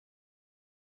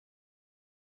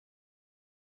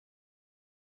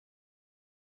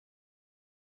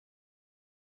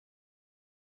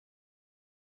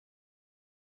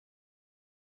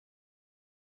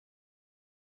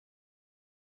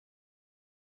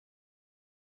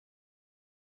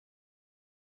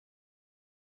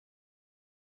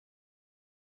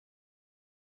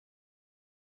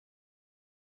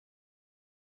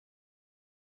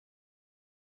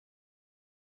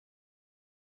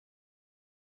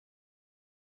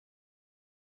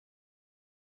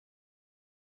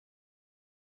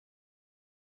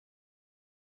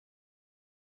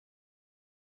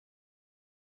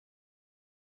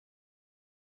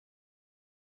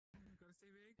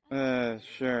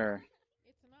Sure.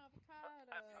 It's an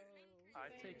avocado. I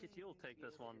take it Thanks. you'll take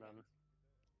this one then.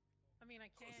 I mean, I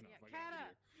can. Yeah,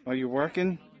 Kata. Oh, you Kata, I working?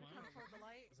 need you to come toward the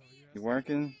light. You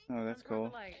working? Oh, Come that's toward the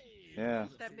cool. light. Yeah.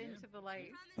 Step into the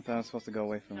light. I thought I was supposed to go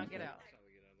away from Now it. get out.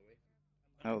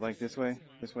 Oh, like this way?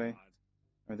 This way?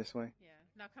 Or this way? Yeah.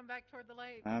 Now come back toward the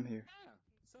light. I'm here.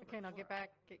 Okay. Now get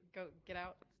back. Get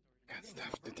out. Got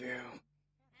stuff to do.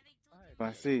 Oh,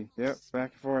 I see. Yep,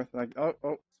 back and forth. Like, oh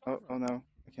no.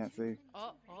 I can't see.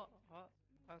 Oh.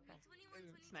 Okay.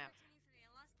 Snap.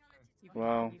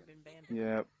 Well, You've been banned.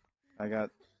 yep. I got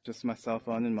just my cell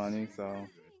phone and money, so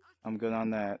I'm good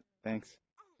on that. Thanks.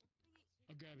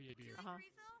 Uh huh.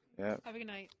 Yep. Have a good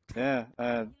night. Yeah,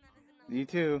 you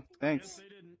too. Thanks.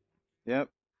 Yep.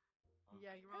 Yeah,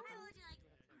 you're welcome.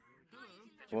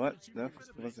 What? No,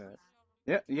 what's that?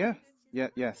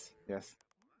 Yes.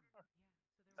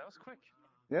 That was quick.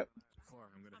 Yep.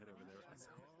 I'm gonna head over there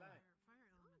myself.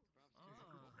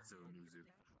 So Nuzu.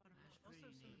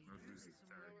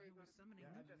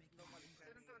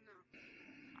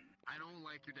 I don't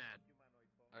like your dad.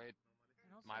 Alright?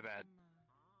 My bad.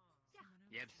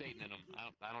 He had Satan in him.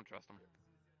 I don't trust him.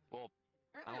 Well,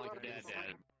 I don't like your dad,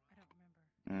 Dad.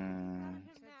 Mm.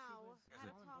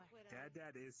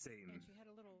 Dad is Satan.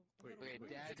 Wait,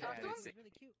 Dad is Satan.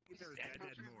 Really cute. There's Dad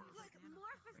more. Look,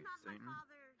 Morph is not my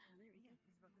father.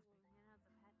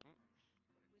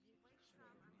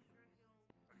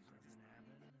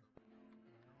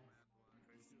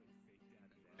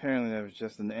 Apparently that was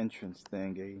just an entrance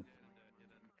thing, eh?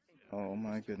 Oh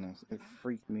my goodness, it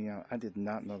freaked me out. I did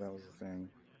not know that was a thing.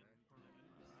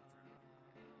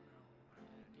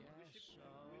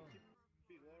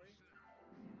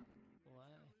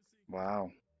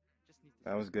 Wow,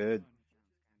 that was good.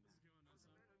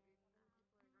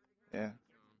 Yeah.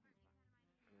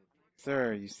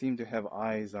 Sir, you seem to have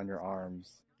eyes on your arms.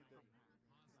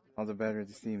 All the better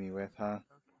to see me with, huh?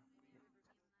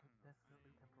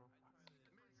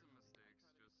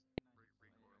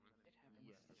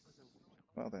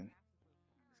 Well then.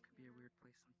 This could be a weird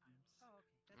place sometimes.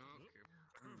 Okay.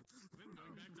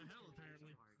 Going back to hell,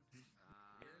 apparently.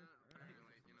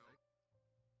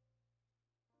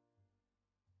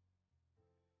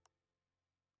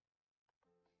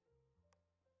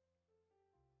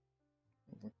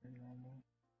 Apparently,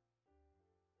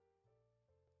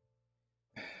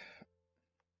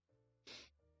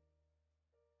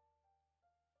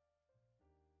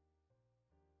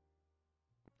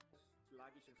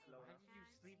 Sluggish and slow. Why did you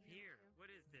sleep here? What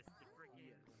is this? The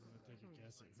friggin' I'm gonna take a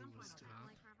guess at who was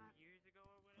top. years ago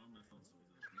or whatever? On my phone, so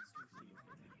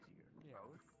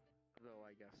both. Though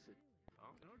I guess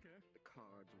okay. the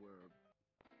cards were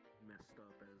messed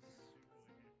up as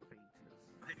faint as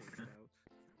pointed out.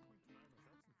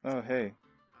 Oh, hey.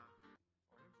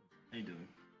 How you doing?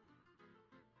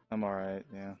 I'm alright,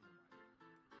 yeah.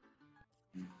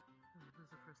 This is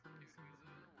the first time I've seen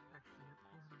this actually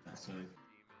at That's so.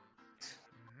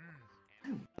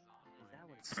 Is that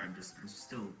what Sorry, I'm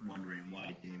still wondering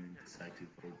why Damon decided to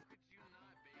go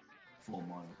full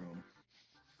monochrome.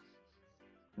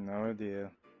 No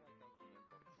idea.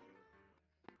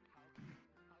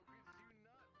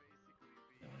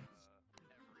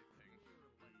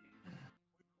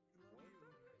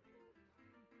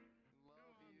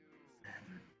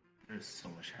 There's so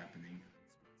much happening.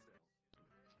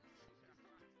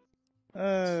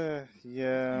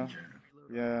 Yeah. In general.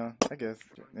 Yeah, I guess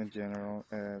in general,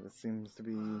 that seems to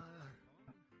be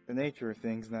the nature of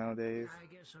things nowadays. I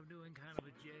guess I'm doing kind of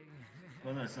a jig.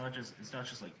 Well, no, it's not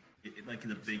just like like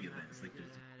the big events, like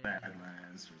there's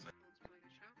Badlands,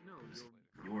 there's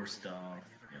your stuff.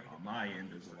 You know, on my end,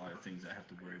 there's a lot of things I have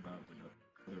to worry about with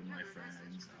other of my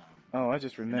friends. Oh, I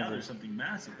just And now remembered. there's something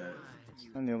massive that.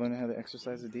 I need to learn how to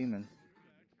exercise a demon.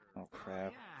 Oh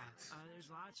crap. Yeah, there's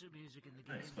lots of music in the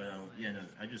game. Nice, but yeah, no,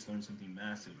 I just learned something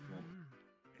massive. Well,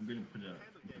 I'm gonna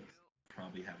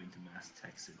probably having to mass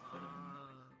text it, but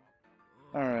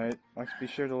Alright, I'll be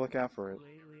sure to look out for it.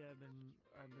 Lately, I've been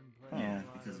Oh. playing yeah, a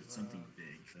lot because of, it's something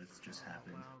big that's just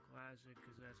happened. WoW Classic,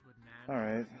 because that's what Nat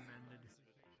Alright. recommended.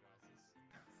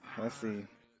 Let's see.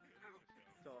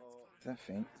 So, Is that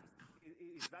faint?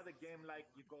 is that a game like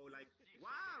you go like,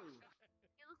 wow?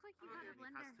 You look like you got a It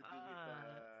has to blender.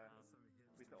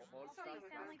 be with all Also, you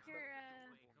sound like you're,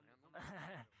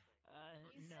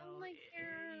 you No. sound like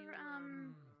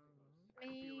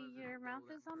maybe your mouth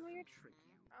is on weird.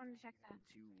 I want to check that.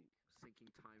 Sinking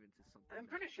time into something. I'm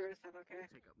pretty sure it's okay.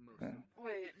 Take up most Yeah.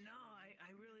 Wait. No, I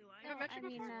really like No, it. I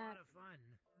mean, It's a lot of fun.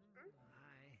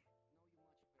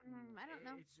 I don't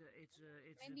know. It's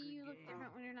a Maybe good you look game.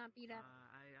 different when you're not beat up.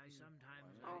 I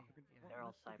sometimes Oh. yeah, They're all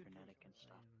it's a good cybernetic game. and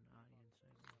stuff. Play an audience,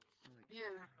 I guess. Yeah.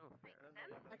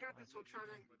 I got this while trying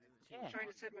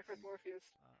to save my friend Morpheus.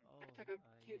 I took a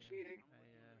huge beating.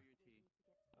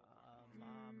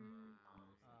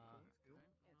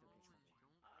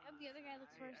 Yep, the other guy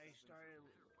looks worse. I started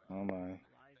Oh my.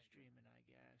 live streaming, I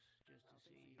guess, just to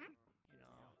see,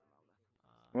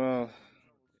 Well,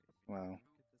 wow.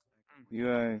 You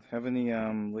have any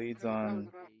leads on?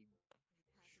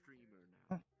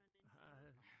 Huh,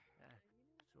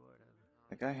 sort of.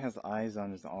 the guy has eyes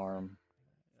on his arm,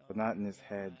 but not in his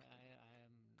head. I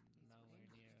am nowhere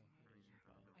near a crazy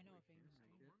fan. I know a famous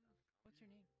streamer. What's your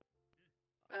name?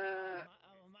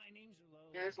 My name's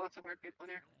Reload. Yeah, there's lots of weird people in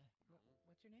here.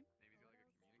 What's your name?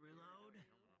 Reload?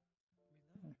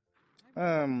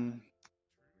 Um,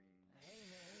 Hey,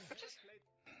 man. Just Played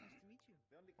nice to meet you.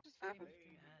 the only Just happened.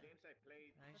 games I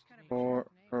played. Nice That's to kind of meet you. for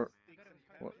name. for I bet it was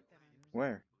hard what? to get that on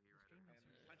Where? stream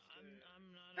message.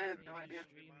 I'm not I a have no famous idea.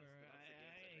 streamer.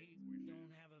 I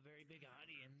don't have a very big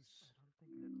audience. Oh,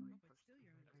 but still,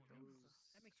 you're on stream.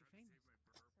 That makes you famous.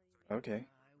 Okay.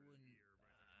 I wouldn't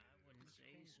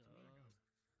say so.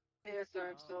 Yeah, so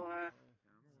I'm still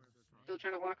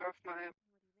trying to walk off my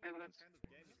evidence.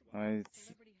 I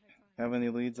Celebrity high five. have any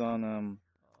leads on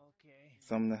Okay.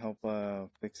 some to help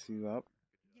fix you up?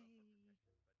 Yay!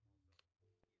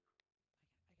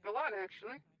 A lot,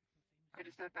 actually. I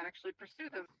just have to actually pursue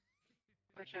them,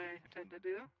 which I tend to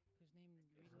do. His name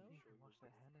Reload?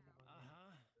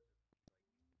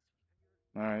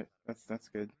 All right, that's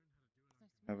good.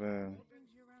 Nice to meet Have you. a What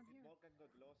brings you around here?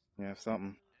 you have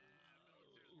something.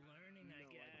 Learning, I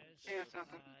guess. Yeah,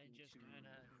 something. Just kind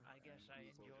of, I guess I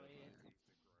enjoy it.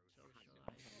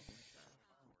 Socializing and stuff.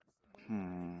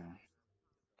 Hmm.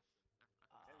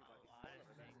 A lot of things. I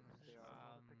learned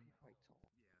about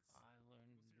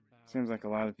Seems like a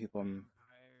lot of people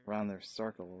vampires. around their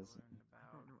circles. Learned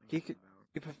about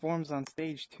He performs on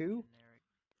stage too? generic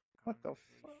What the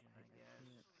fuck? conversation, I guess.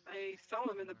 I saw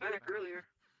him in the back earlier.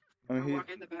 I mean, Or walk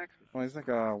in the back. well, he's like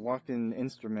a walk-in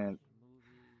instrument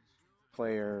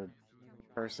player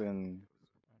person.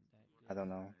 I don't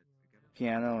know.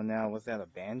 Piano, and now was that a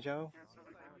banjo? Yeah,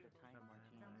 something like that.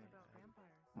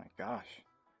 My gosh.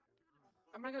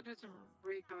 I'm gonna go do some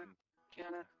recon,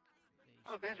 Kiana.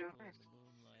 Oh, banjo, nice.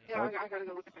 Moonlight. Yeah, Oh. I gotta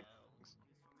go look at things.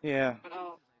 Yeah. But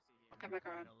I'll come back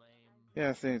around.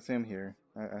 Yeah, same here.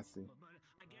 I see. But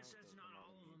I guess that's not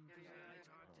all of them, because I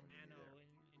talked to Nano,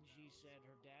 and she said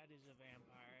her dad is a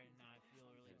vampire, and I feel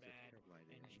really bad.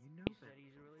 And she said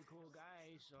he's a really cool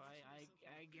guy, so I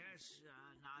guess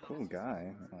not all Cool of them.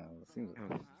 guy. Seems.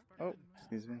 Oh,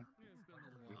 excuse me.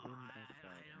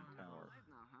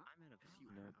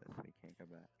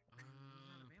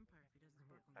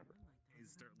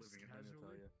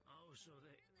 Oh, so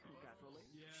they.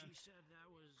 Yeah. She said that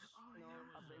was a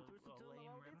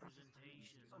lame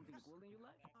representation.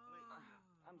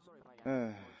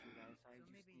 Uh,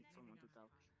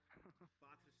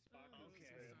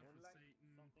 Okay.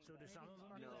 So do some of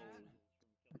them do that?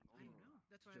 I don't know.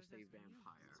 That's why I was asking you.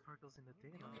 Sparkles in the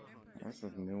day. that's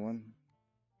a new one.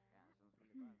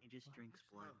 He just drinks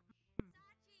blood.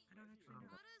 I don't actually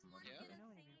know. I don't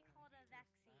know any of Called a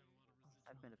vaccine.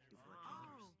 I've been to people that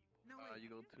Oh, no wait. You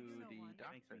go to You know the one. It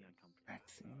makes doctor. me uncomfortable.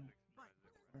 Vaccine. Butters.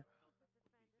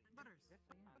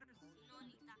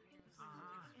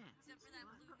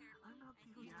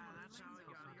 Yeah, that's how it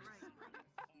got. You're right.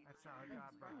 That's how it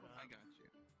got brought up. I got you.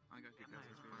 I got you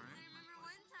guys. All right. remember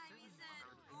one time he said,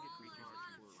 "Oh, creatures a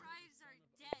lot of explode. tribes are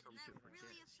dead." That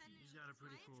really offended He's got a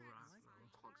pretty cool scientists. rock, though.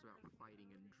 Talks about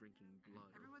fighting and drinking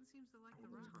blood. Everyone seems to like the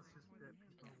rock more than him.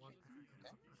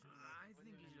 I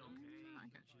think he's okay. I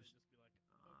got you.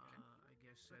 I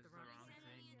guess says the wrong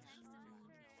things.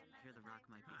 I hear the rock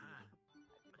might be evil,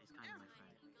 but he's kind of my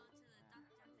friend. You go to the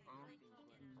doctor for like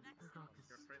The rock is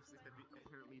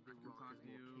apparently the rock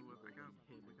is more capable than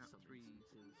him in some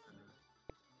instances.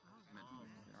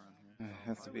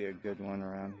 Has to be a good one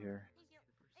around here.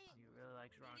 He really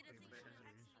likes rock, paper,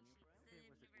 scissors.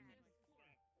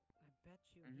 I bet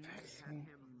you. I had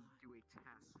him do a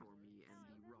task for me, and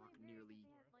the rock nearly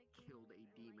killed a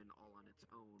demon all on its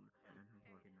own.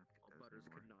 Butters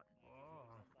could not.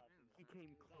 Oh. He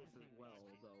came close as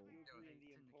well, though.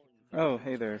 Oh,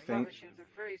 hey there, Lava Faint. shields are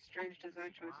very strange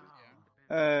design choices.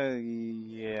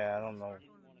 Yeah, I don't know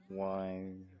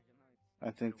why.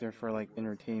 I think they're for like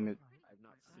entertainment, I've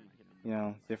not seen him in you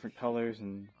know, different colors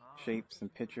and shapes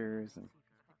and pictures, and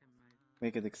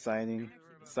make it exciting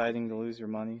to lose your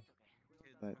money.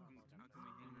 But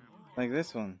like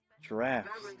this one, giraffes.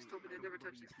 Goblins told me they'd never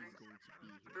touch these things.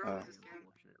 But they're Oh. always a scam.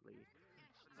 unfortunately.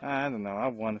 I don't know.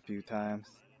 I've won a few times.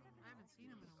 I haven't seen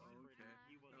them in a while.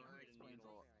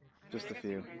 Just a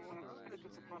few. I could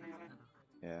put some money on it.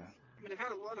 Yeah. I mean, I've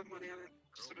had a lot of money on it,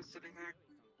 just sort of sitting there.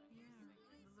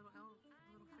 Yeah, the little elf,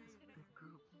 the little fave. Big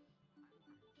group.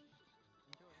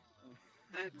 Enjoy.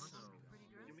 That's Pretty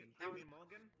dress? that was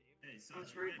Morgan? Hey, so that was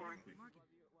very I got a boring. quick. Morgan.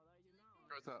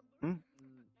 What's up?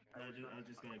 I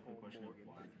just got a quick question of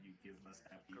why did you give us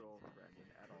happy Girlfriend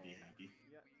at all. be happy?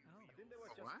 Yeah. Oh. I think they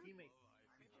were just What? teammates.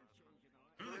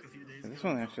 Remember like a few days This ago,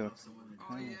 one we actually talked looks about someone Oh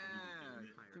kind of.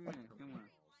 yeah. Come here. Come on.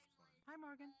 Hi,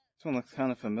 Morgan. This one looks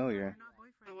kind of familiar. You're not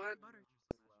boyfriend. The what? Butters.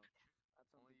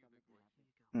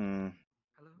 Hmm.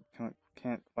 Hello?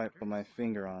 Can't quite put my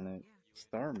finger on it.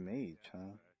 Star Mage,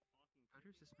 huh?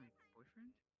 Butters is my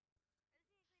boyfriend?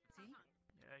 See?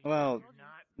 Yeah, Well, you're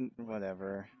not.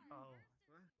 whatever. Oh.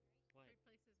 What?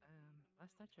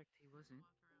 Last I checked, he wasn't.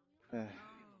 Uh,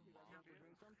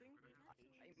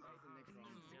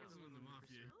 Also in the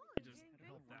mafia. He just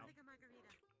helped out.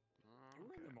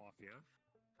 We're in the mafia.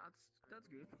 That's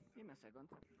good. Give me a second.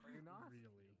 Are you not?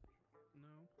 Really?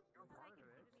 No. You're part of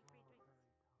it.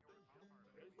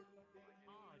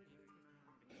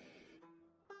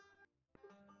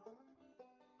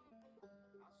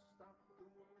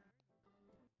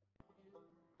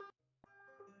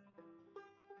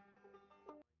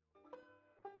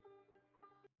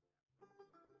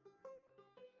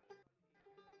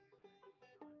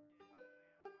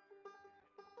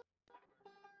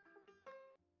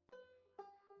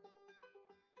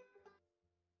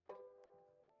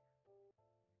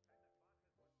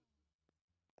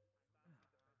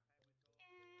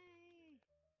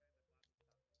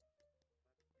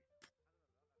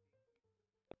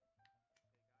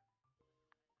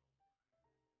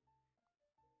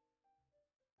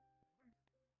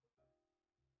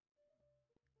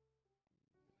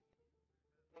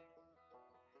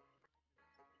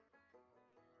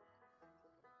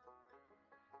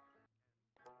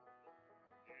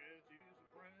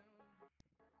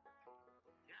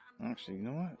 actually, you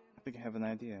know what? I think I have an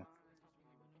idea.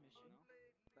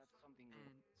 That's something new.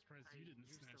 Surprised you didn't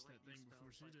snatch that thing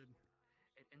before she did.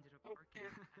 It ended up Oh, working yeah.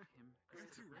 at him. Me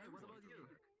too. Hey, what about you?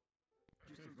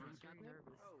 Okay, I'm fine. getting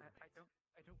nervous. I don't.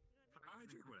 I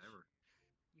drink whatever.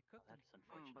 You cooked them.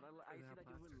 But I see that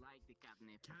you will like the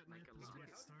catnip. Catnip like a is lot.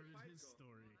 what started his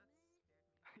story.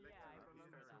 Yeah, I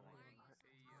remember that one.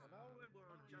 So now we're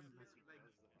just missing like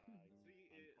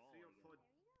three or four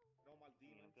normal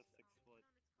demons.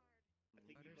 I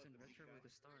think you Butters got and the big Retro guy. were the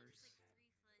stars.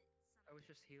 I was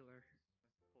just healer.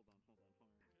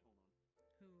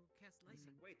 Who cast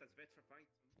lightning? Wait, that's Vetra fight.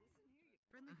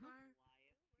 Friendly fire.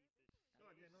 No,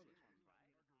 I didn't know this.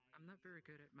 I'm not very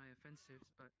good at my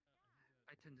offensives, but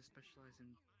I tend to specialize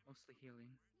in mostly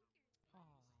healing.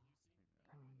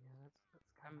 I mean, yeah, that's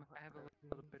kind of I have a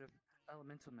little bit of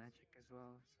elemental magic as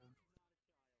well, so.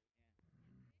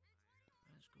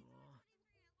 That's cool.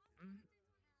 Mm.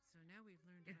 So now we've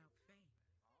learned about Fae.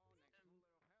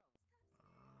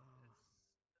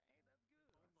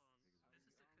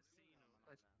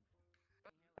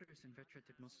 But Butters and Vetra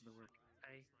did most of the work.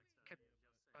 I kept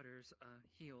Butters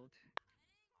healed.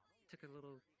 Took a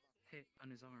little hit on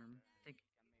his arm. I think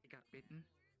he got bitten.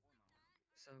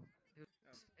 So it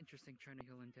was interesting trying to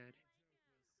heal undead.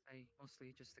 I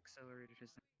mostly just accelerated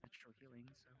his natural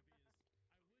healing, so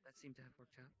that seemed to have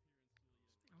worked out.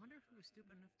 I wonder if he was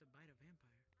stupid enough to bite a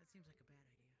vampire. That seems like a bad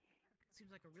idea. Seems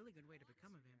like a really good way to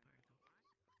become a vampire, though.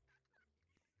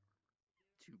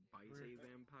 To bite a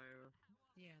vampire?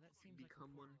 Yeah, that seems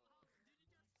become like one?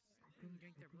 I think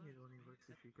it only works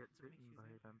if you get bitten by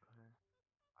a vampire.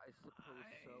 I suppose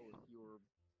so if you're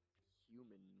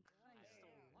human.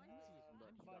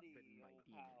 But you got bitten by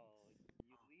demons.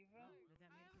 Did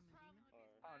that make him a demon?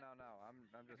 Oh no,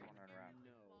 I'm just wandering around.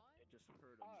 No, it just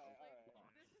hurt him a lot.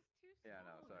 Yeah,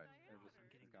 no, sorry. It was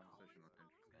the conversation was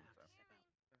interesting, so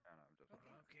I don't know, I'm just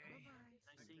wondering. Okay.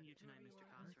 Nice seeing you tonight, Mr.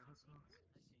 Castro.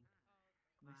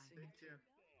 Nice seeing you. Too.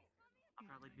 I'll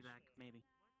probably be back, maybe.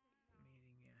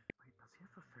 Wait, does he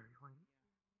have a fairy wine?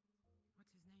 What's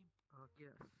his name?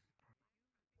 Yes.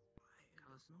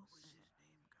 Cosmos? What was his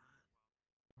name, God?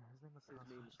 Yeah, his name was His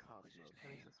Cosmos. name is Cosmos. At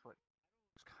least that's what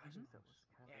Cosmos? that was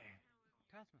canon. Yeah.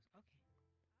 Cosmos. Okay.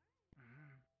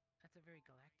 That's a very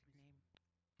galactic name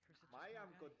for such My a small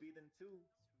arm guy. got beaten too,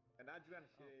 and Adrian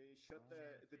shot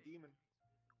the demon.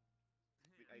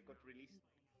 I got released.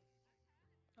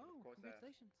 Oh, Of course,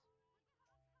 congratulations!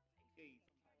 Yay.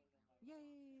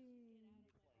 Yay!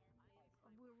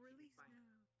 We're released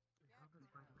now. How does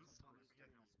my compass work?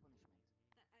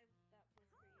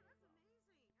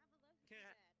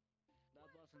 That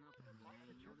wasn't up to me.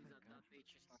 Notice that page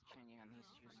is not changing and he's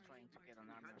just trying to get an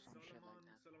armor or some shit like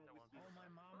that. Oh, my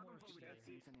mom works That today.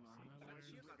 seems anymore. But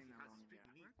He's shield sitting has alone in strict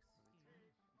there. needs.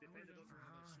 Who would Defended have us, done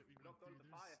for all the shit we went blocked all through? the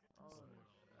fire.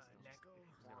 Neko?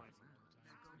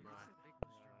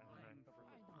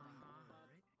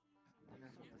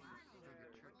 Still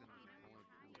get tricked into the void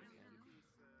pool again.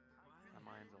 My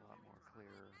mind's a lot more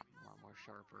clearer, a lot more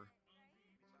sharper.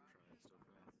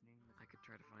 I could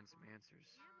try to find some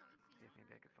answers. See if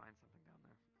maybe I could find something down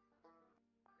there.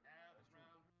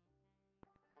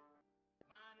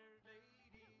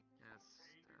 Yes,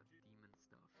 demon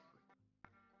stuff, but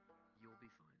you'll be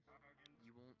fine.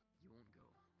 You won't go.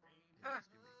 It'll just be me.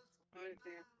 Oh,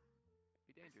 dear.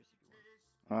 Be dangerous if you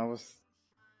want. I was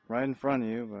right in front of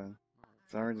you, but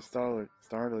sorry to startle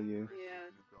you. Yeah.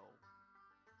 You go.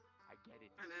 I get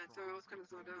it. I know, so I was kind of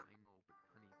zoned out. I know, but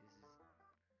honey, this is void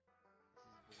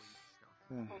stuff.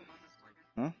 Yeah. Hold on. This is like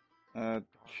Huh?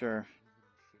 Sure. demon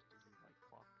shit. This is like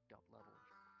fucked up level.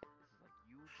 This is like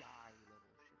you die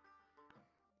level shit.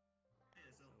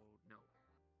 So no.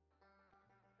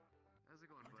 How's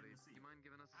it going, buddy? Do you mind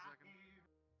giving us a second?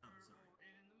 Oh, sorry.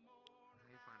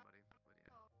 Hey, fine, buddy. But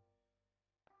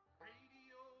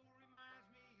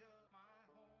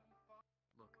yeah.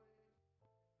 Look,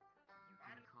 you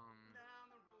can come.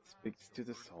 Speaks to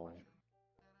the soul.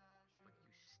 But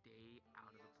you stay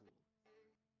out of the pool.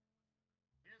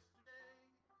 Understand?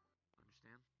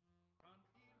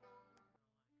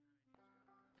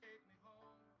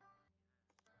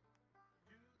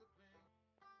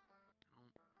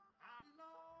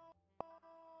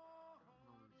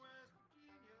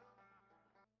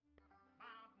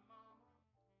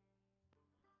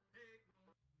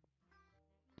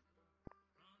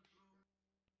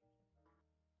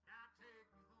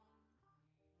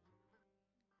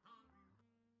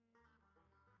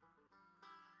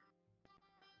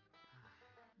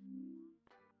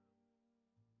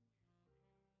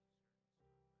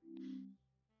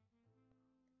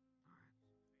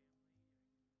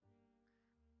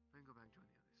 I can go back and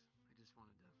join the others. I just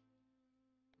wanted to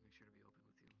make sure to be open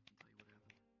with you and tell you what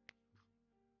happened.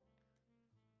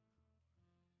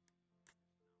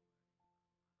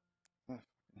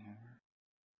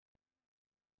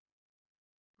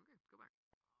 Okay, go back.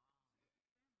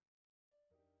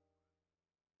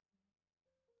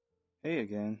 Hey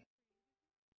again.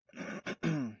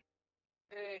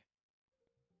 Hey.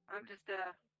 I'm just,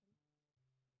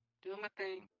 doing my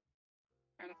thing.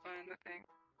 Trying to find the thing.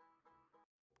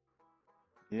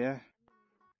 Yeah.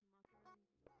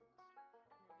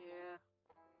 Yeah.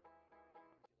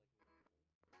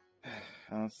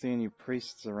 I don't see any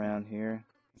priests around here.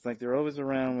 It's like they're always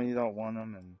around when you don't want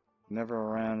them and never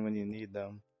around when you need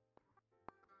them.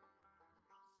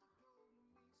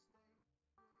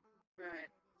 Right.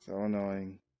 So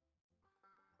annoying.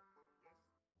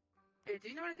 Hey, do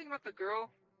you know anything about the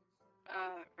girl,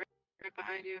 right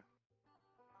behind you?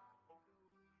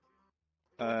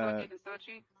 Talking to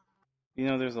Sachi? You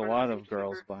know, there's a Part of lot the of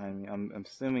girls chamber. behind me. I'm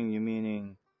assuming you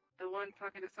meaning. The one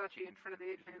talking to Sachi in front of the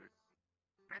 8-fan.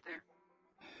 Right there.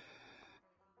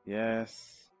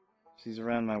 Yes. She's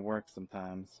around my work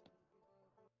sometimes.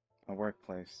 My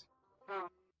workplace. Oh.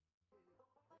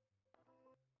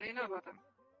 What do you know about them?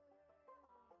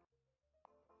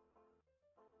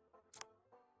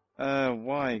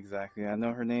 Why exactly? I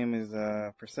know her name is,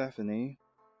 Persephone.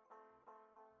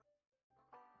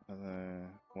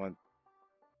 What?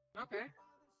 Okay.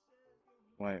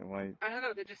 Why? I don't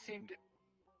know, they just seemed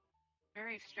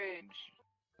very strange.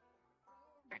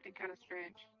 Acting kind of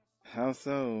strange. How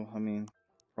so? I mean,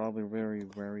 probably very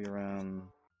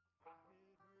around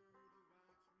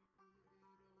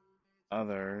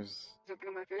others. Something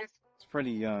on my face? It's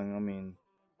pretty young. I mean,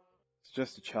 it's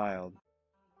just a child.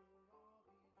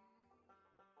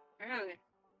 Really?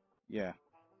 Yeah.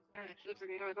 She looks like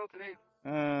a young adult to me.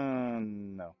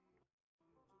 No.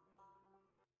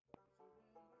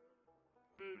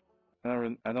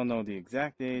 I don't know the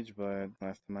exact age, but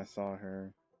last time I saw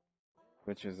her,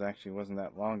 which wasn't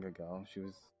that long ago, she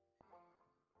was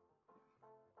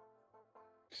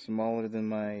smaller than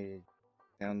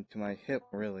down to my hip,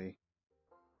 really.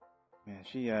 Man,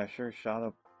 she sure shot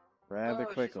up rather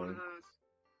quickly. She's one of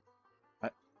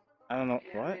those. I don't know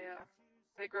Yeah, what.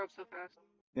 they grow up so fast.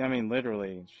 Yeah, I mean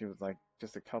literally, she was like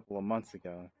just a couple of months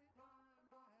ago.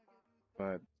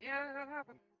 But yeah, that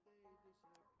happened.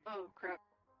 Oh crap!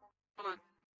 Hold on.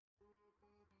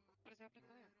 What is happening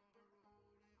there?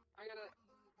 I'm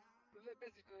a bit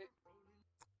busy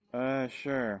tonight.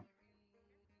 Sure.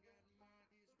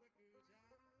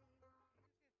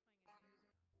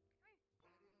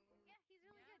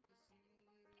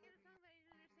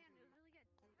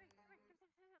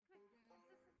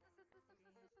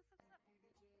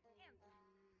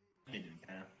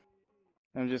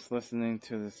 I'm just listening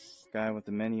to this guy with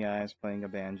the many eyes playing a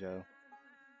banjo.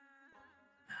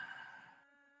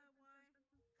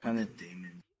 Kind When of. did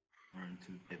Damon learn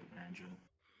to play the banjo?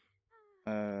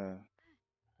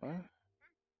 What?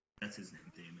 That's his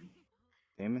name, Damon.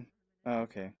 Damon? Oh,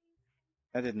 okay.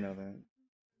 I didn't know that.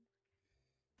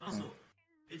 Also,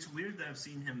 it's weird that I've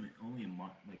seen him only in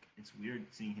like it's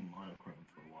weird seeing him monochrome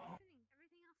for a while.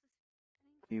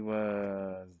 He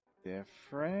was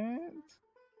different?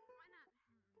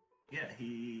 Yeah,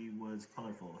 he was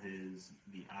colorful.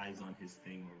 The eyes on his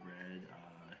thing were red.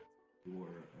 He wore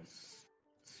a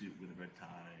suit with a red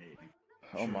tie.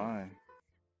 Oh my.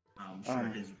 I'm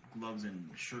sure his gloves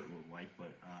and shirt were white,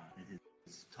 but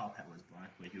his top hat was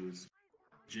black. But he was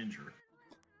ginger.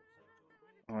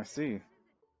 Oh, I see.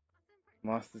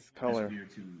 Lost his color.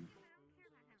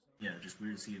 Just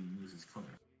weird to see him lose his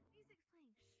color.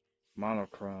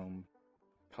 Monochrome.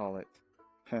 Call it.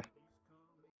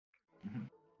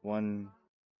 One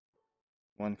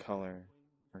color.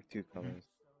 Or two colors.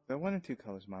 Is that one or two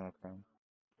colors monochrome?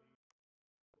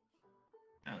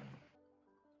 I don't know.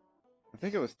 I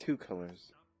think it was two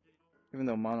colors. Even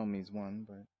though mono means one,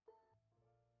 but...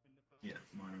 Yeah,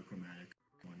 monochromatic,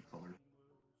 one color.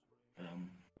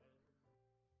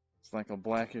 It's like a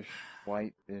blackish,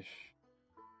 white-ish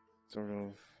sort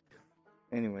of...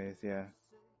 Anyways, yeah.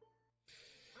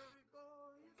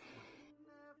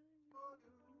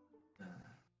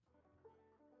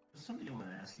 There's something I want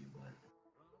to ask you, but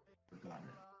I forgot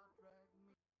it.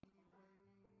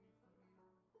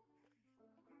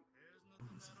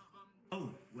 Oh,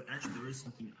 well, actually, there is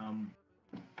something.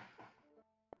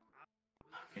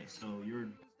 Okay, so you're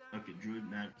druid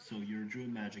So you're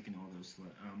druid magic and all those.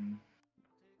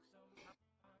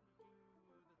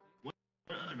 What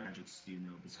other magics do you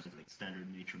know besides like standard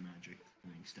nature magic to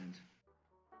an extent?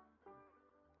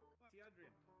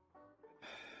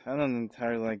 I don't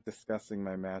entirely like discussing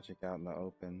my magic out in the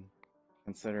open,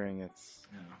 considering it's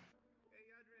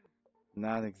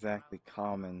not exactly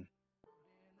common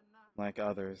like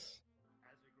others.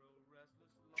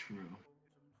 True.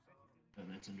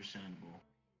 That's understandable.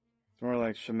 It's more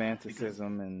like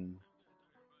shamanicism and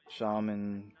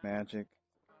shaman magic.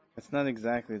 It's not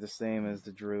exactly the same as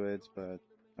the druids, but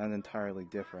not entirely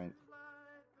different.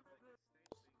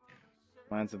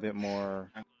 Mine's a bit more...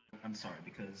 I'm sorry,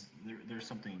 because there's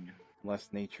something... less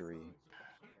nature-y.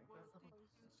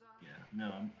 Yeah,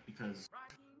 no, because...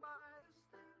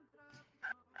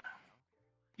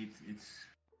 It's... You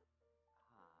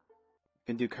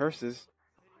can do curses.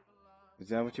 Is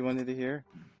that what you wanted to hear?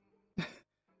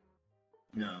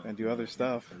 No. And do other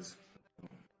stuff.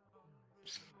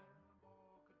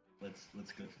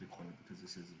 Let's go to the quote because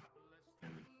this is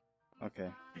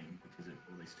okay. Because it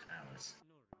relates to Alice.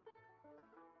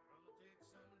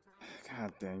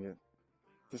 God dang it!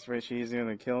 This way she's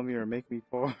gonna kill me or make me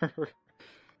poor.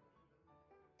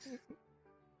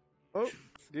 Oh,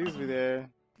 excuse me there.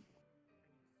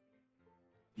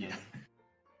 Yeah.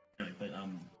 Anyway, but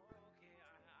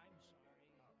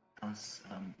Alice,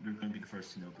 you're going to be the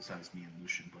first to know besides me and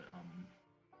Lucian, but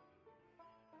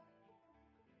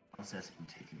Alice has been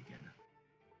taken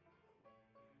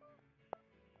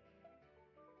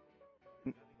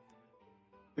again.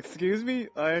 Excuse me?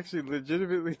 I actually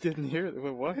legitimately didn't hear it.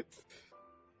 What?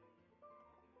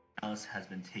 Alice has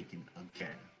been taken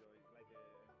again.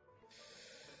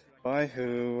 By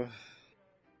who?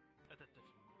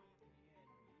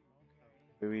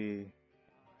 Do we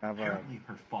have Apparently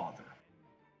her father.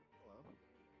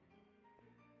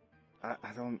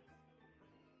 I don't...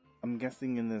 I'm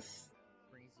guessing in this...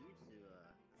 Brings you to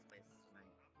place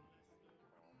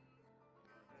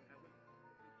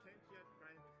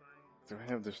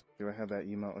tonight. Do I have that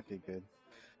email? Okay, good.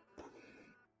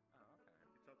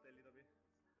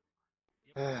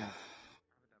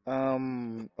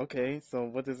 Okay, so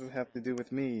what does this have to do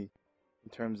with me in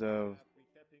terms of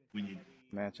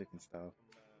magic and stuff?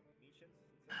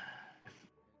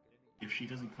 If she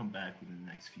doesn't come back within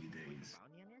the next few days,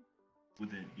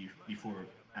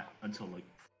 until like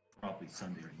probably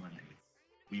Sunday or Monday,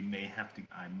 I may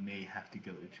have to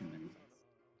go to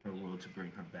her world to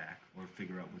bring her back or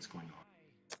figure out what's going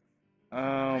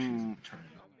on.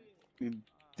 You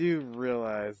do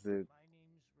realize that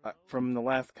from the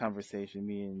last conversation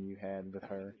me and you had with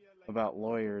her about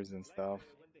lawyers and stuff,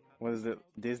 what is it,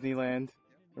 Disneyland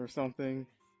or something?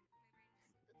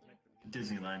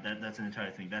 Disneyland, that's an entire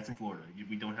thing. That's in Florida.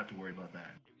 We don't have to worry about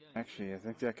that. Actually, I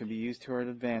think that could be used to our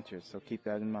advantage, so keep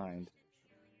that in mind.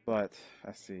 But,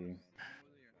 I see. I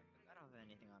don't have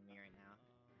anything on me right now.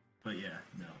 But yeah,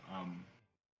 no,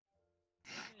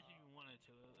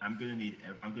 I'm gonna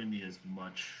need as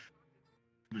much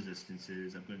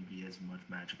resistances, I'm gonna need as much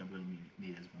magic, I'm gonna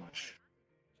need as much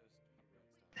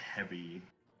heavy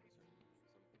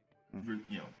I'm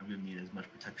gonna need as much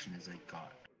protection as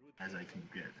I can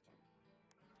get.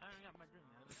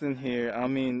 Listen here, I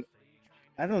mean,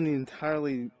 I don't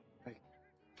entirely, like,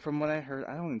 from what I heard,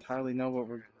 I don't entirely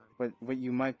know what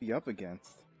you might be up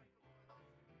against.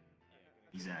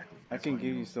 Exactly. I can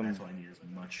give you some, That's why I need as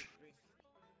much.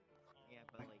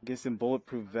 get some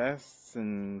bulletproof vests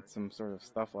and some sort of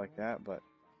stuff like that, but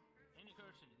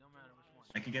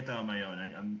I can get that on my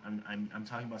own. I'm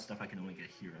talking about stuff I can only get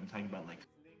here. I'm talking about like,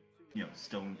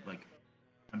 stone, like,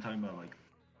 I'm talking about like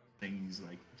things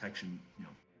like protection,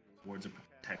 words of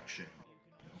protection,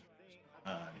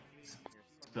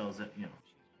 spells that,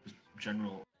 just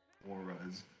general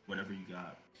auras, whatever you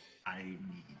got, I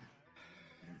need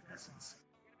in essence.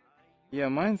 yeah,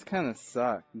 mine's kind of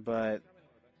suck,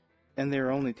 and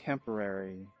they're only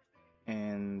temporary,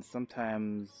 and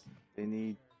sometimes they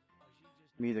need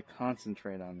me to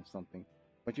concentrate on something.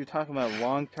 But you're talking about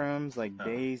long terms, like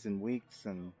days and weeks,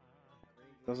 and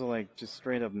those are like just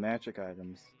straight up magic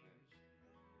items.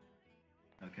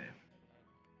 Okay.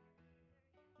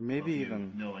 Maybe well, if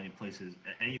even you know any places,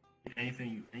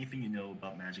 anything you know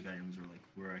about magic items or like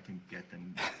where I can get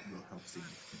them will help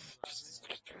significantly.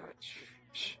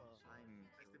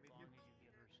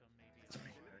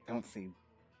 Sorry. Don't see.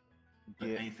 But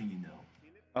anything you know.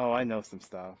 Oh, I know some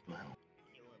stuff. Will help.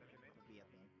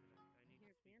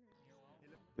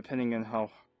 Depending on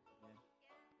how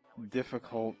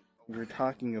difficult you're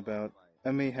talking about,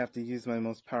 I may have to use my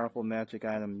most powerful magic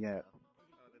item yet.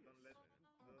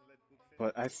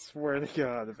 But I swear to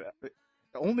God,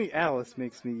 only Alice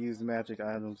makes me use magic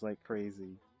items like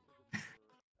crazy.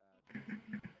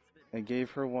 I gave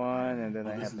her one, and then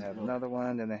I have to have another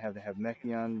one, then I have to have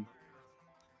Mechion.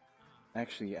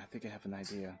 Actually, I think I have an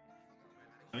idea.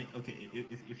 I mean, okay,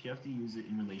 if you have to use it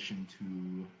in relation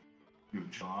to your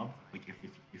job, like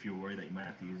if you're worried that you might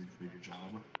have to use it for your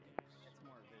job,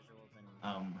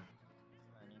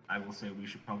 I will say we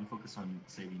should probably focus on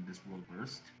saving this world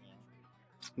first.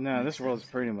 No, this world's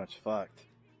pretty much fucked.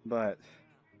 But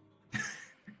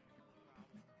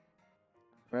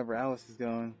wherever Alice is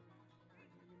going,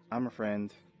 I'm her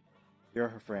friend, you're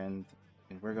her friend,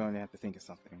 and we're going to have to think of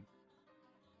something.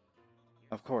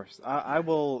 Of course, I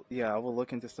will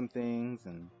look into some things,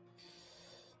 and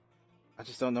I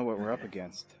just don't know what we're up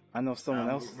against. I know someone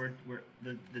else.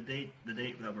 The date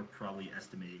that we're probably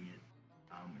estimating it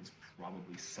is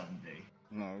probably Sunday.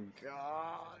 Oh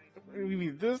God! You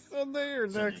mean this Sunday or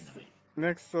Sunday night.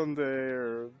 Next Sunday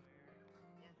or?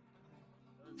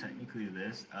 Technically,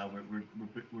 this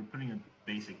we're putting a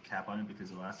basic cap on it because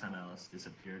the last time Alice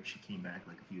disappeared, she came back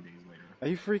like a few days later. Are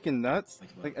you freaking nuts?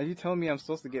 Like, are you telling me I'm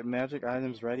supposed to get magic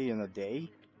items ready in a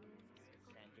day?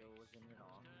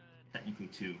 Technically,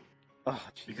 2. Oh,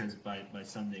 geez. Because by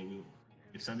Sunday,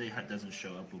 if Sunday doesn't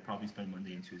show up, we'll probably spend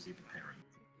Monday and Tuesday preparing.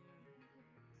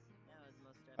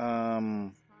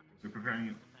 We're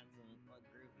preparing.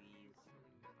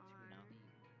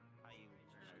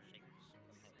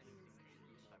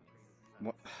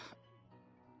 What?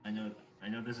 I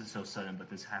know this is so sudden, but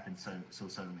this happened so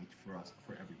suddenly for us,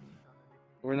 for everyone.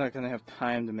 We're not gonna have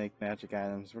time to make magic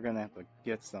items. We're gonna have to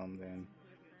get some then.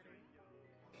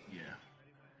 Yeah.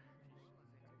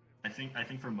 I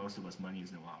think for most of us, money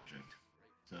is no object.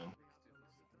 So,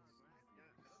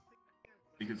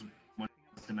 because once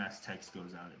the mass text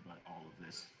goes out about all of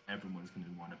this, everyone's going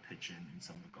to want to pitch in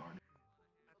some regard.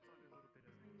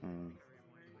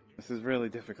 This is really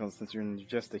difficult since you're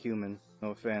just a human. No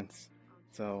offense.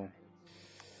 So.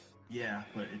 Yeah,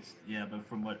 but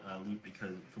from what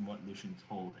Lucian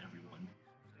told everyone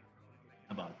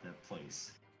about that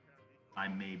place, I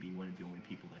may be one of the only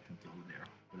people that can go there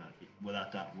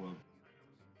without that world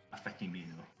affecting me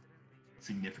in a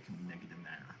significantly negative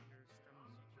manner.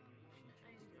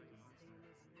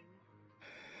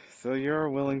 So you're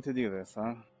willing to do this,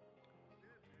 huh?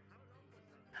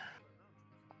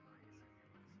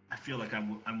 I feel like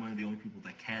I'm one of the only people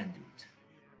that can do it.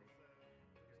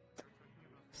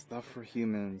 Stuff for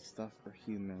humans.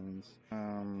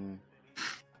 I'm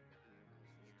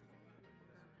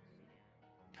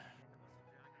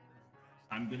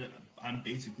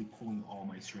basically pulling all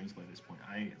my strings by this point.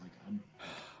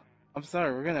 I'm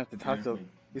sorry, we're gonna have to talk to.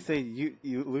 You say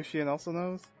you Lucian also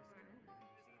knows?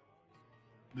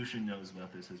 Lucian knows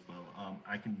about this as well.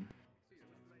 I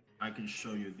can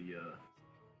show you the.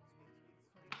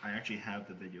 I actually have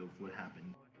the video of what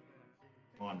happened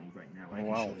on me right now. Oh,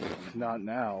 wow, not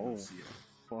now.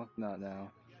 Fuck, not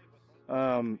now.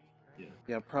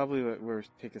 Yeah, probably we'll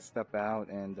take a step out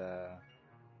and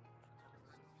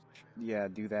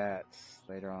do that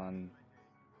later on.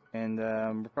 And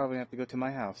we're probably gonna have to go to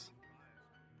my house.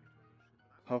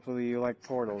 Hopefully you like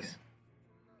portals.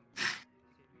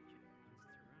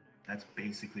 that's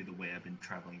basically the way I've been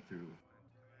traveling through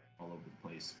all over the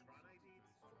place.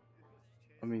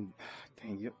 I mean,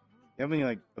 dang, you have any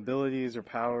like abilities or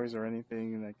powers or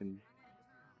anything that can?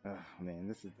 Oh man,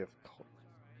 this is difficult.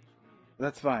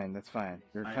 That's fine. That's fine.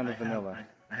 You're kind of vanilla.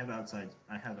 I have outside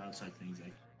things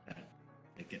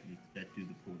that get me that do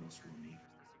the portals for me.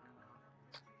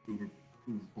 Uber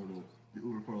portal, the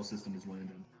Uber portal system is one of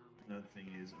them. Another thing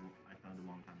is I found a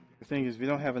long time ago. The thing is, we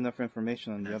don't have enough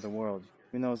information on the other world.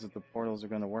 Who knows if the portals are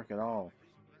going to work at all?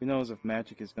 Who knows if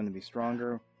magic is going to be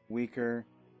stronger, weaker?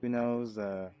 Who knows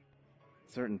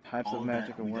certain types All of of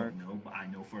magic that will we work? don't know, but I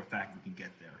know for a fact we can get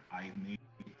there. I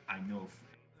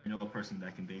know a person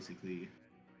that can basically.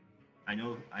 I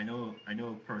know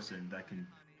a person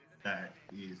that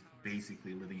is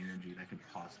basically living energy that could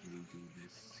possibly do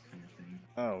this kind of thing.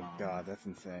 Oh God, that's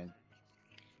insane.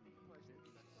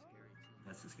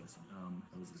 That's disgusting.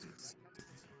 That was disgusting.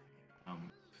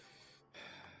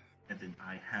 And then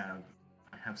I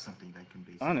have something that can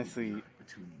basically Honestly,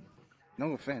 between.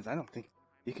 no offense, I don't think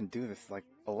you can do this like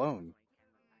alone.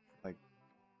 Like,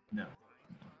 No.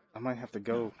 I might have to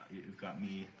go. No, you've got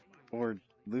me. Or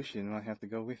Lucian might have to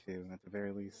go with you at the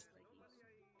very least.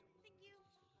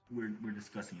 We're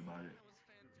discussing about it.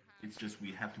 It's just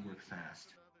we have to work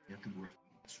fast. We have to work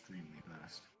extremely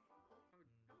fast.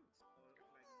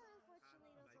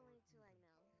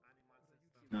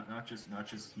 Not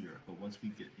just here, but once we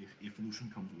get if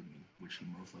Lucian comes with me, which he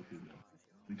most likely will,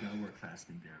 we gotta work fast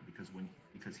in there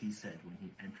because he said when he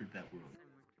entered that world,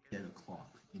 he had a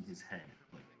clock in his head,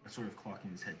 like a sort of clock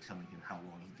in his head telling him how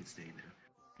long he could stay there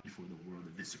before the world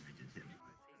eviscerated him.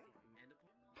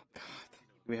 God,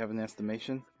 do we have an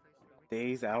estimation?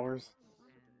 Days, hours?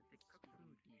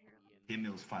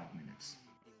 Himmel's 5 minutes.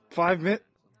 5 minutes?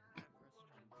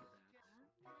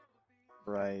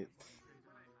 Right.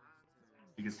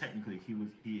 Because technically he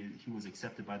was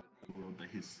accepted by the world,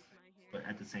 but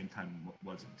at the same time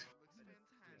wasn't.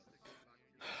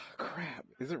 Crap!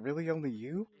 Is it really only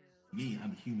you? Me,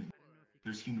 I'm a human.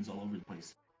 There's humans all over the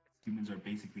place. Humans are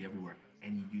basically everywhere.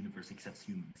 Any universe accepts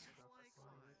humans.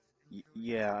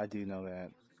 Yeah, I do know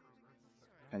that.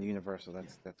 Kind of universal.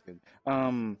 That's good.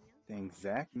 Dang,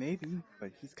 Zack maybe,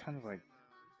 but he's kind of like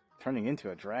turning into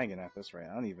a dragon at this rate.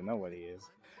 I don't even know what he is.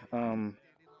 From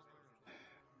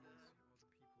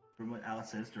what Alice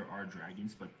says, there are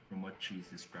dragons, but from what she's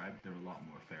described, they're a lot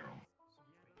more feral.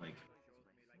 Like,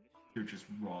 they're just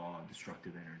raw,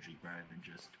 destructive energy rather than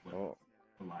just what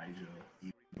Elijah,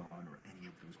 Yvonne, or any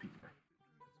of those people are.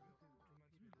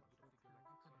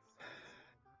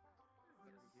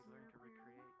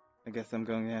 I guess I'm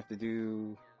going to have to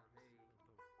do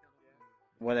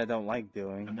what I don't like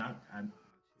doing.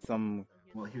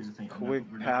 Well, here's the thing. Quick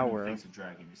we're not power. going to face a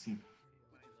dragon. You see,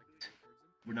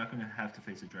 we're not going to have to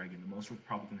face a dragon. The most we're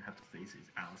probably going to have to face is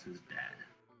Alice's dad,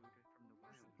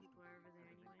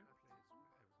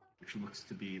 which looks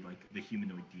to be like the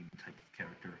humanoid demon type of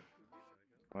character.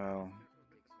 Well,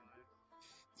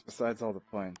 it's besides all the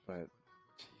point, but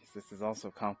geez, this is also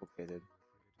complicated.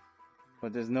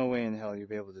 But there's no way in hell you'll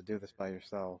be able to do this by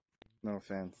yourself. No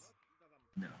offense.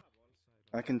 No.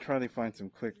 I can try to find some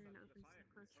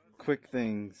quick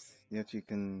things that you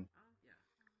can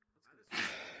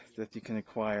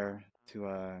acquire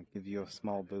to give you a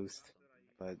small boost,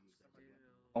 but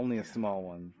only a small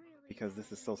one because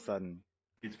this is so sudden.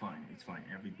 It's fine. It's fine.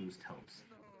 Every boost helps.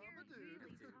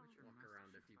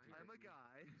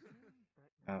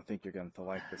 I don't think you're going to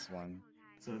like this one.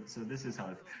 So this is how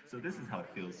it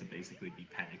feels to basically be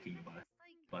panicking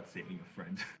about saving a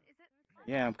friend.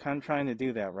 Yeah, I'm kind of trying to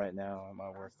do that right now at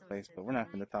my workplace, but we're not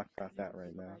going to talk about that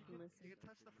right now.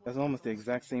 That's almost the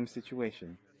exact same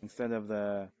situation. Instead of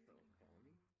the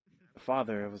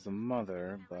father, it was the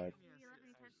mother, but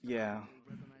yeah,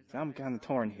 so I'm kind of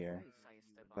torn here,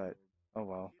 but oh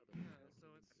well.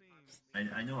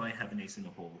 I know I have an ace in the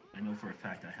hole. I know for a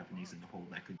fact I have an ace in the hole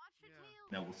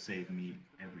that will save me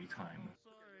every time.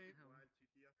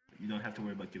 You don't have to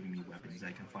worry about giving me weapons.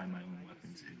 I can find my own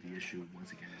weapons. The issue,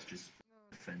 once again, is just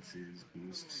defenses,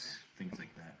 boosts, things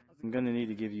like that. I'm gonna need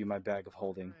to give you my bag of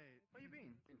holding.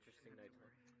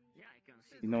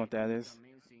 You know what that is?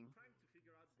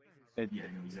 Yeah,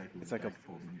 I know exactly. It's like a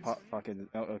pocket.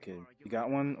 Oh, okay. You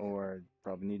got one, or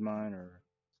probably need mine, or?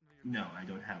 No, I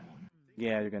don't have one.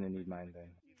 Yeah, you're gonna need mine then.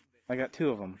 I got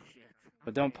 2 of them,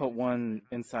 but don't put one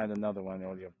inside another one,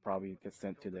 or you'll probably get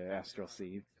sent to the astral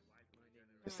sea.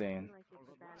 Just saying.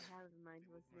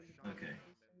 Okay.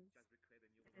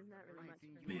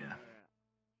 But yeah.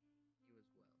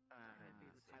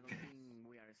 Okay.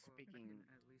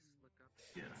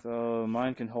 Yeah. So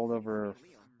mine can hold over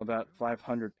about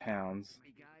 500 pounds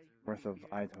worth of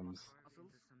items.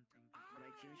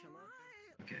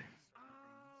 Okay,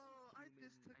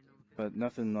 But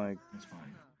nothing like that's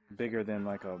fine. bigger than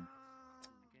like a.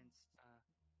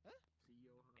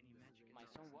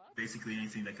 Basically,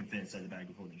 anything that can fit inside the bag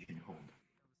of holding can hold.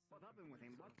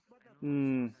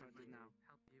 Hmm.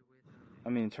 I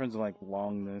mean, in terms of like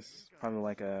longness, probably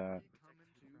like a.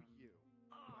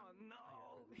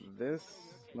 This?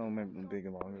 No, maybe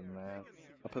bigger, longer than that.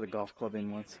 I put a golf club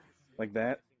in once, like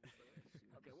that.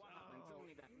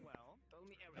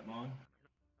 That long?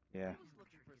 Yeah.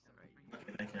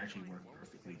 Okay, that can actually work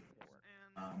perfectly.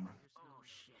 Um,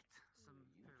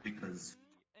 because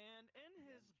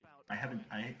I've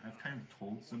kind of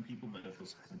told some people, but I've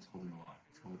also haven't told a lot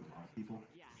of people.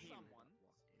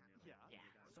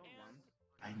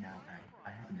 I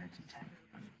have an empty tank.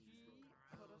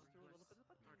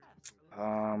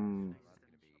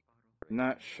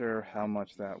 Not sure how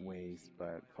much that weighs,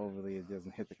 but hopefully it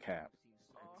doesn't hit the cap.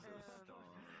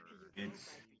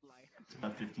 It's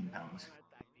about 15 pounds.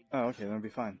 Oh, okay, that'll be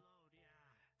fine.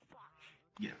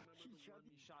 Yeah.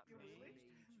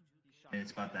 And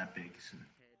it's about that big, so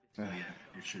yeah,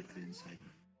 it should fit inside.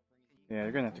 Yeah,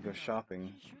 you're gonna have to go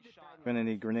shopping. We're gonna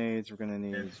need grenades. We're gonna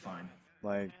need That's fine.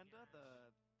 like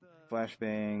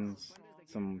flashbangs,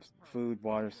 some food,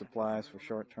 water, supplies for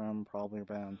short term, probably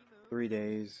around 3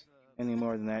 days. Any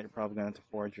more than that, you're probably gonna have to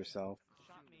forage yourself.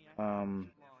 Yeah,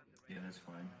 that's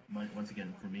fine. Once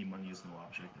again, for me, money is no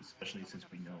object, especially since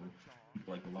we know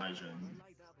people like Elijah and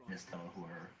Estella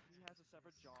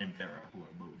and Vera who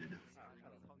are loaded.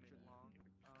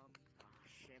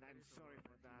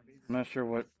 I'm not sure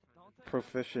what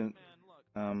proficient,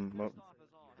 what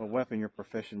weapon you're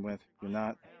proficient with. If you're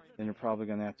not, then you're probably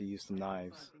gonna have to use some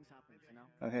knives.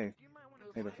 Oh, hey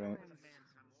there, Frank.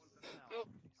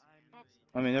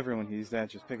 I mean, everyone can use that.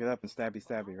 Just pick it up and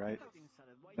stabby, right?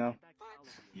 No?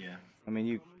 Yeah. I mean,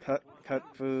 you cut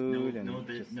food and know a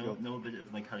bit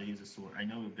of like how to use a sword. I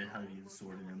know a bit how to use a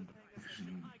sword, and I'm proficient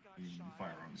in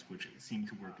firearms, which seem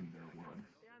to work in their world.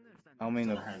 I mean,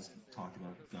 Stella has talked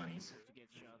about gunnies.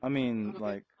 I mean,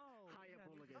 like.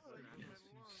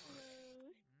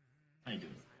 How you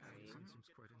doing?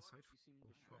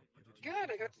 Good,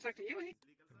 I got to talk to Yui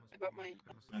about my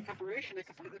operation. I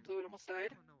completely blew it almost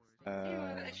died.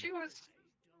 She was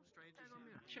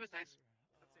nice.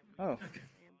 Oh.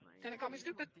 Didn't call me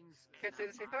stupid. Can't say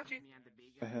the same about you.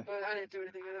 But I didn't do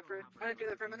anything of that for. I didn't do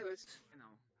that for him anyways.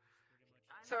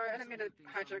 Sorry, I didn't mean to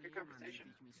hijack your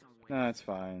conversation. No, it's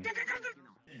fine.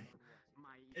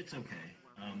 It's okay.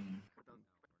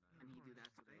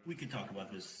 We can talk about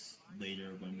this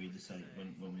later when we decide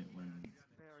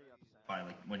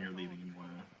when you're leaving and you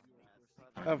want to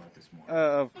talk about this more.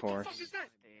 Of course.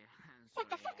 What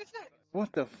the fuck is that?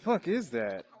 What the fuck is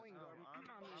that?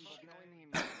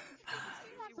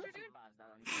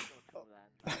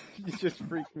 You just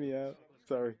freaked me out.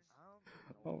 Sorry.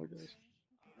 Oh my gosh.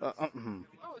 Oh,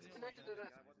 it's connected to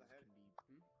that.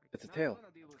 It's a tail.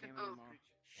 Oh.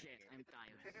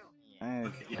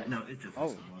 Yeah, no, it's just a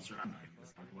monster. I'm not going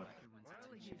to talk about it.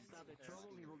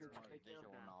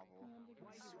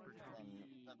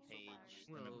 A page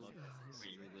in a book where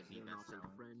you would need that sound.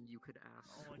 Friend, you could ask.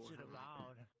 What's it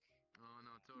about? Oh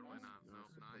no, totally not. No,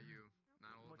 not you.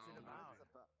 Not old. What's it about?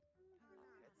 It's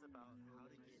about how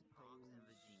to get Pogs and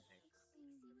Vegine pics. A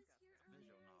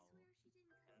visual novel. It's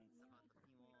about the Pimo body,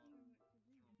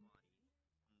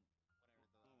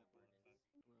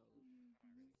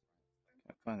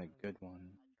 Can't find a good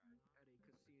one.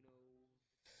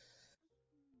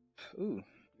 Ooh,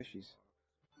 fishies.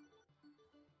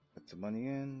 Put some money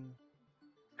in.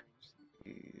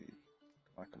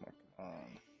 Come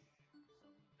on.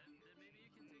 Then maybe you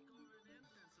can take over and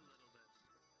influence a little bit.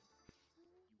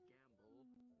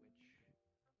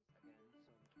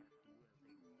 Put the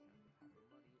designated one with this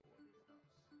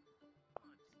people. Don't you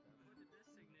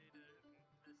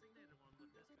want to have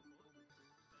responsibility?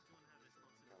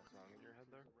 Got a song in your head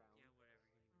there?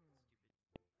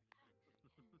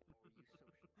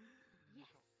 Yes.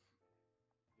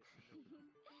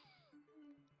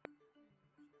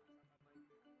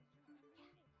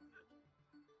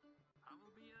 I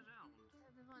will be around. The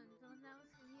one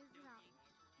knows who he is without.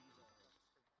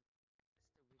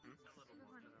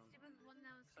 Stupid one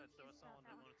knows who There was someone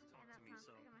that wanted to talk to me,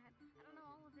 so. in my head. I don't know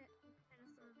all of it, but I know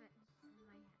some of it in my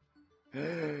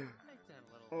head.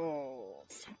 Oh,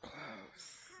 so close.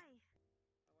 Hi.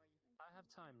 I have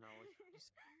time now. You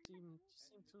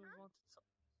seem to want to talk.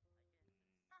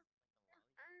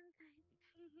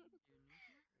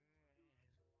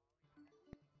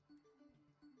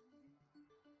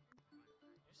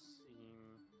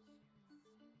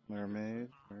 Mermaid.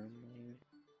 Are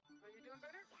you doing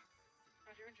better?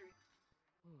 How's your injury?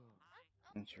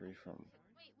 Injury from.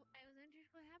 Wait, I was injured.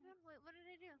 What happened? What did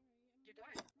I do? You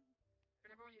died.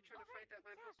 Remember when you tried to fight that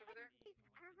lamppost over there?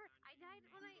 I remember I died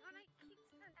when I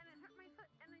kicked and it hurt my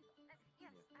foot and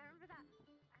yes, I remember that.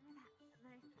 I remember that. And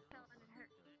then I fell and it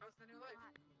hurt. How's the new life?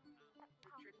 A lot.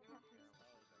 Treating you well?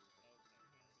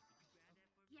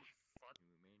 Yes.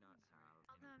 You may not have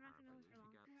Although I'm not gonna live for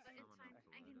long, but it's fine.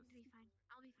 I can be fine.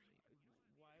 I'll be fine.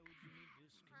 Why would you need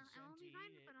this I consent won't to be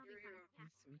fine, eat it? but I'll be fine. Yeah.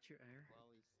 Nice to meet you, Air. Well,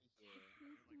 you see here,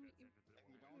 Nice to meet you. if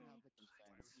you don't have the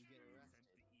consent, you get arrested.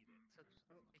 So,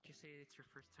 did you say it's your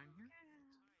first time here?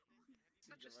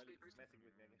 Such a sweet person. Messing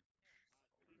with me again.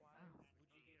 Wow.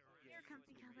 You're a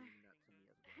comfy color. that to me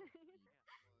as well.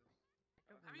 I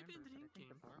don't Have you been remember, but I think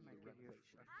the drinking? bar might give you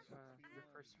your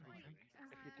first free drink.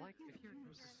 If you'd like, if you're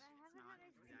I haven't had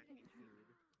ice cream since Food.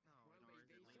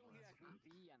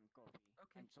 Tea and coffee.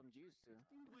 Okay. And some juice too. That's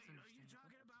Are you understandable.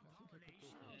 talking about pollination?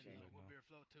 Okay. What beer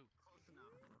float too?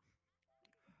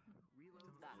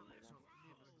 Reload that.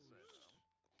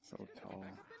 So tall.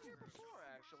 I've been here before,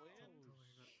 actually. And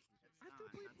I do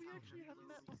believe we actually have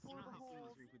met before the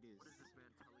whole thing.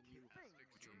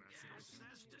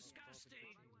 That's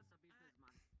disgusting.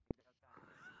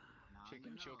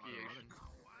 Chicken chokiation.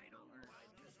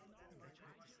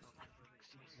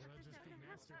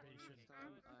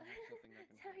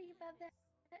 Sorry about that.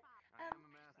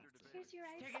 Here's your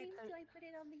ice cream. Do I put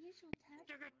it on the usual tab?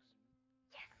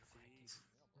 Yes.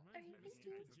 Alright, thank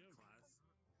you.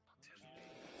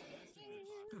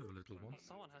 Hello, little one.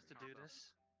 Someone has to do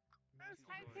this.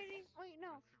 Hi, pretty. Wait,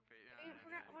 no. I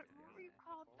forgot what were you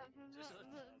called? The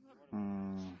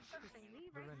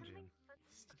thingy, right? Something?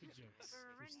 Stupid jokes.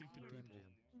 Or Stupid Dim Jim.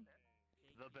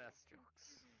 The best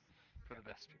jokes. For the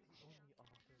best people.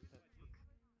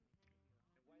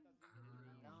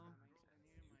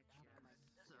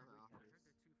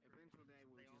 Eventually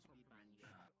I will just be banished.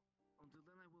 Until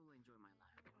then I will enjoy my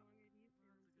life.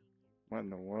 What in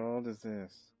the world is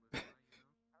this?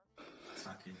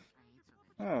 Sake.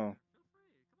 Oh.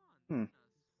 Hmm.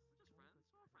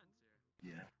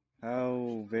 Yeah.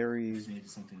 How very Just need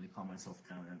something to calm myself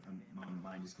down. My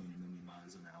mind is going a million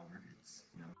miles an hour. It's,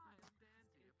 you know.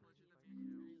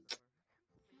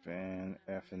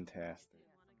 fan-effing-tastic.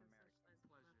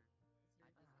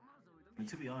 And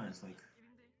to be honest, like,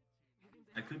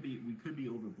 we could be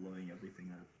overblowing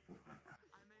everything.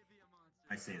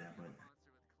 I say that, but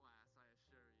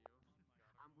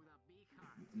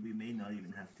we may not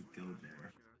even have to go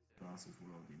there. Boss's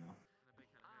world, you know.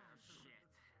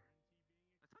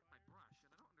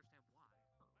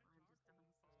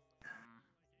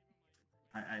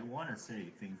 I want to say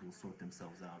things will sort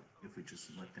themselves out if we just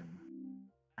let them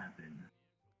happen.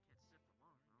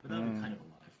 But that'd be kind of a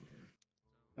lie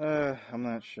for her. I'm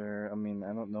not sure. I mean,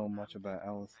 I don't know much about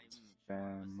Alice's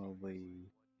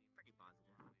family.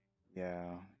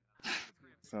 Yeah.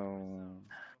 So.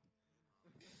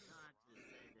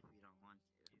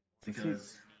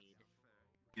 Because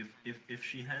if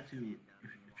she had to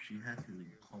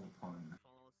call upon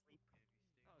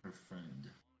her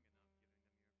friend,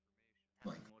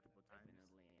 like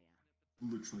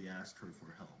literally ask her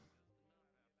for help,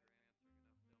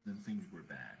 then things were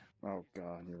bad. Oh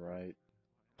God, you're right.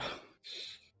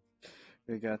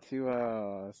 We got to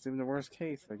assume the worst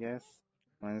case, I guess.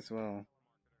 Might as well.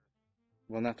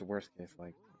 Well, not the worst case.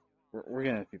 Like, we're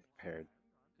gonna be prepared.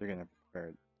 They're gonna be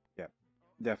prepared. Yep,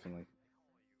 definitely.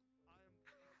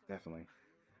 Definitely.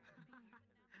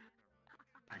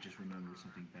 I just remember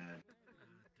something bad.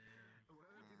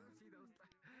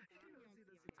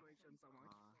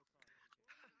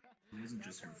 It wasn't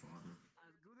just her father.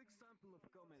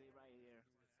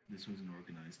 This was an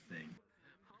organized thing.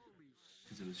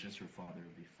 Because it was just her father, it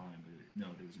would be fine, but no,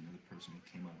 there was another person who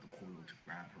came out of the portal to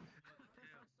grab her.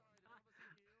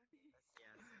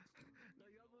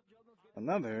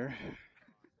 Another?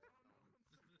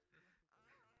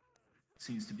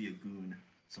 Seems to be a goon,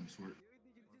 some sort.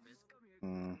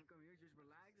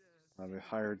 Probably a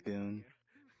hired goon.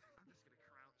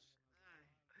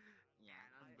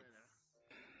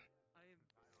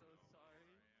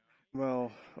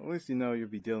 Well, at least you know you'll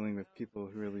be dealing with people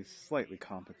who are at least slightly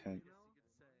competent.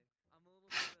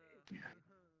 Yeah.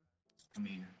 I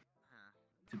mean,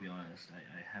 to be honest,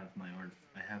 I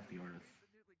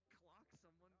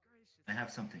have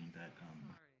something that,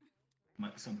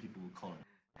 some people would call it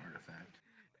an artifact.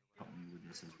 Help me with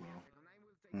this as well.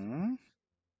 Hmm?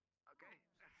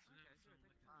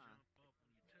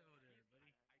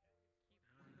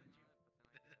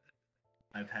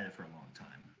 I've had it for a long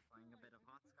time.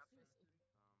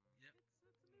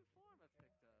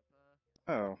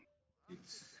 Oh.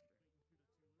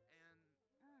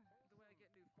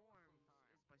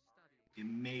 it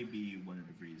may be one of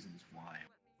the reasons why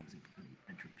I was able to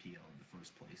enter PL in the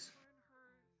first place.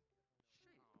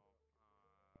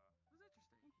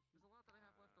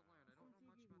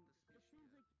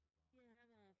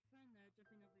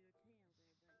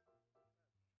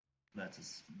 But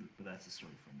that's a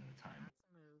story for another time.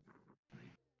 Subtly,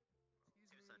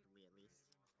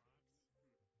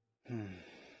 at least.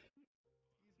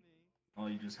 All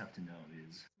you just have to know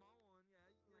is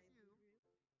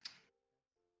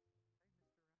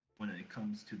when it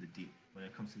comes to the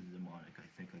demonic, I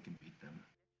think I can beat them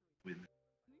with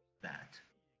that.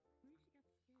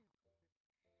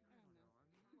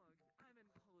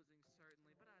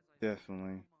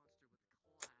 Definitely.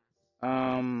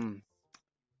 I'm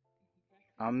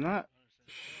not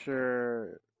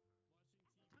sure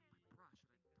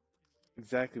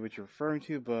exactly what you're referring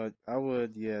to, but I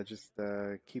would, yeah, just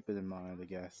keep it in mind, I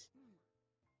guess.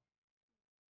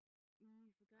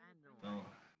 Well,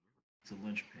 it's a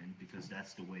linchpin because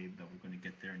that's the way that we're going to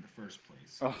get there in the first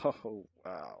place. Oh,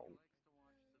 wow.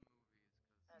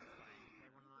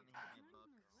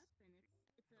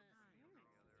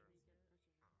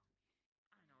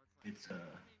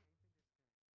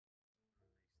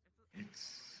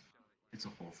 It's it's a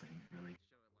whole thing, really.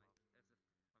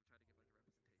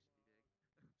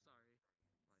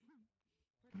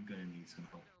 I'm gonna need some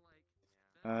help.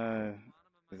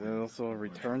 Is it also a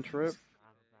return trip?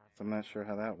 I'm not sure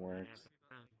how that works.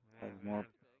 More.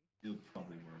 It'll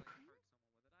probably work.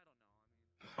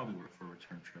 It'll probably work for a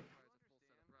return trip.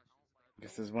 I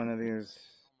guess it's one of these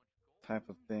type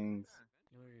of things.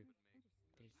 There's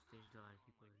a lot of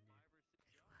people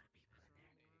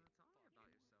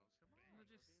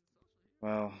in there.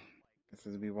 Well, this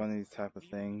would be one of these type of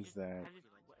things that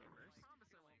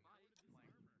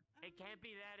It can't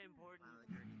be that important.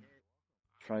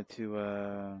 try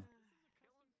to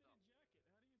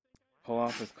pull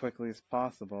off as quickly as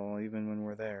possible, even when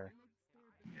we're there.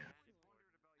 Yeah.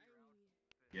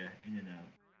 Yeah, in and out.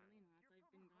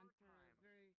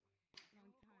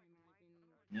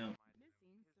 No.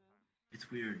 It's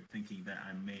weird thinking that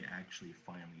I may actually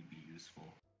finally be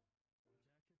useful.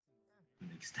 To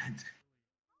an extent.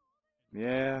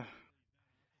 Yeah.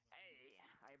 Hey,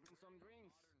 I bring some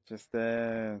drinks. Just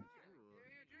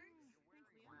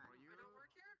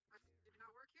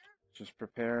just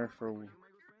prepare for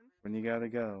when you gotta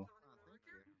go.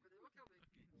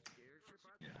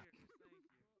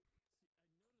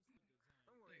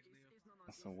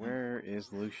 So where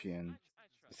is Lucian?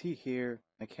 Is he here?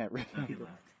 I can't remember.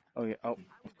 Oh yeah. Oh,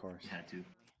 of course. Had to.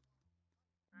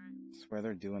 I swear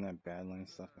they're doing that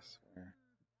Badlands stuff. I swear.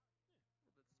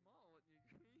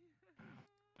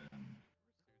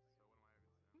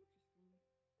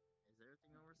 Is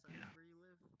everything oversized where you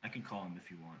live? I can call him if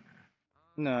you want.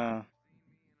 No.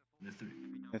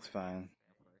 It's fine.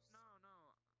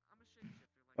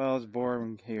 Well, it's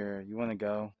boring here. You want to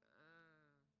go?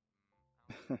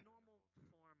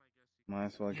 Might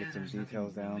as well get some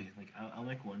details down. Really. Like, I'll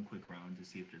make one quick round to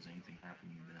see if there's anything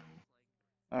happening, and then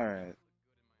All right.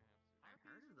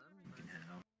 we can head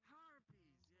out.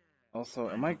 Also,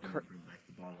 am I bring back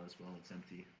the bottle as well? It's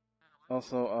empty.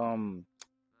 Also, Fair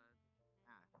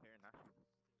enough.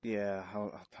 yeah,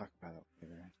 I'll talk about it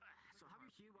later. So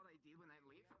have you heard what I did when I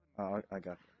leave? Oh, I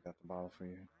got the bottle for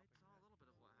you.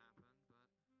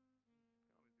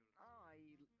 Oh,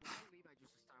 when I leave, I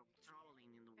just start traveling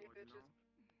in the world, you know?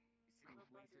 Seeing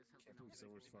places, helping out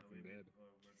Silver's fucking dead.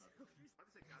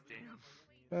 Damn.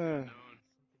 Uh,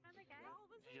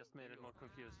 You just made it more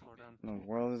confused for them. what in the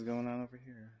world is going on over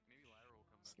here?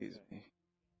 Excuse me.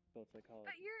 But you're.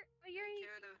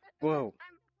 Whoa.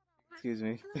 Excuse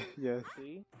me. Yes.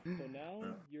 See? So now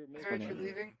you're Heard you're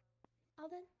leaving.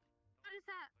 Alden? What is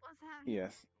that? What's happening?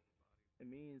 Yes. It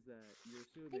means that you're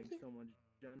assuming someone's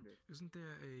gender. Isn't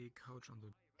there a couch on the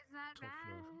Is that top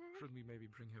floor? bad? Should we maybe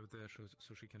bring her there so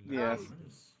she can Yes.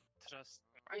 Trust.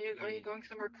 Are you going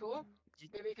somewhere cool?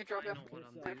 Maybe you can drop me off at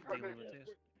my apartment.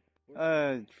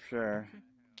 Sure.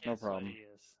 No problem.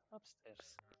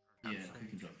 Upstairs. Yeah, we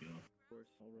can drop you off.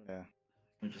 Yeah.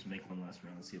 We'll just make one last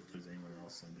round, see if there's anyone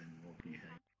else, and then we'll be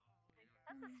heading.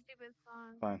 That's a stupid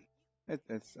song. Fine.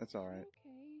 It's all right.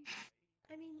 Okay.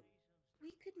 I mean,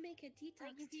 we could make a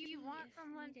detox. Like, if you want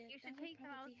someone, you should take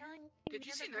them. I was telling you Did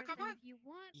you see Nekobot? if you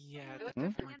want Yeah, someone,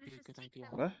 that you might gotta be a just good take idea.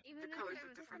 them. What? Even The if colors it look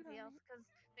was different. somebody else, because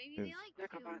maybe Is- they like you,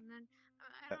 Nekobot. and then,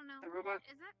 I don't know. The robot.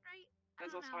 Is that right? I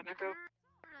That's don't also know. a Neko.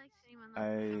 Or likes anyone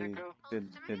I Neko. did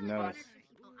There might be like notice. 1 or 2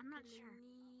 people. I'm not sure.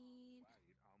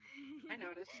 I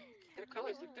noticed. Their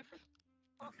colors look different.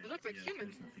 They look like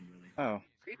humans. Nothing really. Oh.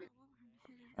 Creepy.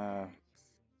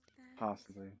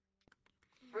 Possibly.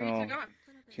 Where are you Well, two going?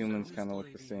 humans kind of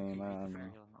look the same. I don't know.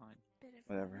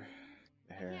 whatever.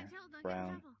 The hair,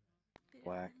 brown,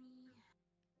 black,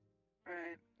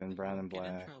 Right. then brown and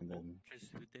black, and then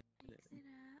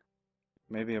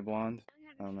maybe a blonde.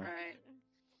 I don't know. Right.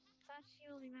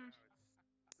 Sachi will be mad.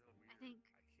 I think.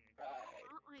 Oh,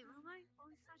 wait, will I?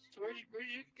 Will Sachi? So where'd you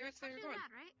guys say you're going?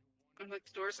 Mad, right? Going to like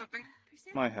the store or something?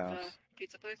 My house.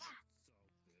 Pizza place?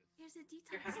 Here's a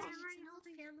detox. Your house? It's an old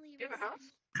family Do you have a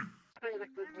house? I thought you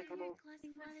like lived like a little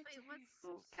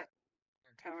cat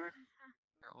tower.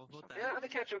 Yeah, the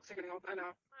cat jokes are getting old. I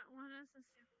know. What is this?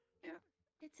 Yeah.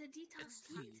 It's a detox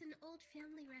tea. It's an old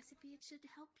family recipe. It should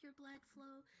help your blood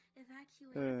flow,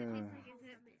 evacuate.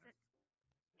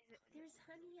 There's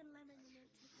honey and lemon in it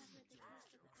to cover the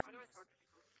taste of the Why do I talk?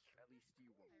 At least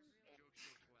you won't.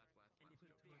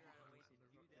 It's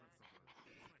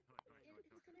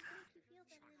gonna make you feel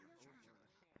better in no time.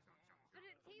 But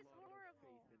it tastes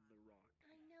horrible.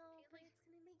 I know, but it's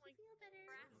gonna make you feel better.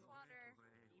 Grass water.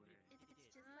 It's just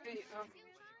Hey, like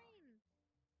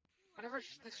whenever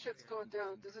this shit's going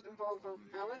down, does it involve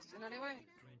Alice in any way?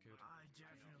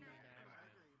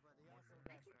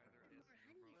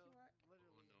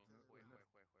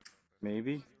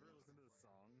 Maybe.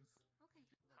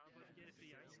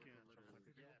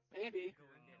 Maybe.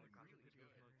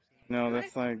 No,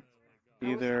 that's like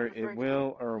either it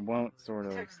will or won't, sort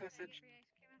of. Text message.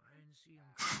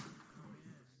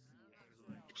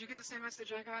 Did you get the same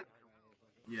message I got?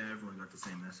 Yeah, everyone got the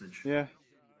same message. Yeah.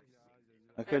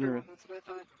 I couldn't. Everyone, that's what I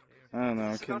thought. I don't know.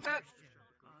 I Is it about couldn't. that?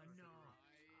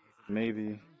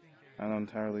 Maybe. I don't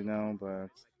entirely know, but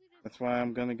that's why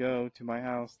I'm gonna go to my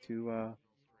house to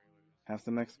have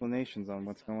some explanations on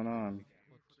what's going on.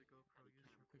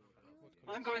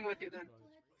 I'm going with you then.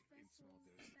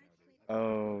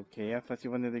 Okay, I thought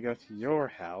you wanted to go to your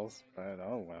house, but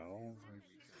oh well.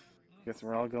 Guess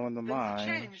we're all going to Things mine. have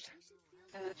changed.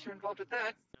 That you're involved with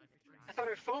that. I thought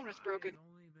her phone was broken.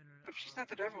 But she's not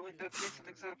the devil like that to make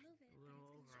something's up.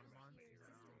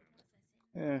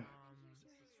 Yeah.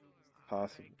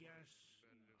 Possible.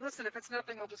 Listen, if it's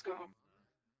nothing, I'll just go home.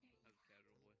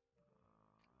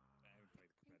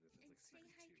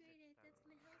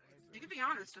 You can be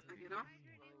honest with me, you know? No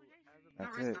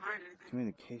That's reason it. to hide anything.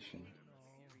 Communication.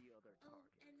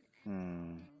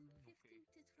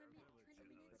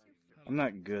 I'm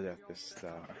not good at this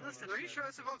stuff. Hey, listen, are you sure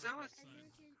this involves Alice?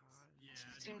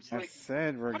 Seems I like...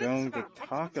 said we're What is going this to about?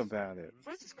 talk about it.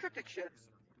 What is this cryptic shit?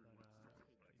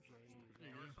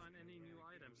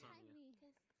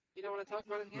 You don't want to talk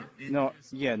about it in here? No,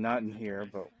 yeah, not in here,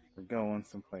 but we're going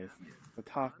someplace to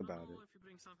talk about it.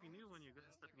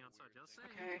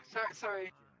 Okay,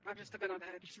 sorry. I'm just a bit on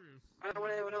edge. I don't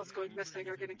want anyone else going missing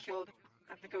or getting killed.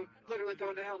 I think I'm literally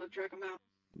going to hell to drag them out.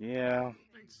 Yeah,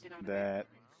 You know that.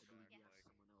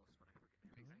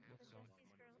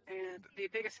 And the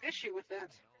biggest issue with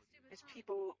that is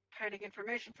people hiding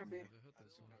information from me,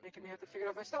 making me have to figure it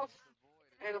out myself,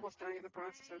 and almost dying in the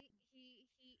process.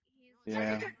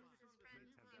 Yeah.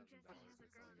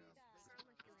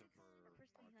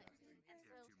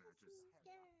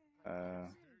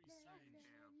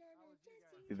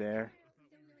 You there?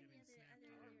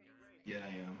 Yeah, I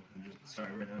am. I'm just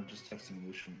sorry right now. I'm just texting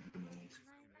Lucian at the moment.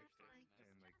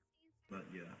 But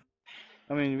yeah.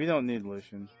 I mean, we don't need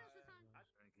Lucian.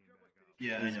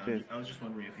 Yeah, I know. I was just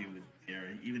wondering if he would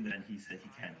care. Even then, he said he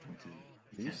can't come to.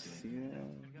 Did you see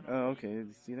that? Oh, okay. Did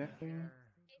you see that clear?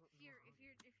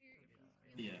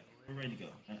 Yeah, we're ready to go.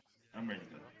 I'm ready to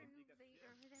go.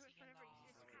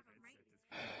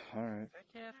 All right.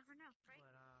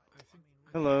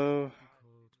 Hello.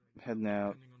 I'm heading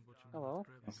out. Hello.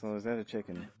 So is that a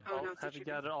chicken? Oh, no, have you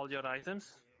gathered all your items?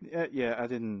 Yeah. I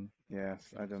didn't.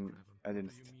 Yes, I didn't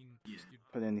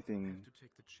put anything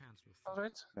All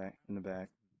right. back in the back.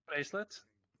 Bracelet.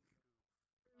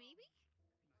 Maybe.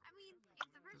 I mean, if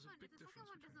the first one, if the second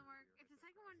one doesn't work,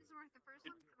 the first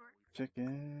one could work.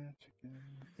 Chicken.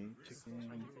 Ate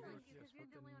chicken.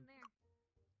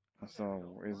 So,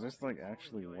 is this like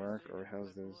actually work, or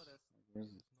how's this? Where's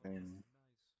the thing?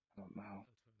 I don't know.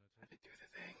 I didn't do the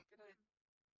thing.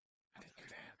 I didn't do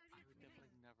that.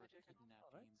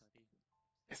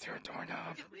 Is there a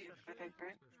doorknob? I think,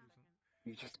 right?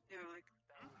 You just... Yeah, like...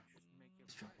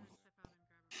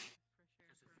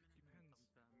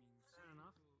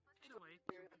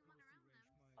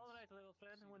 Alright, little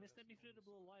friend, when you step me through the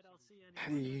blue light, I'll see any...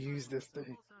 How do you use this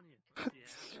thing? What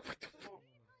the fuck?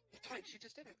 Wait, she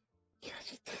just did it. Yeah,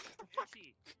 she did it.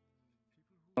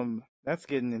 That's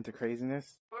getting into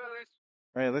craziness. Spoilers.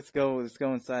 Alright, let's go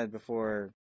inside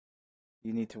before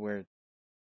you need to wear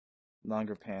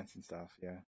longer pants and stuff,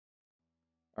 yeah.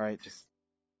 Alright, just...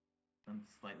 I'm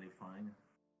slightly fine.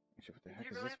 Actually, what the Did heck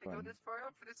you is really this have to go button? this far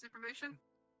out for this information?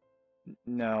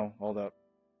 No, hold up.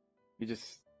 You just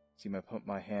see me put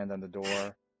my hand on the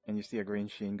door, and you see a green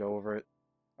sheen go over it.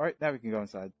 All right, now we can go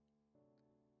inside.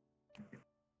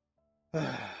 All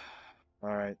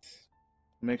right.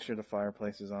 Make sure the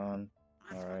fireplace is on.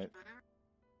 All right.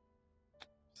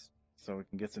 So we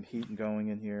can get some heat going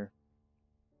in here.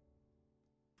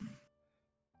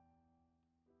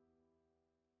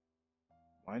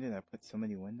 Why did I put so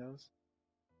many windows?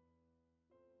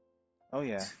 Oh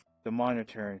yeah, to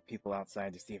monitor people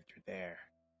outside to see if they're there.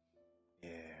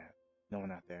 Yeah, no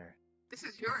one out there. This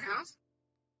is your house?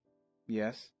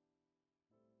 Yes.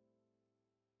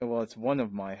 Well, it's one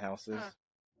of my houses.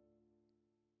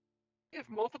 You have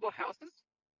multiple houses?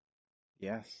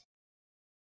 Yes.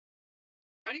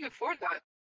 How do you afford that?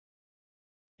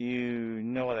 You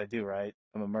know what I do, right?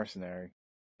 I'm a mercenary.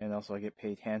 And also I get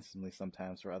paid handsomely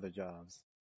sometimes for other jobs.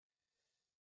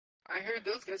 I heard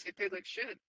those guys get paid like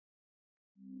shit.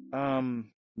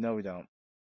 No we don't.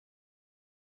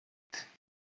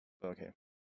 Okay.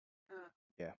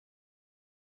 Yeah.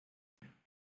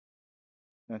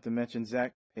 Not to mention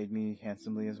Zach paid me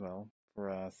handsomely as well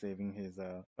for saving his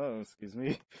excuse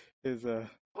me. His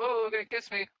Whoa, okay,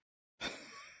 kiss me.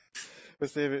 for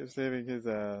saving his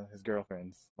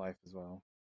girlfriend's life as well.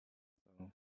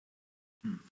 So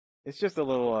it's just a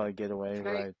little getaway, Can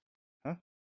I- right? Huh?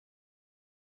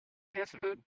 Have some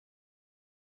food.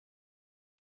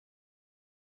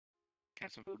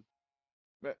 Have some food.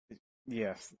 But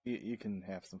yes, you can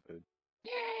have some food.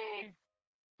 Yay!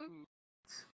 Ooh.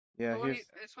 Yeah, Oh, here's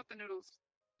I just want the noodles.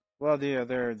 well,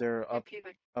 they're up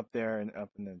Peanut. up there and up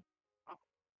in the Oh.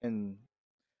 and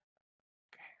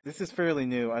this is fairly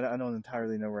new. I don't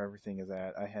entirely know where everything is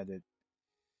at. I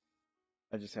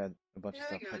just had a bunch of Yeah, I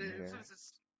stuff got put in it. here. So this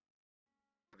is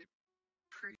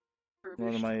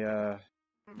One of my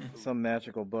some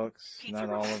magical books, Pizza not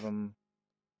roll. all of them.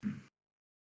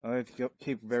 I like to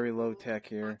keep very low tech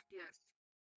here, Yes.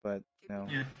 but you know,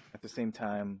 Yeah. at the same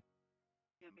time,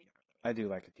 I do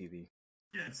like a TV.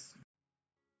 Yes.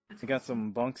 I got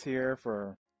some bunks here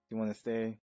for if you want to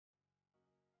stay.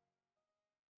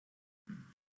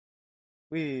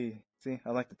 See,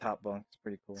 I like the top bunk. It's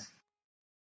pretty cool.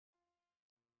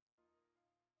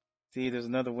 See, there's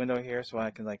another window here, so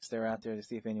I can like stare out there to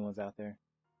see if anyone's out there.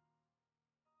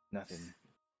 Nothing.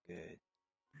 Good.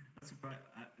 I'm surprised.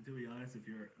 To be honest, if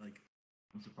you're like,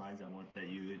 I'm surprised at one that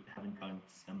you haven't gone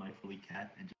semi-fully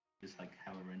cat and just like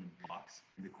have a random box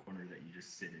in the corner that you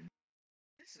just sit in.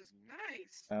 This is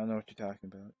nice. I don't know what you're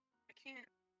talking about. I can't.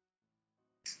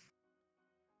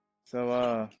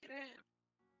 So, Get in.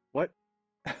 what?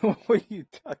 What are you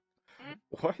talking?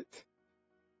 What?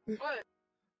 What?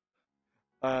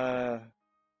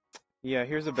 Yeah,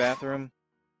 here's a bathroom.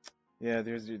 Yeah,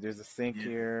 there's a sink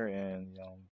here, and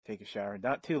take a shower.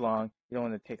 Not too long. You don't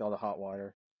want to take all the hot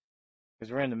water,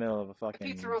 because we're in the middle of a fucking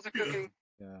Pizza rolls are cooking.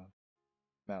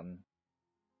 mountain.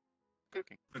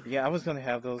 Cooking. Yeah, I was gonna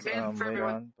have those Okay, for later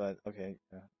everyone. on, but okay,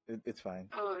 it's fine.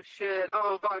 Oh shit.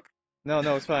 Oh fuck. No,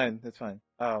 it's fine. It's fine.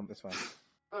 It's fine.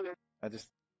 Okay.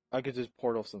 I could just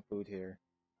portal some food here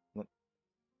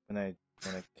when I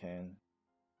can,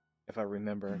 if I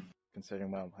remember,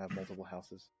 considering I have multiple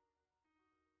houses.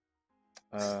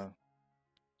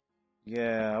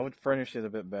 Yeah, I would furnish it a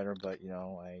bit better, but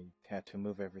I had to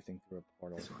move everything through a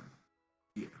portal.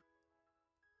 Yeah.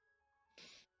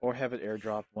 Or have it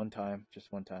airdrop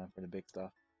just one time for the big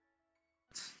stuff.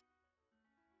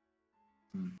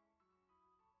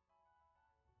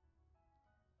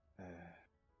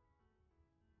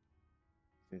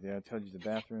 See there, I told you the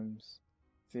bathrooms.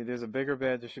 See, there's a bigger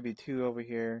bed. There should be two over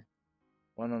here.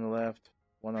 One on the left,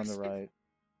 one on the right.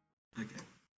 Okay.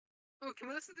 Oh, can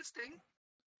we listen to this thing?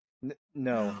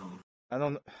 No. I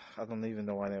don't even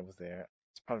know why that was there.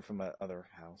 It's probably from my other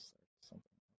house or something.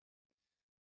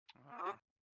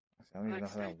 I don't even know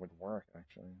how that would work,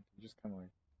 actually. You just kind of like,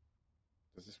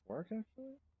 does this work,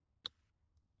 actually?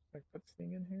 Like, put this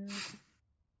thing in here?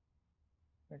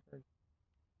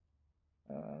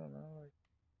 I don't know, like,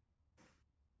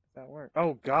 does that work?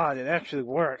 Oh god, it actually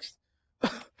works!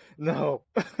 No!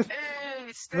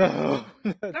 Hey, stay! No!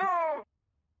 No!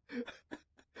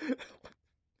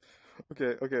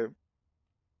 Okay.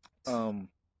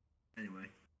 Anyway.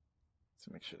 Let's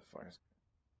make sure the fire's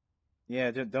good.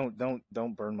 Yeah, just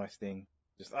don't burn my sting.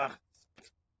 Just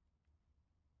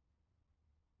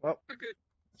Well,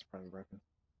 it's probably broken.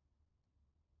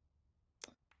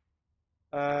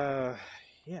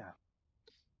 Yeah.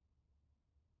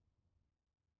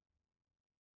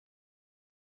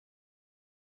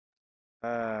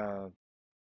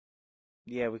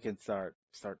 Yeah, we can start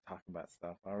talking about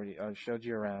stuff. I showed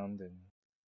you around and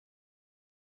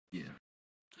yeah.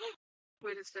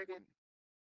 Wait a second.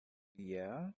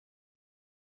 Yeah?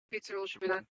 Pizza roll should be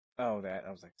done. Oh, that.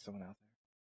 I was like, someone out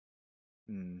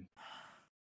there.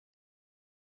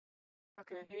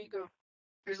 Okay, here you go.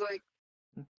 There's like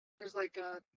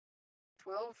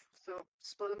 12, so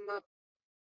split them up.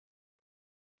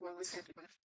 Well, we can't do math.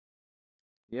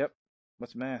 Yep.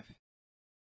 What's math?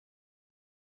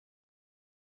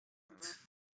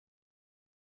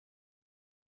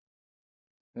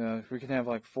 If we can have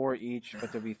like 4 each,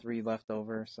 but there'll be 3 left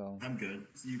over, so. I'm good.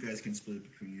 So you guys can split it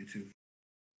between you two.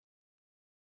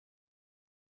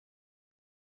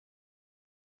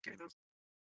 Okay, those.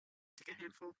 Take a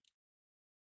handful.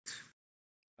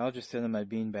 I'll just sit in my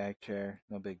beanbag chair.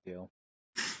 No big deal.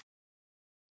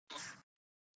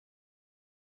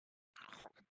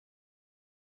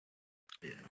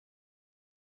 Yeah.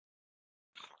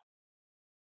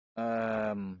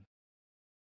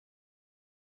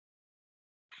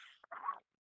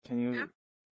 Can you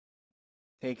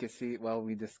take a seat while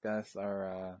we discuss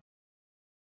our,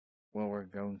 what we're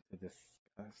going to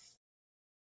discuss?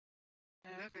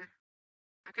 Yeah, okay.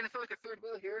 I kind of feel like a third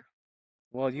wheel here.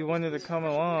 Well, you wanted to come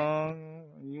along.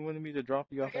 You wanted me to drop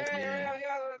you off. Yeah.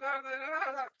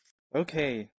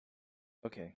 Okay.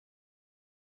 Okay.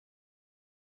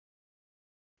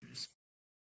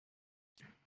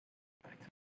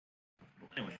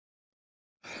 Anyway.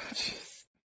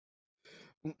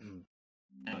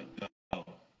 Anyway,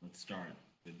 let's start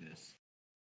with this.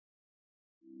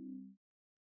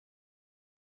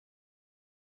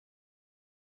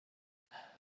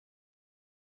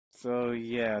 So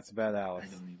yeah, it's about Alice.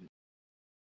 I don't even.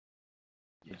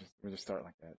 Yeah. We'll just start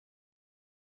like that.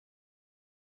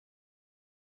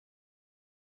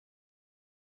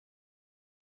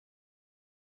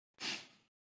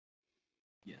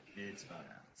 Yeah, it's about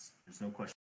Alice. There's no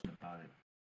question about it.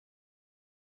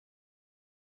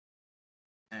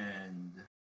 And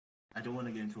I don't want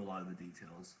to get into a lot of the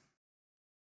details,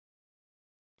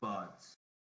 but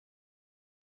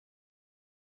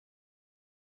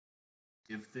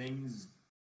if things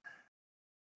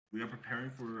we are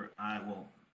preparing for, I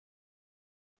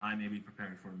may be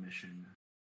preparing for a mission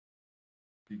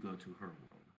to go to her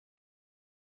world.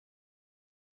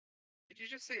 Did you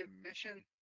just say a mission?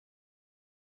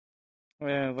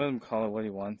 Yeah, let him call it what he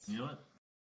wants. You know what?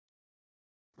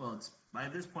 Well, it's by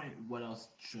this point. What else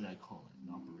should I call it?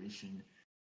 An operation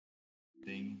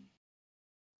thing?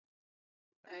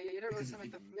 You don't really sound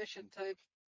like the mission type.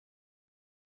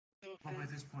 Okay. Well, by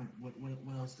this point, what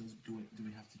else do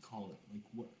we have to call it? Like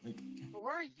what? Like. But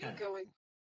where are you going?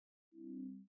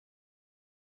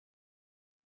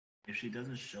 If she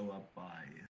doesn't show up by.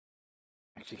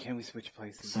 Actually, can we switch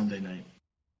places? Sunday night.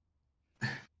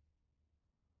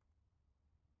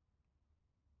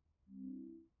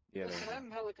 Yeah. Listen, I'm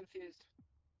hella confused.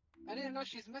 I didn't know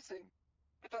she's missing.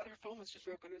 I thought her phone was just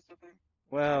broken or something.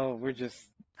 Well, we're just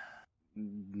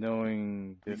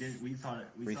knowing this. We thought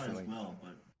as well,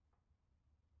 but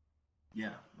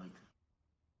yeah, like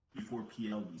before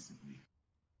PL recently.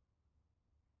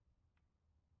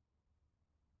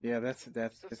 Yeah, that's. So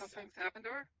something's happened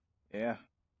to her? Yeah.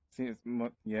 Seems.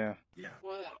 Yeah. Yeah.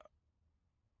 What?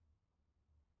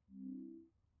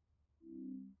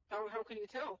 How can you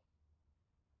tell?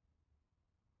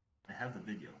 I have the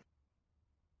video.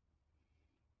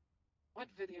 What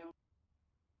video?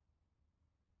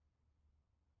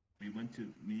 We went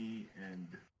to me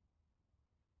and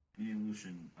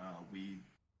Lucian. We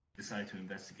decided to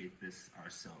investigate this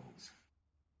ourselves.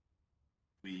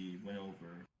 We went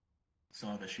over,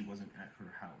 saw that she wasn't at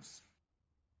her house.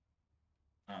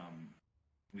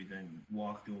 We then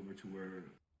walked over to where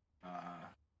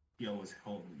PL was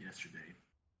held yesterday,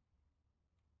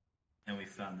 and we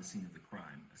found the scene of the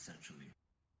crime, essentially.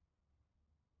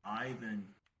 I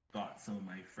then got some of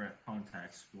my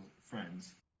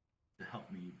friends to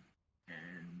help me,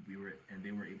 and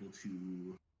they were able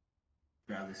to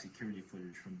grab the security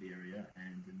footage from the area,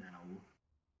 and now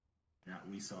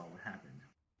we saw what happened.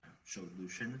 I showed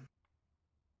Lucian.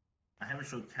 I haven't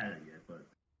showed Kata yet, but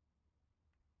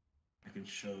I can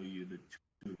show you the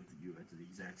two of you at the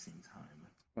exact same time.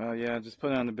 Well, yeah, just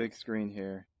put it on the big screen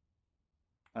here.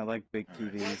 I like big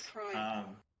TVs.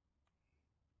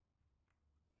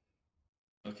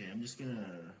 Okay, I'm just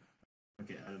gonna.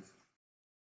 Okay, out of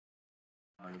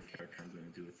character, I'm gonna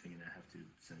do a thing, and I have to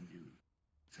send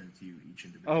to you each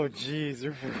individual. Oh, jeez,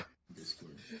 you're.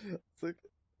 Discord.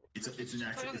 It's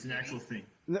It's an actual thing.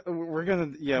 No, we're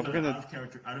gonna. Yeah, we're gonna. Out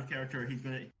of character.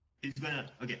 He's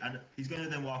gonna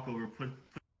then walk over, put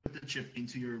the chip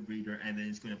into your reader, and then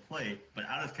it's gonna play. But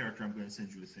out of character, I'm gonna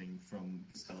send you a thing from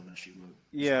Stella that she wrote.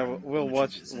 Yeah, we'll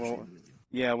watch. We'll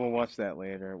watch that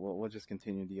later. We'll just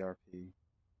continue the RP.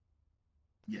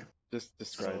 Yeah. Just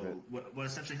describe it. What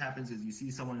essentially happens is you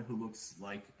see someone who looks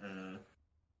like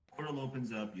portal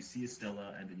opens up, you see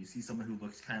Estella, and then you see someone who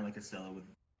looks kind of like Estella with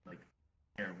like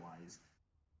hair wise.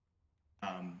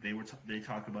 They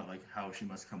talk about like how she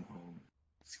must come home,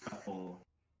 scuffle.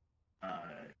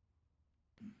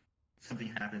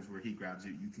 Something happens where he grabs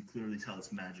you. You can clearly tell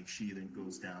it's magic. She then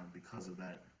goes down because of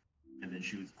that, and then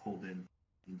she was pulled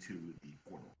into the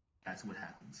portal. That's what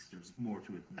happens. There's more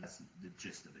to it. That's the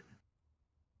gist of it.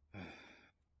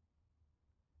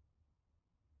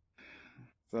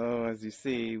 So as you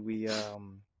see,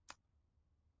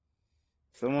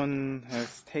 someone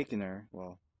has taken her.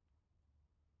 Well,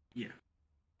 yeah.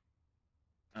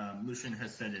 Lucian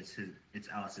has said it's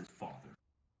Alice's father.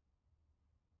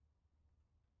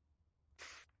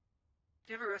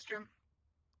 Do you have a restroom?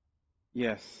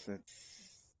 Yes,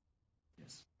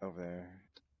 it's over there.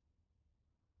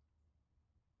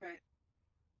 Right.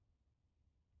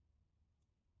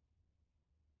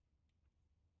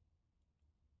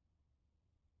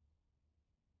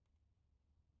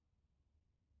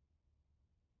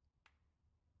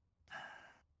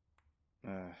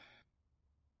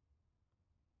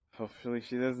 Hopefully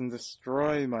she doesn't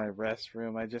destroy my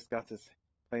restroom. I just got this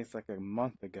place like a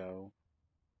month ago.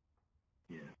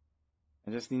 Yeah.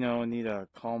 I just, need a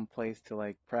calm place to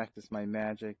like practice my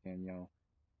magic and,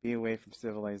 be away from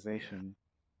civilization.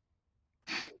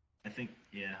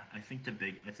 Yeah. I think the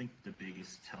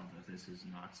biggest tell of this is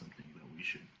not something that we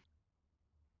should.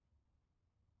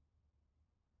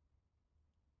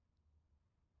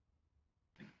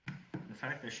 The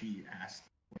fact that she asked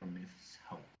for Myth's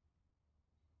help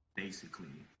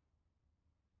basically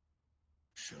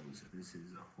shows that this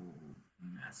is a whole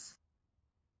mess.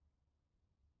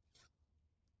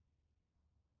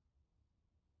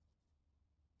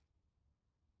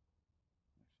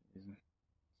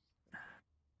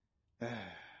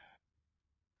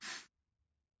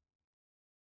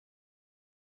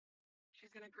 She's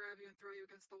gonna grab you and throw you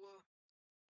against the wall.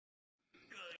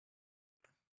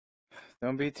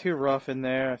 Don't be too rough in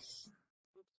there.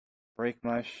 Break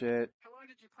my shit. How long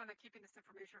did you plan on keeping this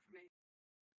information from me?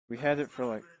 We had it for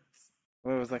like, it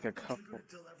was like a couple.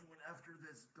 Tell everyone after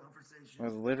this conversation. It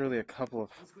was literally a couple of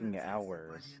fucking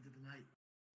hours.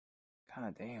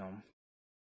 God damn.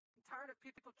 I'm tired of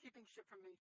people keeping shit from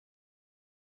me.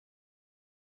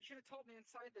 You should have told me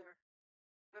inside there.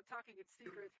 I'm talking it's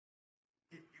secret.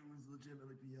 It was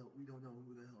legitimately PL. We don't know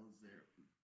who the hell is there.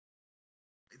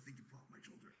 I think you popped my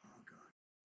shoulder. Oh god.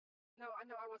 No, I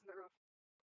know I wasn't that rough.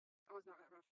 I was not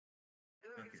that rough.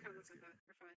 It just kind of looks like that.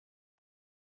 You're fine.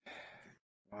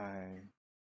 Why?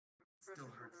 Still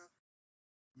hurts.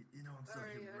 I'm still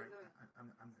human, right?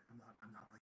 I'm not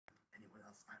like anyone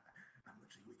else. I'm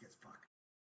literally weak as fuck.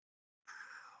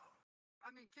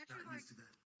 I mean, can't you like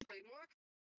plane walk?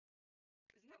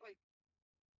 Isn't that like?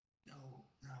 No.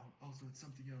 Also, it's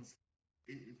something else.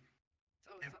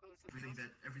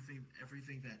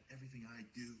 Everything I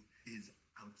do is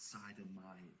outside of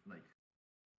my like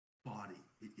body.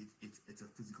 It's a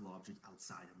physical object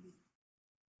outside of me.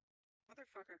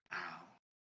 Motherfucker. Ow.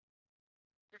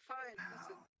 You're fine. Ow.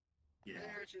 Listen. Yeah. I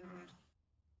hurt you.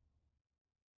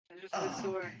 I just was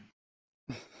sore.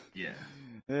 Okay. Yeah.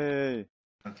 Hey.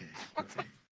 Okay. What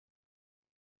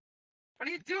are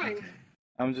you doing? Okay.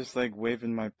 I'm just like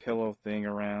waving my pillow thing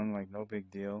around like no big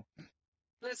deal.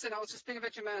 Listen, I was just being a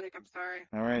bit dramatic. I'm sorry.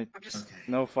 All right. I'm just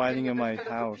no fighting in my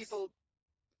house. People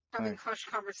having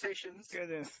hushed conversations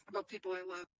about people I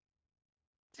love.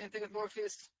 Same thing with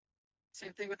Morpheus.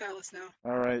 Same thing with Alice now.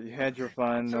 All right, you had your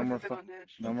fun. No more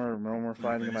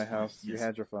fighting in my house. Yes. You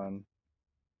had your fun.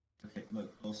 Okay,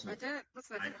 look. Also, I didn't.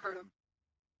 Listen, I didn't hurt him.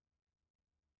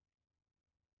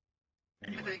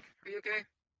 Anyway. I think. Are you okay?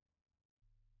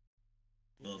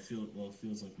 Well, it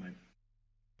feels like my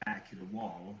back hit a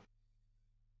wall.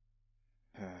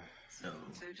 So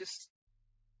just.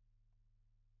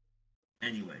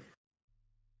 Anyway,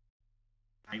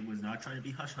 I was not trying to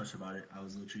be hush hush about it. I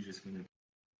was literally just trying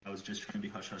to be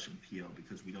hush hush in PO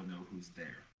because we don't know who's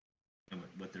there and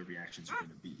what their reactions are going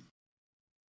to be.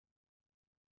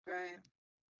 Right.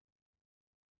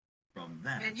 From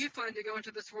that. And you plan to go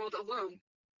into this world alone.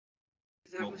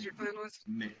 Is that what your plan was?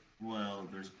 Well,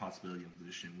 there's a possibility of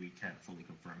Lucian. We can't fully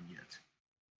confirm yet.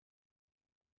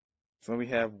 So we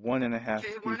have 1.5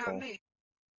 people. Why not me?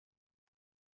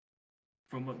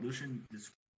 From what Lucian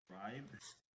described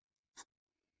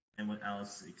and what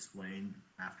Alice explained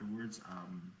afterwards,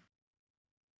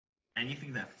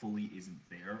 anything that fully isn't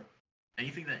there,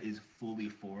 anything that is fully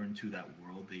foreign to that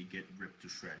world, they get ripped to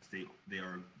shreds. They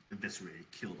are eviscerated,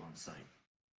 killed on sight.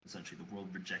 Essentially, the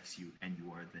world rejects you, and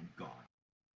you are then gone.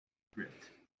 Ripped.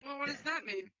 Well, what does that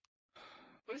mean?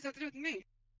 What does that have to do with me?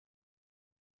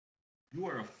 You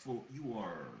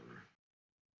are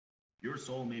your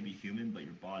soul may be human, but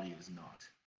your body is not.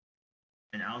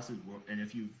 And Alice's world, and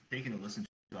if you've taken a listen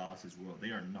to Alice's world,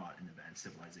 they are not an advanced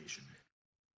civilization.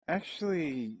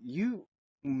 Actually, you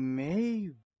may.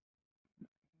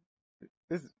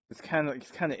 It's kind of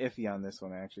iffy on this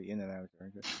one, actually. In and out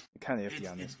character, kind of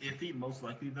iffy on this. It's iffy. Most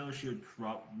likely, though,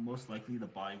 most likely the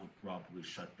body would probably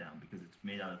shut down because it's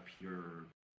made out of pure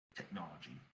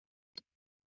technology,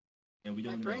 and we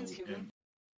don't know.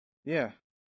 Yeah.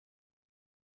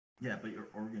 Yeah, but your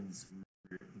organs,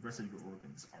 the rest of your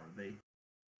organs, are they?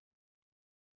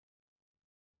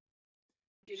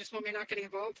 You just want me not getting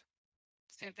involved?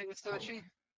 Same thing with Sachi.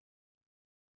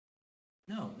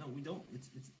 No, we don't.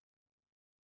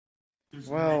 There's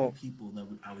many people that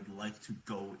I would like to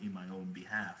go in my own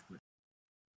behalf, but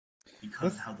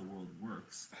because of how the world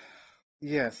works.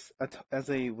 Yes, as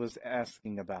I was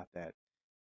asking about that,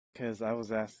 because I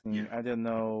was asking, I didn't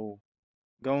know,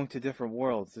 going to different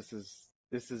worlds. This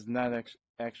is not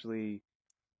actually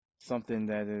something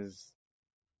that is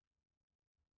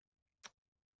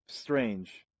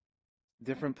strange.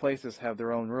 Different places have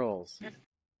their own rules.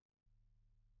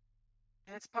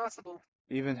 It's possible.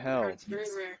 Even hell. It's very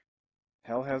rare.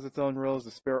 Hell has its own rules.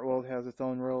 The spirit world has its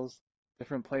own rules.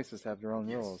 Different places have their own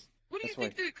rules. What do you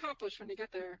think they accomplish when you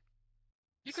get there?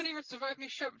 You couldn't even survive me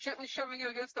gently shoving you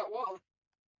against that wall.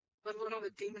 Let alone all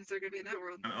the demons that are going to be in that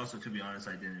world. Also, to be honest,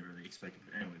 I didn't really expect it.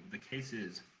 Anyway, the case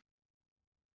is,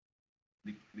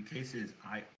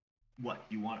 what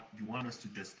you want us to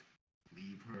just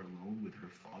leave her alone with her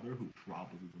father, who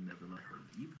probably will never let her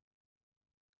leave?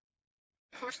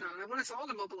 Of course not. I want us all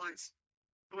to mobilize.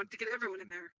 I want to get everyone in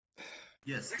there.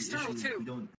 Yes, external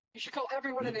too. You should call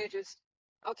everyone in Aegis.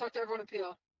 I'll talk to everyone in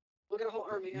PL. We'll get a whole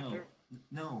army after.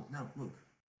 No. Look,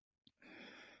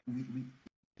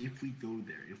 if we go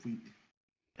there,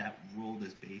 that world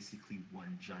is basically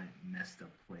one giant messed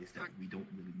up place that we don't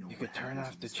really know. You could turn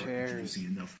off the chairs.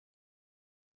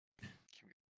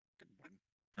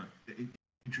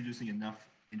 Introducing enough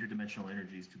interdimensional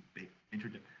energies to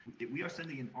we are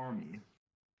sending an army.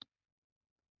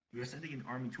 We are sending an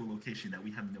army to a location that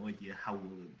we have no idea how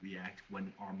will it react when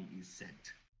an army is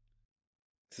sent.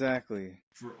 Exactly.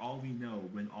 For all we know,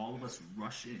 when all of us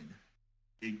rush in,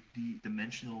 the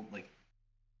dimensional,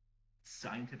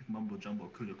 scientific mumbo jumbo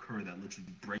could occur that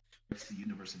literally breaks the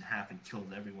universe in half and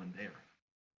kills everyone there.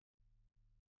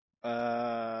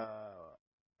 I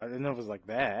didn't know it was like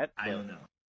that. I don't know.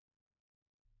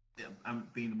 Yeah, I'm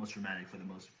being the most dramatic for the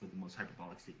most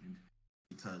hyperbolic statement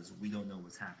because we don't know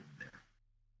what's happening there,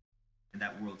 and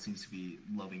that world seems to be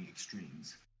loving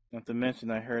extremes. Not to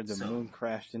mention, I heard the moon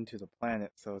crashed into the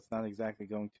planet, so it's not exactly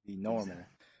going to be normal.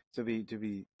 Exactly. To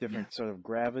be different sort of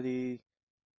gravity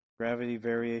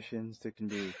variations. There can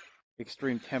be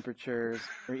extreme temperatures,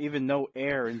 or even no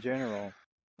air in general.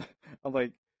 I'm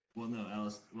like. Well, no,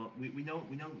 Alice. Well, we know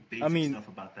basic stuff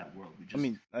about that world.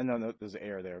 I know there's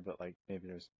air there, but maybe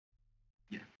there's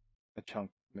a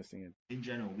chunk missing it. In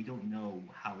general, we don't know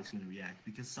how it's going to react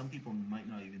because some people might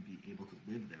not even be able to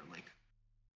live there.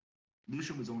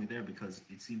 Lucian was only there because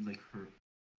it seems like her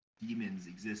demons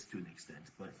exist to an extent,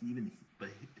 but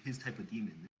his type of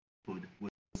demon was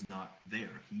not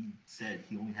there. He said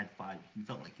he only had 5. He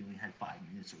felt like he only had 5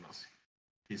 minutes, or else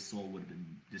his soul would have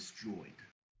been destroyed.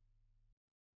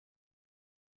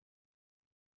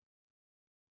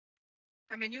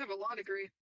 I mean, you have a law degree.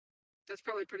 That's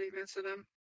probably pretty advanced to them.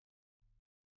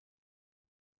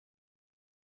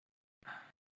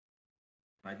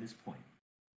 By this point,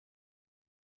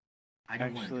 I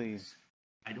don't want to do this.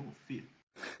 I don't feel.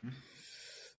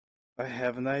 I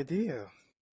have an idea.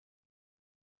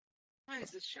 Why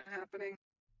is this shit happening?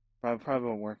 Probably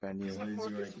won't work on you. What is your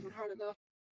idea? Hard enough.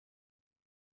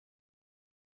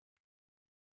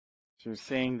 So you're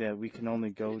saying that we can only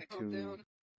go to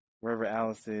wherever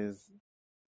Alice is,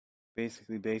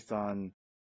 basically based on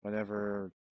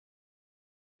whatever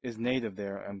is native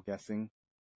there, I'm guessing.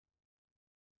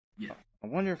 Yeah. I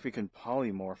wonder if we can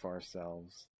polymorph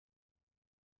ourselves.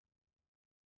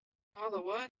 Oh, the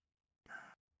what?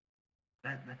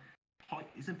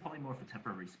 Isn't polymorph a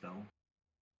temporary spell?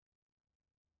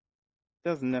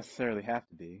 Doesn't necessarily have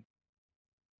to be.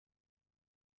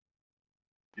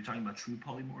 You're talking about true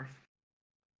polymorph?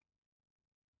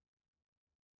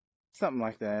 Something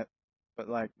like that, but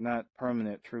not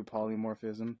permanent true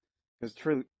polymorphism. Because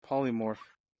true polymorph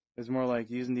is more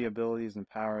like using the abilities and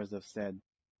powers of said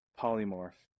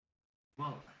polymorph.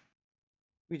 Well,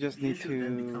 we just the need issue to.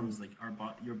 Then becomes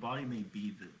your body may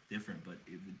be different, but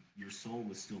your soul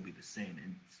would still be the same.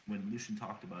 And when Lucian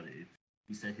talked about it,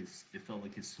 he said it felt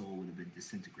like his soul would have been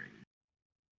disintegrated.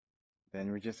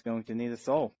 then we're just going to need a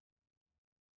soul.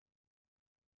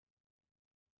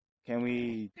 Can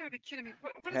we You gotta be kidding me.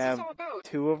 What is have this all about?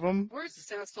 2 of them Where's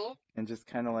this asshole? and just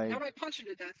kind of like How do I punch him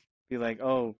to death? be like,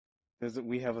 oh,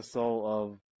 we have a soul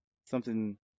of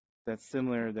something that's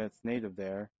similar that's native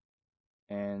there,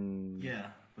 and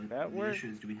Yeah, but that the works. issue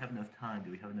is, do we have enough time?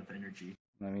 Do we have enough energy?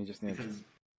 I mean, you just need Because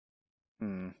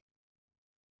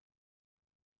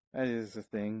that is the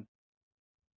thing.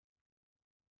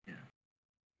 yeah,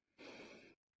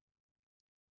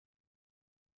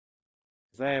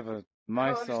 Because I have I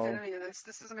my don't soul. understand any of this.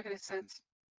 This doesn't make any sense.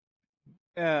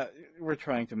 Yeah, we're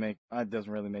trying to make. It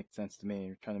doesn't really make sense to me.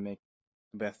 We're trying to make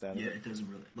the best out of yeah, it. it doesn't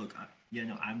really look.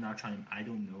 No, I'm not trying. I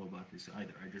don't know about this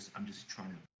either. I'm just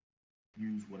trying to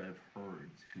use what I've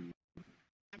heard to.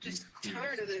 I'm just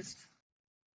tired of this.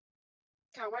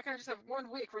 God, why can't I just have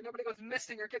 1 week where nobody goes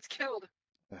missing or gets killed?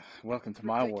 Welcome to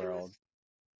my world.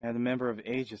 I had a member of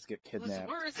Aegis get kidnapped. Listen,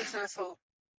 where is this asshole?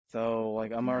 So,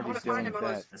 like, I'm already dealing with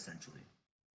that. Essentially.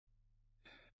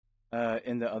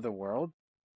 In the other world?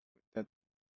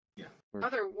 Yeah.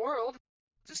 Other world?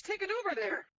 Just take an Uber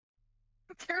there.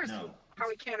 Who cares how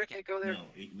we can or can't go there? No,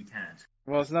 we can't.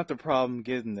 Well, it's not the problem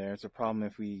getting there. It's a problem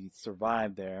if we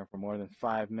survive there for more than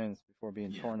 5 minutes before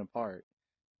being torn apart.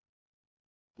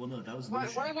 Well, no, that was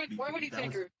Why would he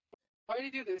take her? Why did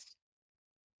he do this?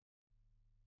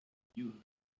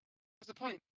 What's the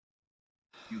point?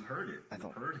 You heard it. You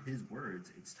heard his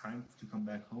words. It's time to come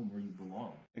back home where you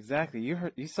belong. Exactly.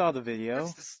 You saw the video.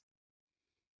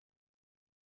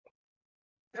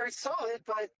 Very solid,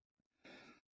 but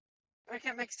I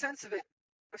can't make sense of it.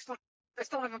 I still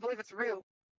don't even believe it's real.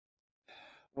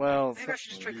 Well, maybe I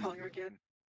should just try calling her again.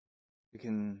 You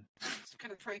can Some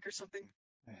kind of prank or something.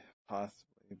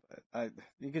 possibly, but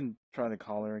you can try to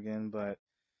call her again. But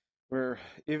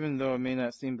even though it may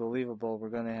not seem believable, we're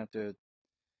gonna have to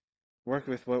work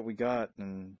with what we got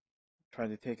and try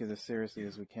to take it as seriously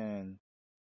as we can.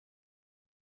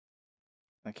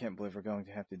 I can't believe we're going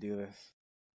to have to do this.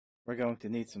 We're going to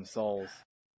need some souls.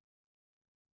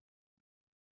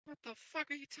 What the fuck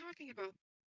are you talking about?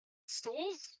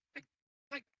 Souls?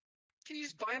 Like, can you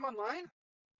just buy them online?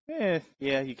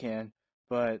 Yeah, you can,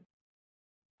 but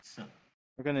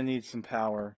we're gonna need some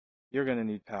power. You're gonna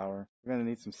need power. We're gonna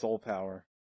need some soul power.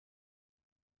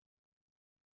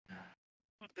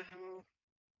 What the hell?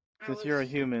 Since you're a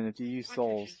human, if you use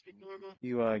souls,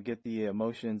 you get the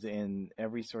emotions and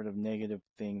every sort of negative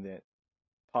thing that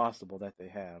possible that they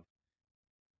have.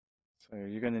 So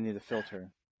you're gonna need a filter.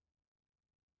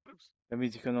 That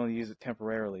means you can only use it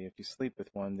temporarily. If you sleep with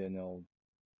one, then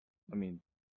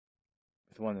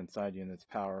with one inside you and its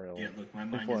power, it'll look, my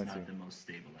mind is influence not you. the most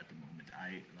stable at the moment.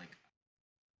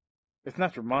 It's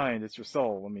not your mind, it's your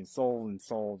soul. Soul and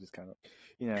soul just kind of,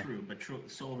 True, but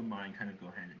soul and mind kind of go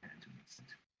hand in hand to me.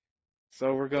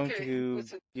 So we're going to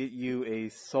get you a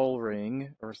soul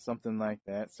ring or something like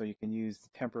that, so you can use the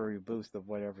temporary boost of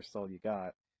whatever soul you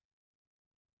got.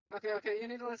 Okay, you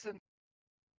need to listen.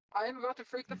 I am about to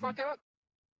freak the fuck out.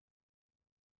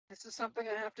 This is something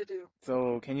I have to do.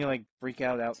 So can you freak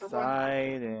out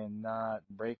outside and not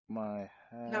break my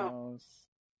house? No.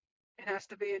 It has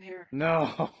to be in here.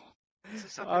 No.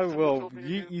 I will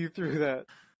yeet you through that.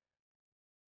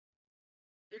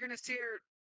 You're gonna see her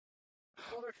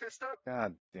hold her fist up.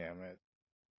 God damn it.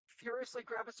 Furiously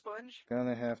grab a sponge.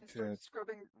 Gonna have and to start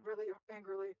scrubbing really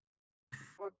angrily.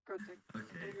 What good thing?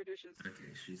 Doing your dishes.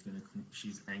 Okay,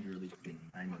 she's angrily cleaning.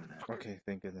 I know that. Okay,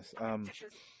 thank goodness.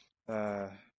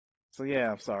 So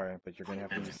yeah, I'm sorry, but you're gonna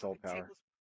have to use soul power.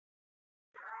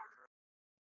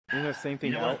 Same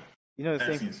thing. You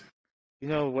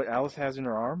know what Alice has in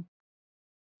her arm?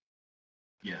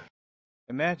 Yeah.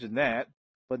 Imagine that,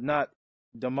 but not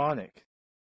demonic.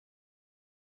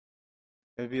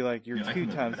 It'd be like you're 2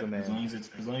 times a man. As long as it's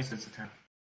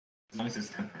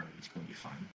temporary, it's gonna be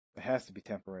fine. It has to be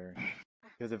temporary,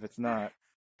 because if it's not,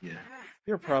 yeah,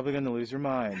 you're probably gonna lose your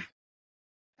mind.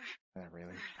 Not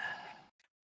really.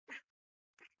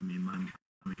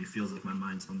 It feels like my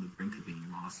mind's on the brink of being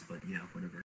lost, but yeah,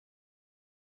 whatever.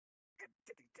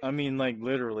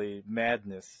 Literally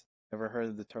madness. Ever heard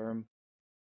of the term?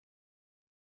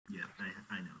 Yeah,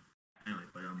 I know. Anyway,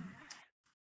 but I'm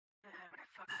gonna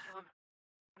fucking kill him.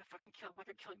 I'm gonna fucking kill him like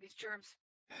I'm killing these germs.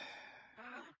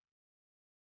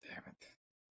 Damn it.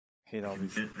 Hate all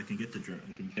these. I can get the germ.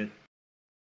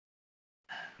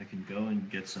 I can go and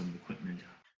get some equipment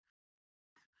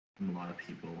from a lot of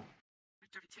people.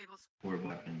 Or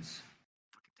weapons.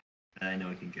 And I know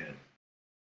I can get.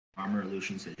 Armor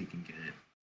Illusion said he can get it.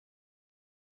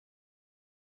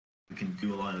 We can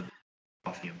do a lot of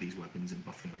buffing of these weapons and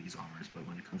buffing of these armors, but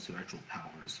when it comes to actual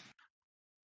powers,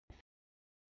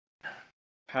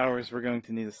 powers, we're going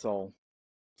to need a soul.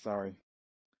 Sorry.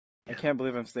 I can't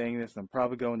believe I'm saying this. I'm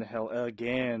probably going to hell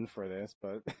again for this,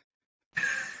 but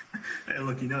Hey,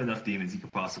 look, you know enough demons, you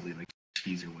could possibly like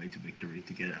cheese your way to victory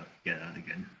to get out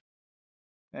again.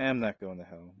 I'm not going to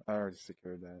hell. I already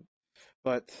secured that.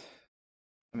 But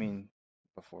I mean,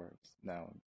 before it was,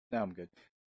 now I'm good.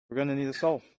 We're gonna need a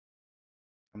soul.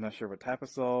 I'm not sure what type of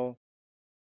soul,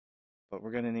 but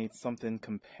we're gonna need something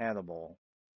compatible.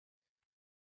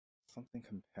 Something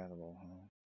compatible, huh?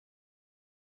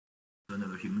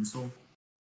 Another human soul?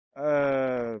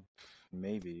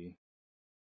 Maybe.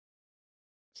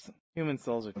 Human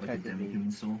souls are Like technically. a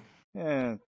demi-human soul?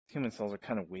 Yeah, human souls are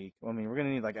kind of weak. I mean, we're gonna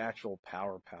need like actual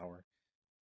power.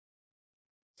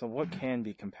 So what can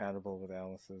be compatible with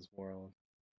Alice's world?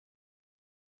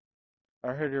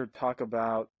 I heard her talk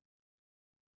about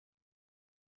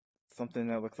something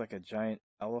that looks like a giant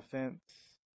elephant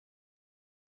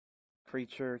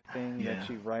creature thing that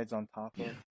she rides on top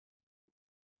of.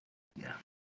 Yeah.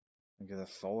 I get a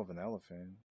soul of an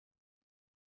elephant.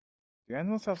 Do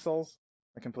animals have souls?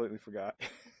 I completely forgot.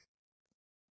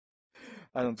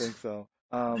 I don't think so.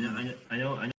 I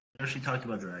know she talked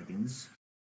about dragons.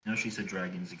 I know she said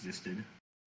dragons existed.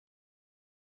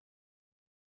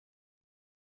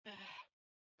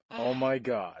 Oh my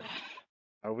god.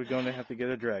 Are we going to have to get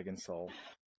a dragon soul?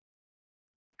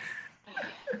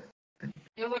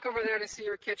 You look over there to see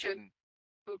your kitchen.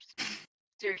 Oops.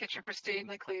 See your kitchen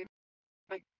pristinely clean.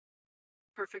 Like,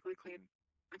 perfectly clean.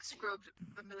 Like, scrubbed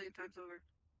a million times over.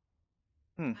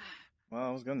 Well,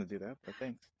 I was going to do that, but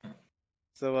thanks.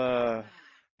 So,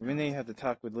 we may have to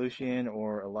talk with Lucian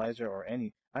or Elijah or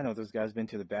any. I know those guys been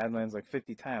to the Badlands like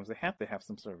 50 times. They have to have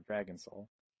some sort of dragon soul.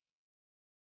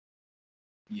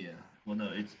 Yeah. Well,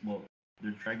 no,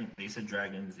 they're dragon. They said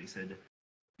dragons. They said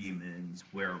demons,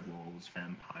 werewolves,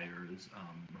 vampires,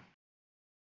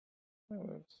 a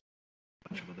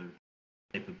bunch of other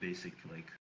type of basic like.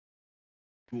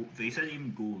 They said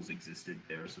even ghouls existed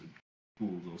there, so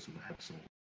ghouls also have souls.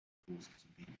 Ghouls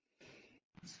can be.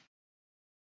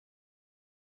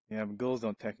 Yeah, but ghouls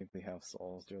don't technically have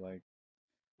souls. They're like,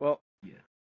 well, yeah,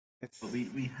 it's. But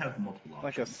we have multiple options.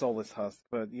 Like a soulless husk,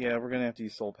 but yeah, we're gonna have to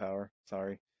use soul power.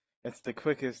 Sorry, it's the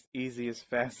quickest, easiest,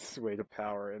 fastest way to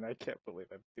power, and I can't believe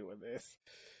I'm doing this.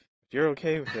 If you're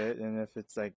okay with it, and if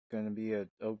it's like gonna be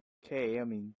okay, I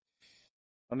mean,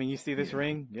 you see this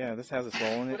ring? Yeah, this has a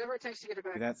soul in it. Whatever it takes to get it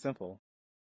back. That simple.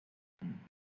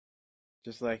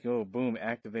 Just like, oh, boom,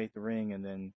 activate the ring, and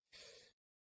then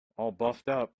all buffed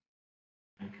up.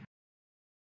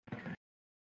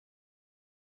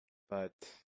 But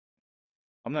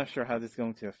I'm not sure how this is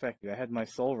going to affect you. I had my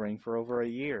soul ring for over a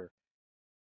year,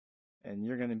 and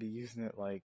you're going to be using it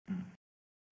like.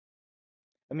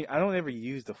 I mean, I don't ever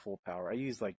use the full power. I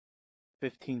use like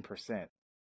 15%.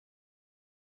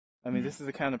 I mean, this is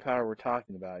the kind of power we're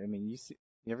talking about. I mean, you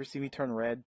ever see me turn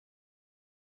red?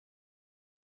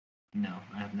 No,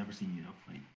 I have never seen you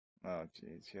fight. Oh,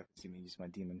 jeez, you have to see me use my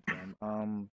demon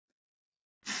form.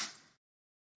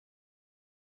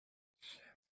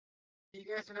 You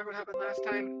guys remember what happened last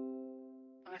time?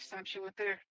 Last time she went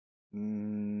there?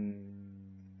 No,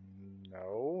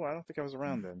 I don't think I was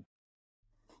around then.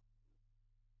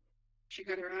 She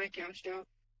got her eye gouged out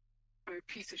by her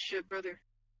piece of shit brother.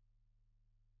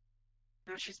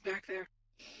 Now she's back there.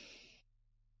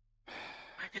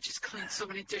 I could just clean so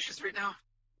many dishes right now.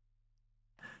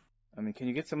 I mean, can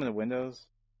you get some of the windows?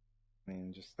 I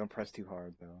mean, just don't press too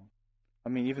hard, though. I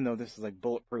mean, even though this is like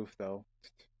bulletproof, though.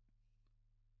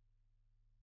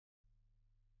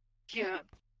 Yeah,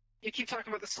 you keep talking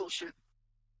about the soul shit.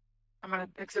 I'm gonna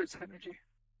exert some energy.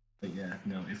 But yeah,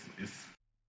 no, if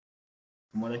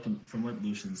from what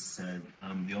Lucian said,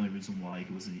 the only reason why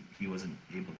he wasn't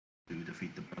able to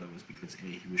defeat the brother was because A,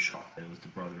 he was shocked that it was the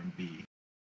brother, and B,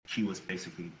 he was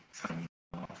basically fighting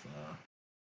off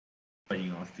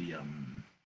the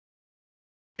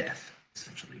death,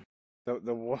 essentially.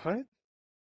 The what?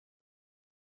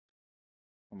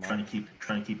 Trying to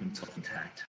keep himself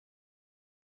intact.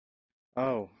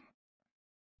 Oh.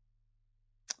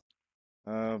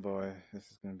 Oh boy, this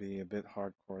is gonna be a bit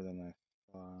hardcore than I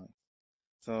thought.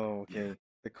 So, okay,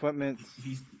 equipment,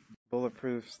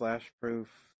 bulletproof, slash-proof,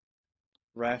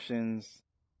 rations,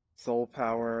 soul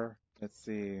power. Let's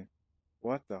see.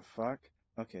 What the fuck?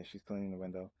 Okay, she's cleaning the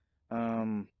window.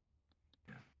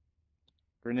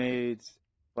 Grenades,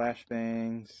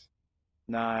 flashbangs,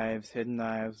 knives, hidden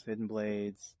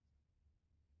blades.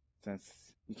 Since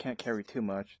you can't carry too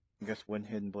much, I guess one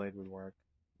hidden blade would work.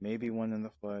 Maybe one in the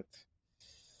foot.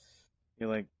 You're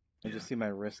like, you just see my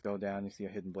wrist go down, you see a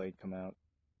hidden blade come out.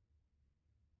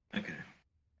 Okay.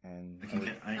 And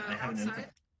I have an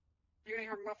You're gonna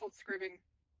hear muffled screaming.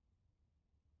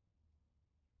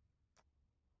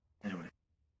 Anyway.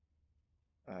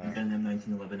 I got an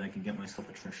M1911, I can get myself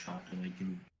a Trish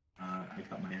shotgun, I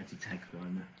got my anti-tank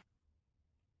gun.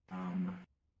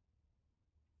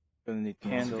 Gonna need I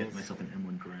can also candles. get myself an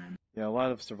M1 Garand. Yeah, a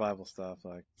lot of survival stuff,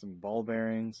 like some ball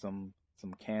bearings, some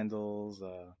candles,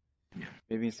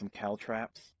 maybe some cow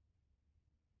traps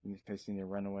in case you need to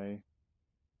run away.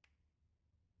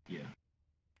 Yeah.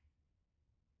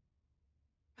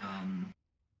 I'm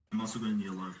also going to need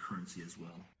a lot of currency as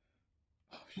well.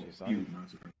 Oh, jeez, Huge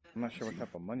amounts of currency. I'm not sure what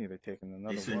type of money they take in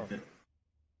another world.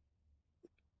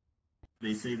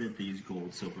 They say that they use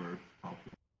gold, silver, copper.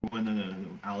 Well,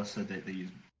 no. Alice said that they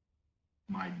use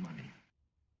mined money.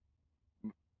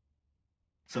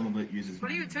 Some of it uses. What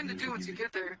do you intend to do once you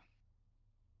get there?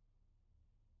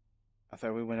 I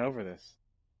thought we went over this.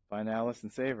 Find Alice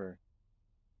and save her.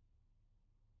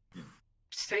 Yeah.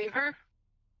 Save her?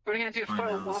 What are you gonna do?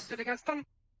 File a lawsuit against them?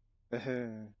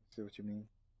 See what you mean?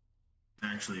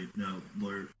 Actually, no.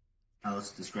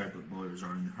 Alice described what lawyers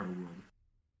are in her world.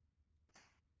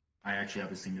 I actually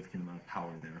have a significant amount of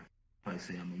power there. If I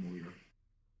say I'm a lawyer.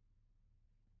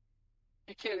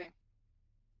 You're kidding.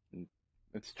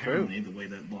 It's true. Apparently, the way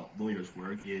that lawyers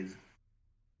work is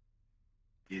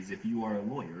if you are a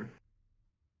lawyer,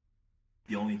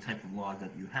 the only type of law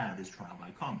that you have is trial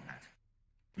by combat.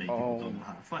 Many people don't know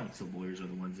how to fight, so lawyers are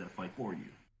the ones that fight for you.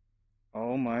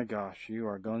 Oh my gosh, you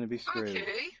are going to be screwed.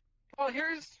 Okay. Well,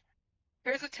 here's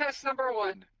a test number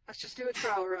 1. Let's just do a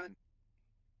trial run.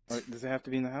 Does it have to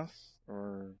be in the house,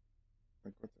 or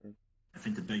like what's the... I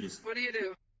think the biggest. What do you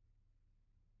do?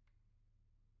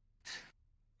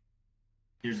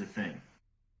 Here's the thing.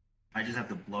 I just have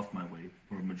to bluff my way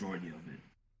for a majority of it.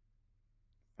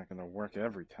 Not gonna work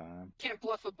every time. Can't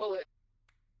bluff a bullet.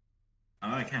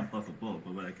 I can't bluff a bullet,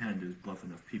 but what I can do is bluff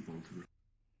enough people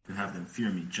to have them fear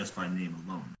me just by name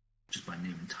alone, just by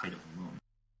name and title alone.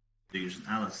 Because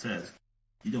Alice says,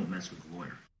 you don't mess with a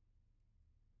lawyer.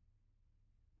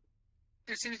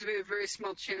 There seems to be a very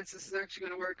small chance this is actually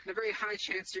going to work, and a very high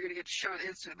chance you're going to get shot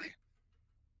instantly.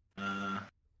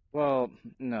 Well,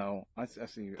 no, I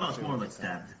see. Well, it's more like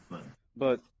stabbed,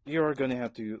 but you are going to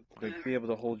have to be able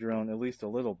to hold your own at least a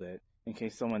little bit in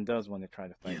case someone does want to try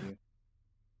to fight you.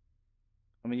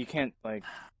 I mean, you can't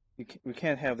we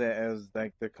can't have that as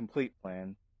like the complete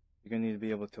plan. You're going to need to be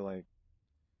able to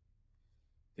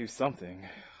do something.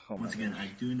 Once again, I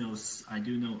know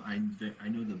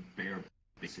the bare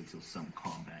basics of some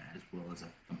combat, as well as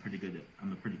I'm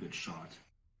a pretty good shot.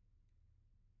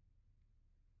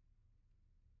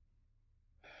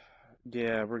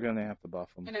 Yeah, we're gonna have to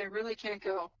buff them. And I really can't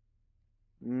go.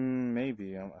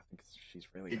 Maybe. I think she's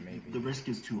really a maybe. The risk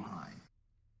is too high.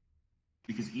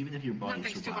 Because even if your body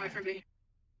Nothing's too high for me.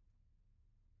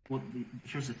 Well,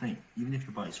 here's the thing. Even if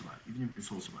your body survives, even if your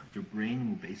soul survives, your brain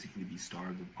will basically be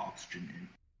starved of oxygen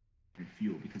and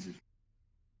fuel because the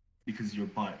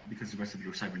rest of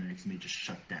your cybernetics may just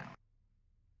shut down.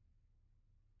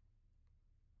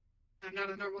 I'm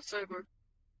not a normal cyborg.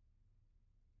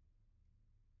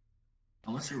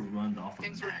 Unless you're run off of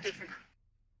Things work magic, different.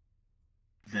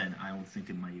 then I don't think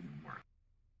it might even work.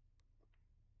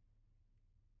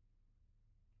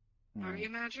 Are you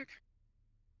magic?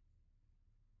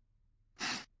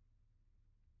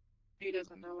 He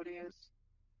doesn't know what he is.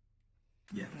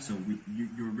 Yeah, so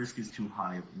your risk is too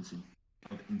high of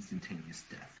instantaneous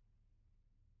death.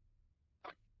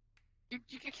 You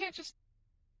can't just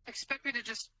expect me to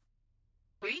just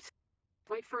wait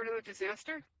for another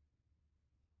disaster.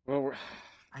 Well,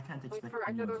 I can't expect wait for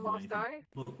another lost eye.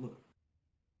 Look.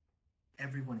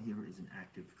 Everyone here is an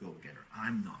active go-getter.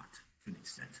 I'm not, to an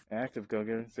extent. Active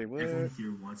go-getter? Say what? Everyone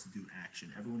here wants to do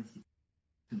action. Everyone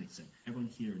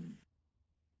here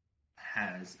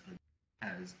has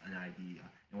an idea,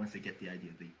 and once they get the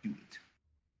idea, they do it.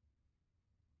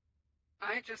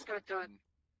 I just got done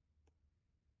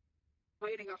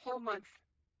waiting a whole month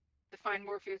to find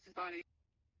Morpheus' body.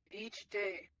 Each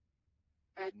day,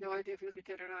 I had no idea if he was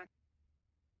dead or not.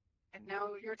 And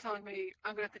now you're telling me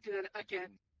I'm going to have to do that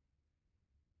again.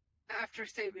 After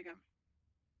saving him.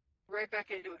 Right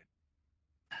back into it.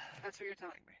 That's what you're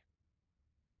telling me.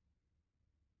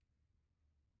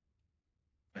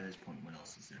 By this point, what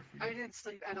else is there for you? I didn't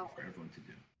sleep at all. For everyone to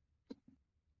do.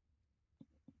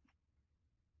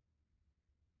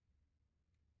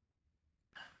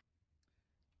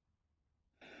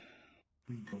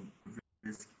 The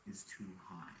risk is too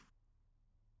high.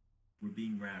 We're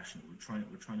being rational. We're trying to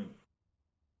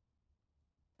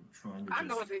I'm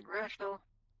the one being rational.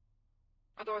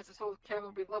 Otherwise, this whole cabin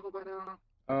would be level by now.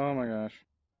 Oh my gosh.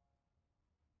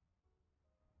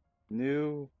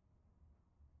 New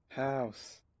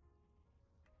House.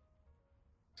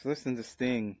 Just listen to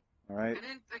Sting, alright? And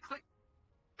then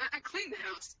I cleaned the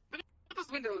house. Put up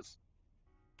those windows.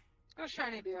 Look how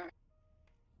shiny they are.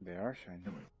 They are shiny.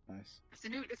 Nice. It's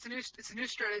a new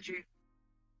strategy.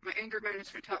 My anger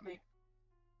management taught me.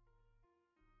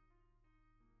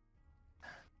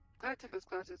 Glad I took those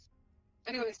classes.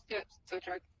 Anyways, yeah,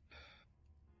 sidetrack.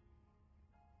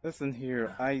 Listen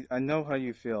here, I know how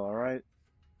you feel, alright?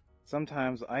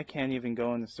 Sometimes I can't even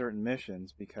go into certain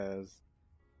missions because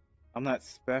I'm not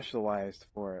specialized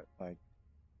for it, like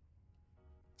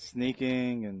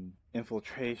sneaking and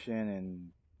infiltration, and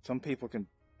some people can,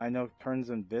 I know, turns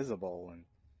invisible,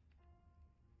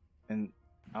 and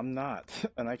I'm not,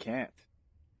 and I can't.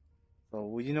 So,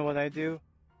 well, you know what I do?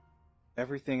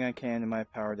 Everything I can in my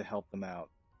power to help them out.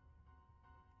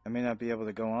 I may not be able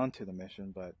to go on to the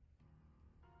mission, but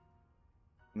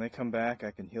when they come back,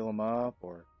 I can heal them up,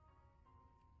 or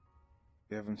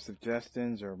give them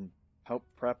suggestions, or help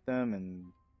prep them and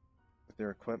with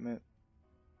their equipment.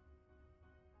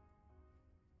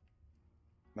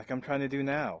 Like I'm trying to do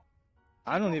now.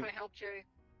 I don't even. I help Jay.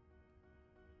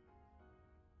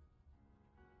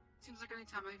 Seems like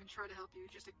anytime I even try to help you, you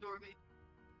just ignore me.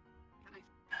 And I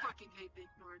fucking hate being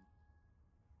ignored.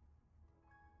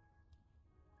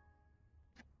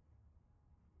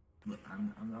 Look,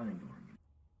 I'm not ignoring you.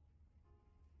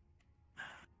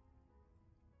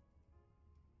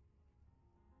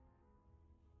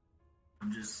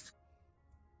 I'm just.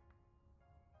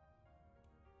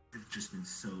 It's just been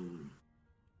so.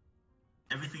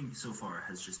 Everything so far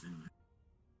has just been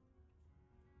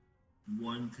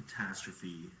one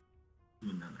catastrophe to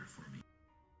another for me.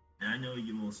 And I know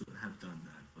you also have done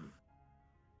that, but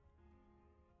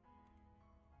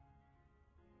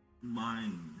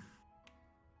mine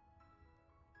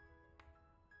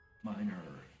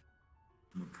are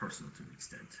more personal to an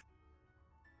extent.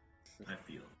 I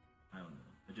feel. I don't know.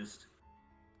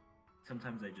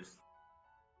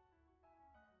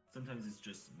 Sometimes it's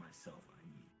just myself I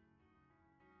need.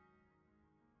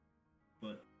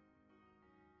 But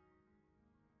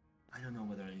I don't know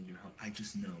whether I need your help. I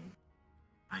just know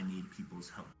I need people's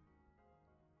help.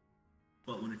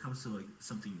 But when it comes to like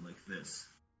something like this,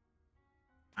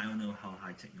 I don't know how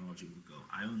high technology will go.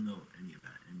 I don't know any of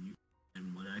that.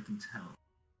 And what I can tell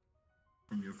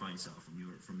from your fine self,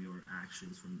 from your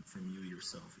actions, from you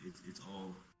yourself, it's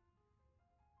all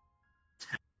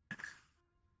tech.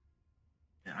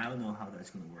 And I don't know how that's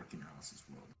going to work in Alice's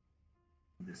world.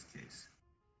 In this case,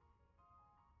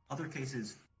 other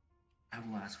cases, I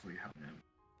will ask for your help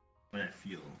when I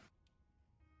feel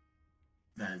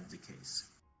that is the case.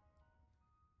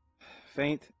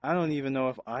 Faint, I don't even know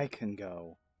if I can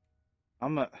go.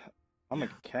 I'm a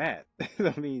cat.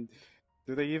 I mean,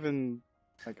 do they even,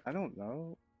 like, I don't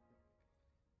know.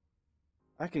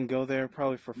 I can go there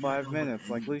probably for 5 minutes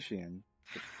like Lucian.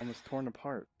 Almost torn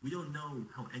apart. We don't know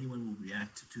how anyone will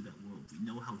react to that world. We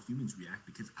know how humans react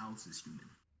because Alice is human.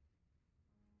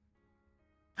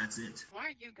 That's it. Why are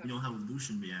you going? We know how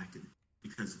Lucian reacted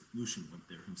because Lucian went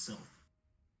there himself.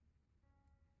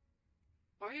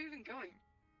 Why are you even going?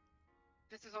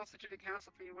 This is all such a big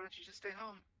hassle for you. Why don't you just stay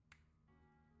home?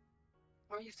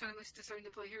 Why are you suddenly deciding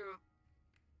to play hero?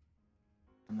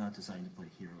 I'm not deciding to play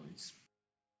hero. It's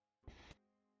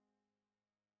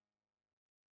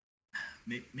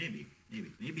maybe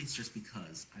it's just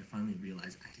because I finally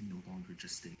realized I can no longer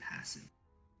just stay passive.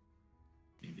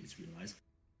 Maybe it's realized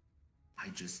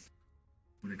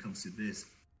when it comes to this,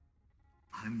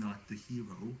 I'm not the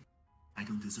hero. I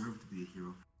don't deserve to be a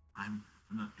hero. I'm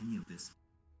not any of this.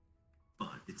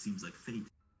 But it seems like fate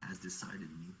has decided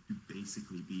me to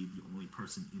basically be the only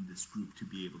person in this group to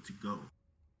be able to go.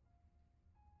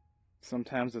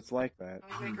 Sometimes it's like that.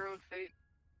 We make our own fate.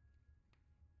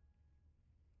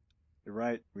 You're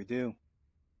right, we do.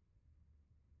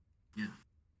 Yeah.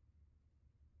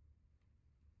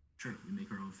 Sure, we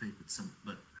make our own fate,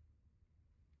 but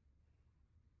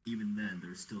even then,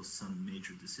 there's still some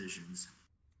major decisions.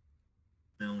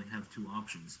 They only have two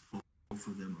options. Both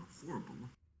of them are horrible.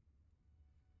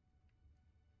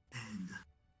 And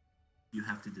you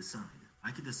have to decide. I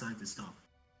could decide to stop,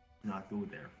 not go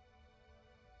there.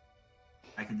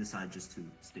 I can decide just to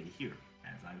stay here,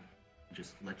 as I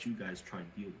just let you guys try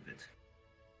to deal with it.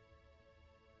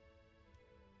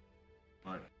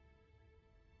 But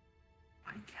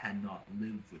I cannot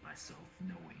live with myself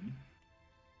knowing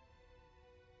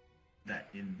that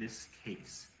in this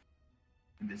case,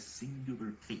 in this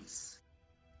singular case,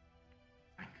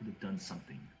 I could have done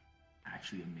something that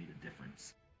actually have made a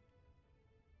difference.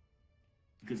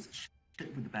 Because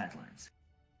shit with the Badlands,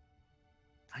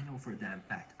 I know for a damn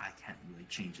fact I can't really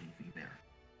change anything there.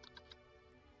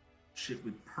 shit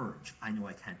with Purge, I know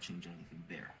I can't change anything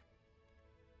there.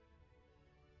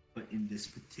 But in this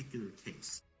particular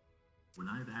case, when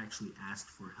I've actually asked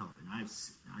for help and I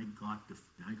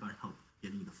got help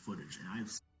getting the footage and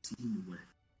I've seen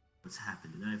what's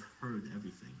happened and I've heard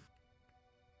everything,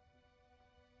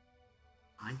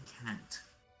 I can't,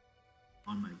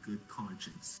 on my good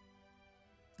conscience,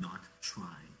 not try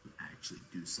to actually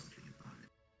do something about it.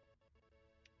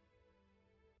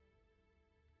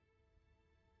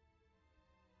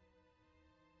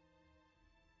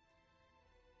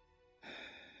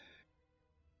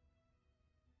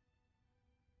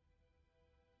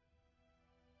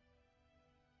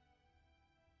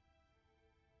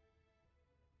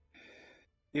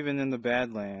 Even in the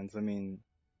Badlands, I mean,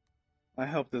 I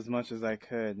helped as much as I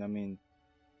could. I mean,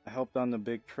 I helped on the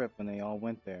big trip when they all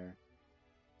went there.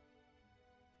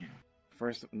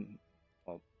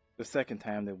 Well, the second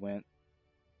time they went,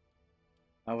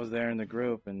 I was there in the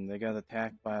group and they got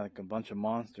attacked by like a bunch of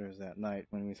monsters that night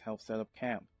when we helped set up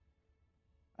camp.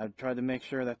 I tried to make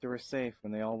sure that they were safe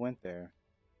when they all went there.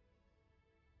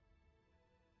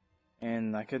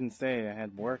 And I couldn't say I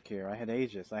had work here. I had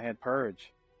Aegis. I had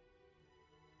Purge.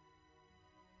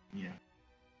 Yeah.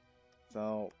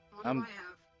 So What do I have?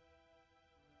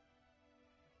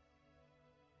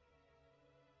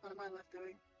 What am I left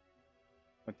doing?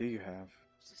 What do you have?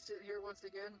 Just sit here once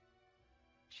again,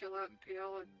 chill out in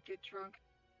PL and get drunk,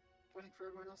 waiting for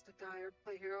everyone else to die or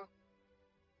play hero.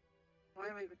 Why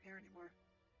am I even here anymore?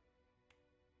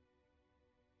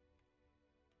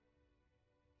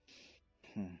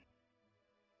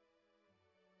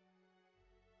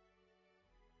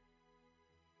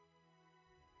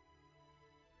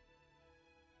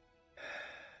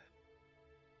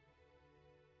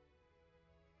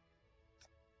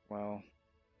 Well,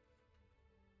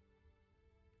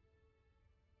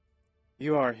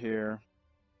 you are here.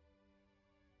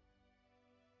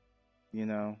 You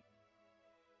know,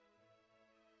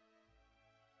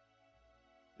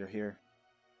 you're here.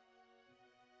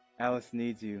 Alice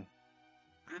needs you.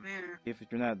 I'm here. If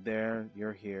you're not there,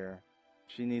 you're here.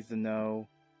 She needs to know,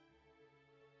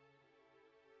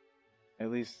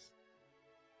 at least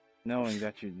knowing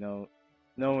that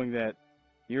knowing that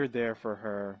you're there for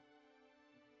her,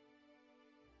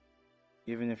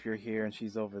 even if you're here and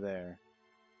she's over there.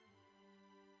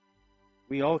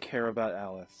 We all care about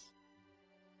Alice.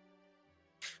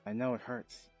 I know it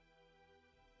hurts.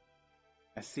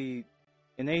 I see,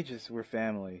 in Aegis, we're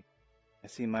family. I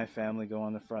see my family go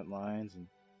on the front lines and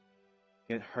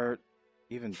get hurt,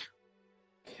 even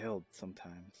killed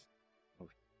sometimes.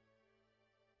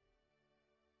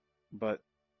 But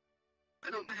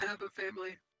I don't have a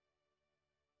family.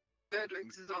 Bad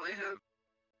Wings is all I have.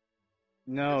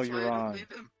 no, That's you're why I don't wrong.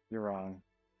 leave him. You're wrong.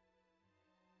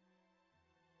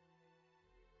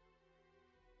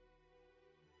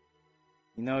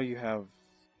 You know you have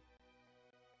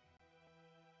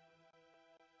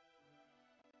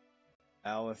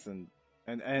Alice and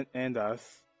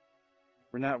us.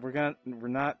 We're not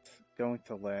going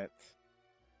to let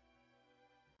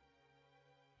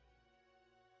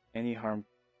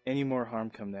any more harm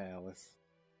come to Alice.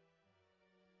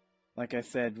 Like I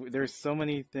said, there's so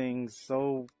many things,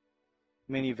 so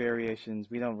many variations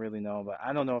we don't really know about.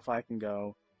 I don't know if I can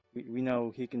go. We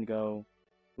know he can go.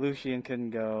 Lucian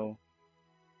couldn't go.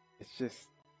 It's just,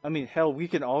 I mean, hell, we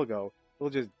can all go. We'll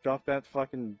just drop that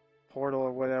fucking portal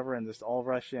or whatever and just all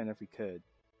rush in if we could.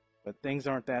 But things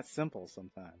aren't that simple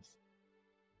sometimes.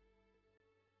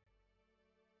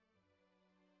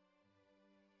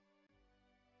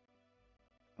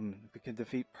 If we could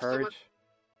defeat Purge,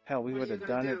 hell, we would have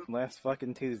done it last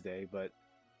fucking Tuesday, but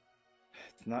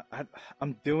it's not.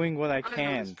 I'm doing what I I don't know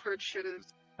can. what this Purge shit is.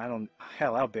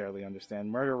 Hell, I'll barely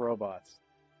understand. Murder robots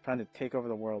trying to take over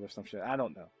the world or some shit. I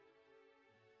don't know.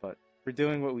 But we're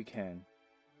doing what we can.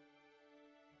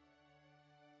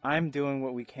 I'm doing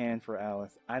what we can for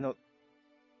Alice.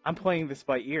 I'm playing this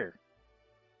by ear.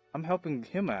 I'm helping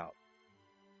him out.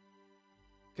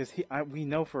 Because we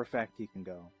know for a fact he can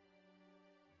go.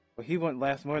 But he won't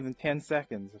last more than 10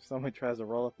 seconds if someone tries to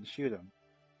roll up and shoot him.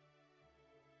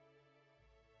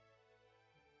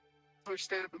 Or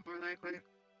stab him, more likely.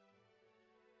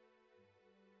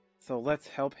 So let's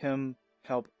help him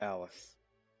help Alice.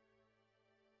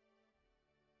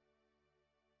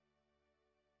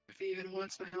 If he even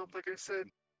wants my help, like I said.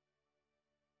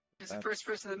 He's the first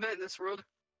person I met in this world.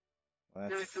 Now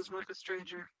he feels more like a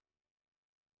stranger.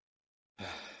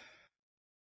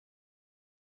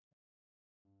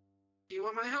 Do you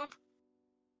want my help?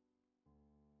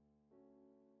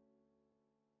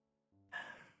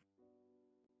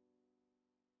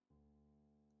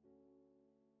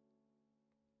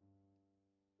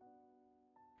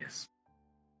 Yes.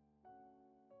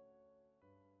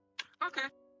 Okay.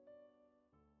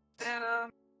 Then,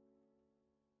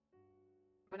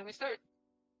 when do we start?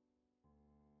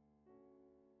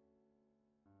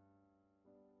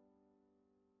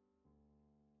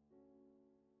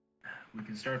 We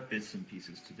can start bits and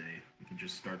pieces today. We can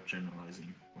just start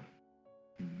generalizing.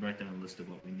 We can write down a list of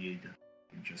what we need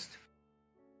and just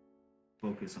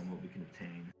focus on what we can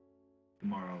obtain.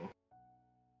 Tomorrow,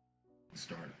 we'll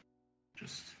start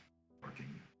just working,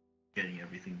 getting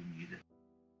everything we need.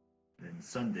 Then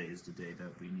Sunday is the day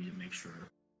that we need to make sure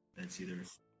that it's either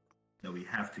that we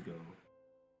have to go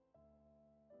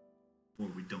or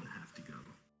we don't have to go.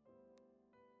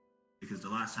 Because the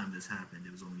last time this happened,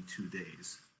 it was only 2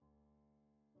 days.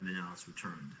 And then Alice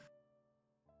returned.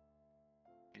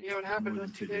 You know what happened in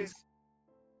those 2 days?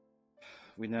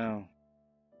 We know.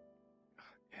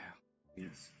 Yeah.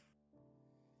 Yes.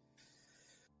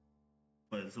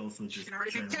 But it's also just. She can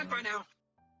already be dead by now.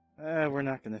 We're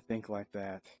not going to think like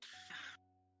that.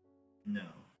 No.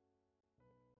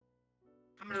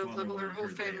 I'm going to level her whole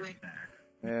family.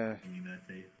 Yeah.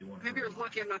 Maybe you're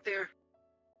lucky I'm not there.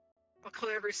 I'll kill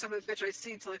every son of a bitch I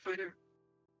see until I find her.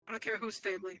 I don't care whose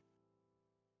family.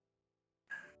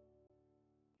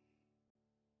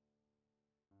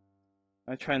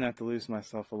 I try not to lose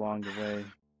myself along the way.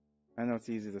 I know it's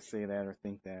easy to say that or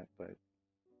think that, but...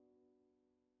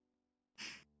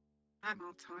 I'm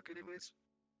all talk anyways.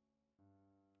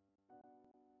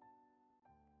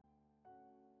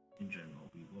 In general,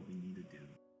 what we need to do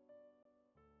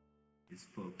is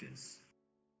focus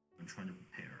on trying to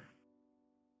prepare.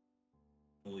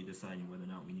 Fully deciding whether or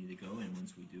not we need to go, and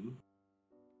once we do,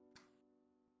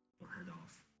 we'll head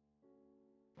off.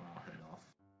 Well, I'll head off.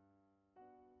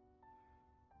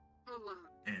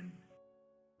 And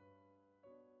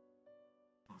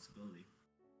possibility,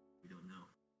 we don't know.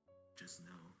 Just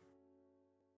know.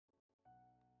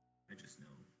 I just know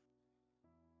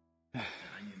that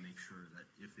I need to make sure that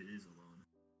if it is alone,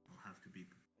 I'll have to be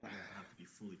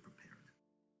fully prepared.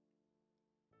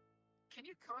 Can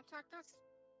you contact us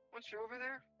once you're over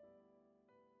there?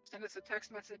 Send us a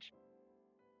text message.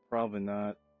 Probably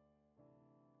not.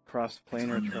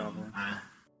 Cross-planar travel.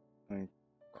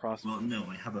 Well, no,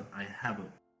 I have a.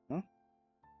 Huh?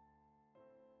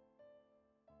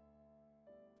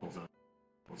 Pulls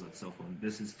up cell phone.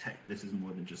 This is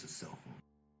more than just a cell phone.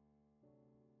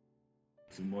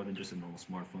 This is more than just a normal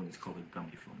smartphone. It's called a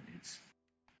gummy phone. It's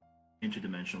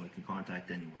interdimensional. It can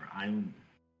contact anywhere.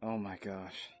 Oh my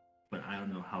gosh. But I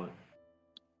don't know how it.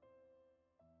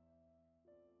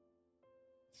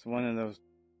 It's one of those.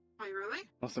 Oh, really?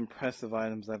 Most impressive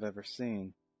items I've ever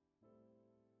seen.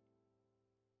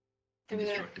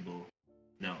 Indestructible.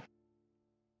 No.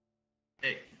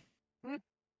 Hey. I'm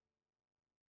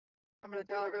gonna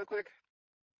dial it real quick.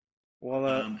 Well,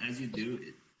 as you do,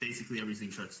 basically everything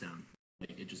shuts down.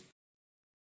 Like it just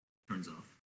turns off.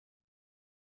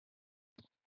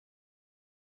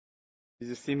 You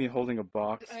just see me holding a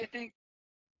box. I think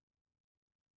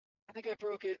I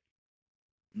broke it.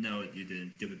 No, you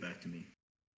didn't. Give it back to me.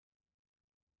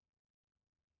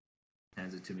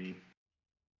 Hands it to me.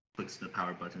 Clicks the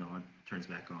power button on. Turns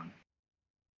back on.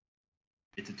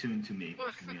 It's attuned to me.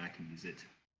 I mean, I can use it.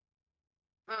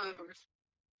 Of course.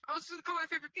 I was just calling my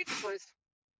favorite pizza place.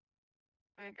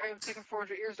 I have taken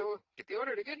 400 years to get the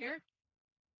order to get here.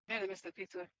 Man, I missed that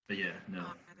pizza. But yeah, no. Oh,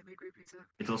 man, they make great pizza.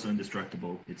 It's also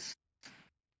indestructible. It's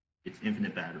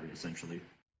infinite battery, essentially.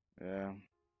 Yeah.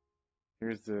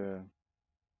 Here's the...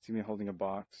 See me holding a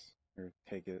box? Here,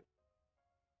 take it.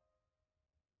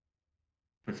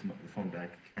 Puts the phone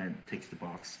back and takes the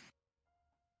box.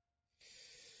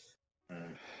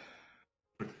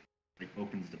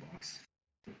 Opens the box.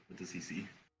 What does he see?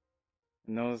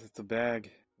 Knows it's a bag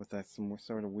with that some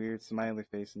sort of weird smiley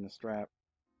face in the strap.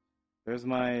 There's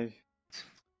my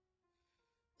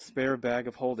spare bag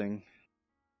of holding.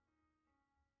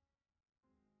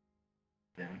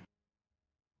 Yeah.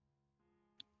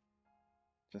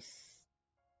 Just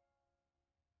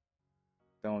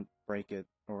don't break it,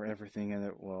 or everything in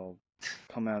it will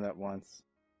come out at once.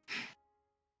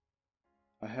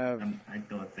 I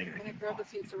don't think I can. Grab the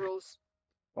pizza rolls.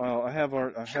 Well, I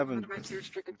haven't. My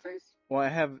tear-stricken face. Well, I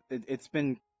have. It's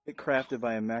been crafted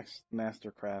by a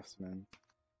master craftsman,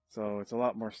 so it's a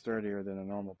lot more sturdier than a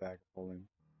normal bag of holding.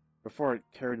 Before it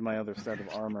carried my other set of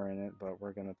armor in it, but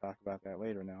we're gonna talk about that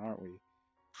later now, aren't we?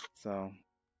 So,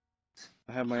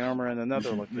 I have my armor in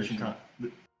another location.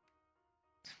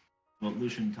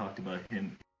 Lucian talked about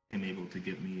him able to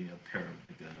get me a pair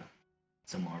of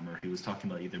some armor. He was talking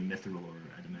about either mithril or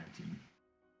adamantium.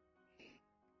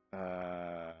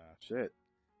 Shit.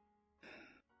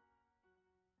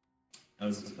 I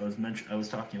was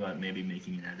talking about maybe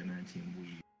making an adamantium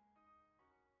weave.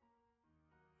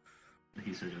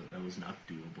 He said that was not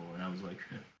doable, and I was like,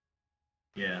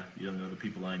 yeah, you don't know the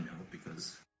people I know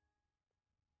because,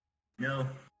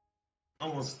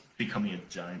 almost becoming a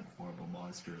giant horrible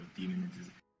monster of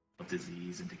of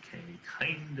disease and decay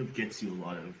kind of gets you a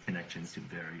lot of connections to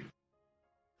very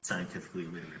scientifically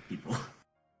literate people.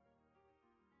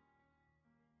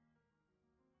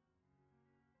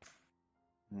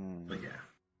 But yeah.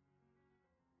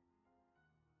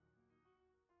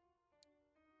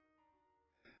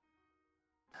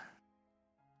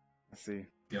 I see.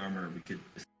 The armor,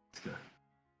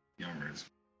 the armor is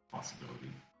a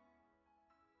possibility.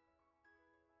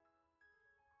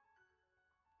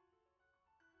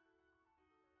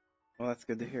 Well, that's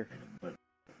good to hear. But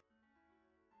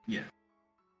yeah,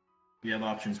 we have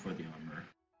options for the armor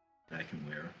that I can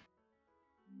wear.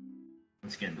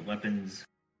 Once again, the weapons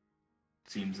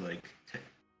seems like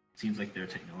their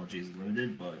technology is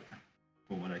limited, but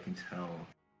from what I can tell,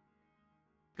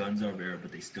 guns are rare,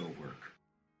 but they still work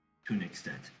to an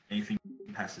extent. Anything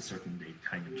past a certain date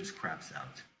kind of just craps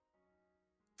out.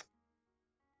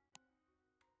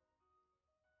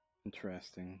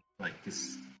 Interesting. Like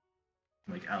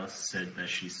Alice said that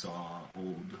she saw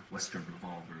old Western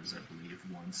revolvers, I believe,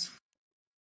 once.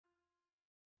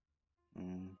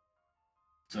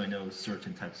 So I know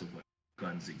certain types of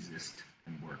guns exist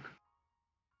and work.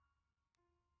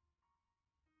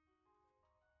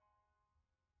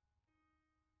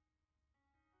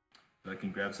 So I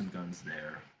can grab some guns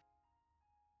there.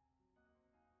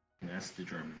 I can ask the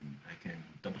German. I can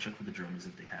double check with the Germans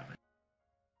if they have it.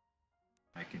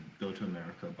 I can go to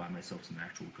America, buy myself some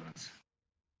actual guns.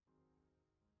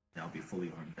 And I'll be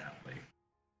fully armed that way.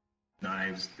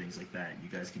 Knives, things like that, you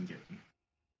guys can get me.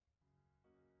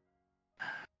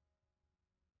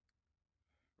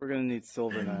 We're gonna need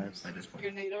silver knives. You're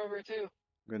gonna need armor too.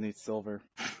 We're gonna need silver.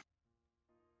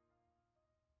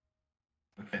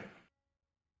 Okay.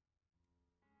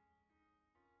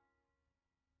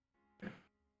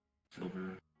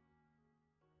 Silver.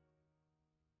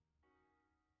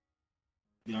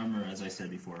 The armor, as I said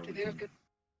before,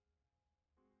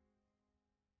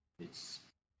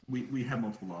 we have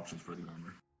multiple options for the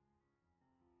armor.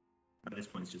 At this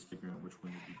point, it's just figuring out which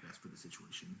one would be best for the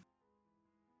situation.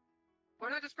 Why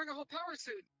not just bring a whole power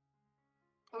suit?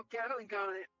 Oh, Gatling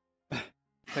got it.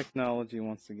 Technology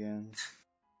once again.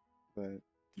 But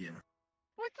yeah.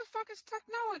 What the fuck is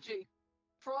technology?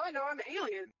 For all I know, I'm an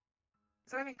alien.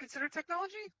 Is that even considered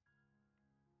technology?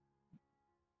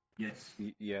 Yes.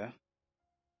 Yeah.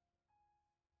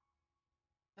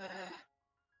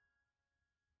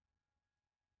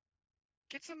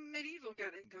 Get some medieval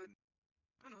Gatling gun.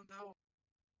 I don't know.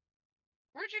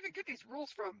 Where'd you even get these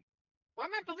rules from? Why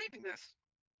am I believing this?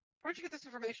 Where'd you get this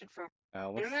information from?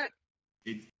 Alice? Internet?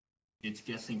 It's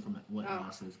guessing from what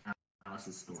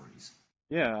Alice's stories.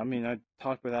 Yeah, I mean, I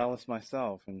talked with Alice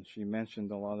myself, and she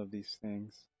mentioned a lot of these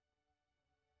things.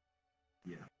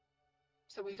 Yeah.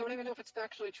 So we don't even know if it's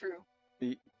factually true.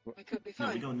 We could be fine.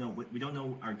 No, we don't know. We don't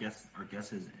know our guesses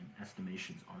and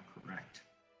estimations are correct.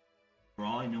 For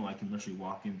all I know, I can literally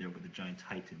walk in there with a giant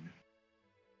titan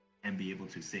and be able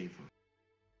to save her.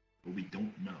 But we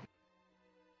don't know.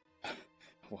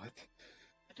 What?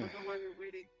 I don't know why we're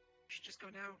waiting. We should just go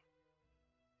now.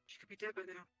 She could be dead by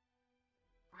now.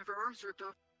 Or have her arms ripped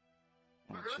off.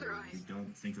 Or her other eyes. We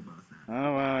don't think about that.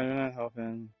 Oh, well, you're not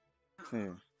helping.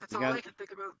 Here. That's all I can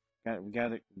think about. We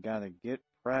gotta get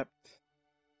prepped.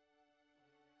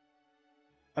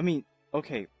 I mean,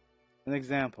 okay, an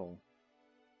example.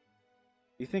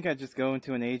 You think I'd just go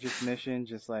into an Aegis mission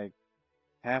just like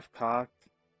half-cocked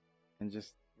and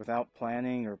just without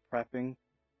planning or prepping?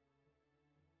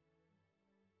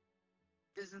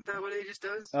 Isn't that what Aegis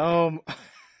does?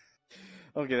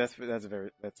 Okay, that's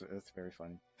very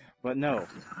funny. But no.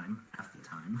 Half the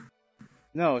time.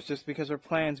 No, it's just because our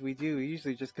plans we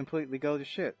usually just completely go to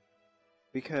shit.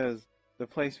 Because the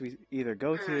place we either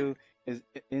go to is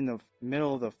in the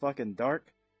middle of the fucking dark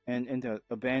and into an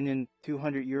abandoned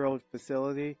 200-year-old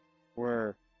facility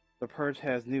where the Purge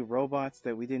has new robots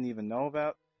that we didn't even know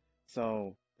about.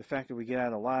 So the fact that we get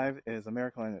out alive is a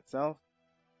miracle in itself.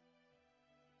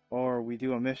 Or we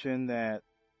do a mission that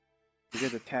we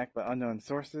get attacked by unknown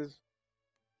sources.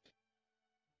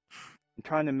 I'm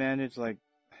trying to manage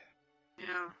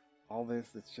all this.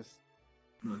 It's just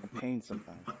a pain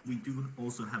sometimes. But we do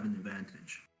also have an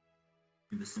advantage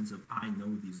in the sense of I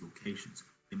know these locations.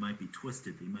 They might be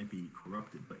twisted, they might be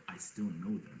corrupted, but I still know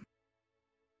them.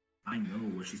 I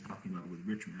know what she's talking about with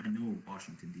Richmond. I know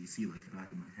Washington, D.C. like the back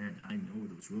of my head. I know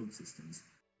those road systems.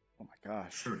 Oh my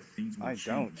gosh. Sure, things will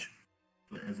change.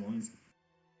 But as long as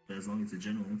But as long as the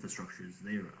general infrastructure is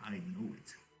there, I know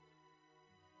it.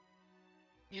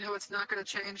 You know it's not going to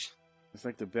change. It's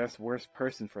like the worst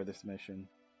person for this mission.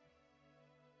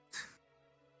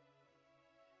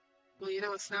 Well, you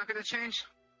know it's not going to change.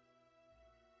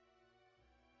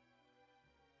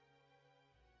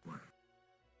 What?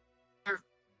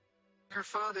 Her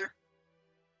father.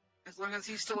 As long as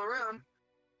he's still around,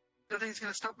 nothing's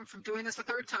going to stop him from doing this a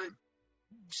third time.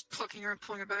 Just plucking her and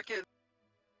pulling her back in.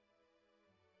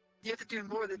 You have to do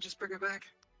more than just bring her back.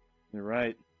 You're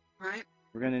right. Right?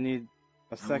 We're gonna need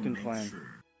a second plan.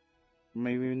 Sure.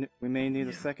 Maybe we may need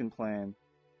a second plan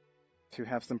to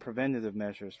have some preventative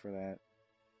measures for that.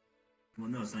 Well,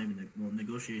 no, it's not even. Well,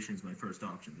 negotiation is my first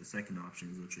option. The second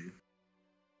option is literally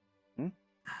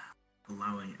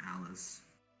allowing Alice,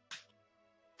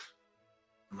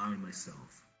 allowing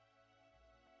myself,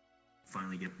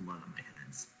 finally get blood on my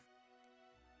hands.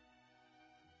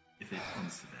 If it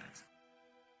comes to that.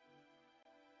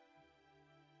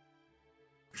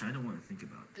 Which I don't want to think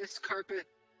about. This carpet.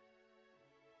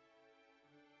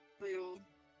 Leo.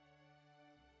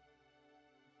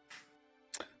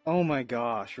 Oh my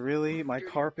gosh, really? My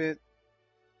carpet?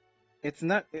 It's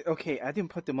not okay. I didn't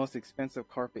put the most expensive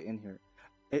carpet in here.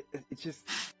 It's just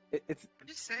it's. I'm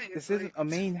just saying. This isn't a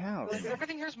main house. Like,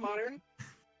 everything here is modern.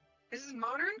 This is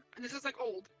modern, and this is like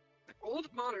old,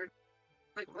 modern.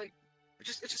 Like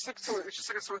it's just like sort. It's just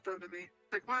like a sore thumb to me.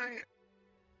 Like why?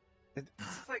 This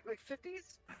is like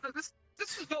 50s. Like, this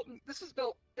was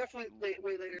built definitely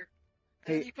way later.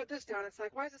 And then you put this down. It's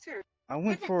like why is this here? I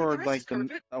went for like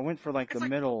the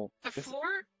middle. The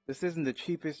floor. This isn't the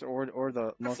cheapest or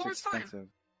the most expensive. Fine.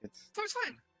 The floor's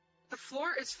fine. The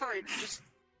floor is fine. Just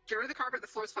get rid of the carpet. The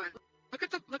floor's fine. Look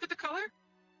at the color.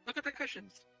 Look at the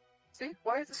cushions. See?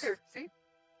 Why is this here? See?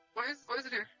 Why is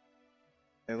it here?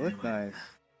 It looked nice.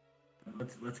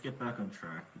 Let's get back on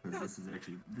track because this is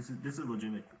actually this is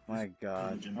legitimate. My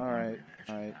God! All right.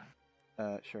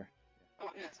 Sure. Oh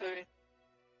yeah, sorry.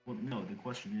 Well, no. The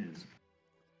question is,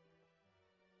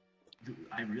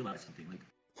 I realized something.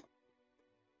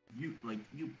 You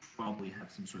probably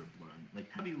have some sort of blood. Like,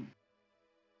 have you?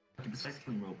 Besides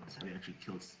killing robots, have you actually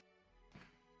killed?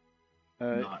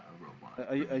 Not a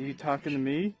robot. Are you talking to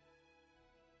me?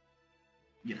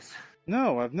 Yes.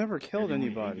 No, I've never killed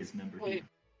anybody. Wait.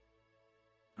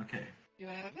 Okay. You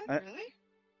haven't? Really?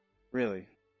 Really.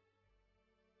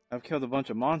 I've killed a bunch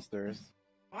of monsters,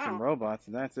 some robots,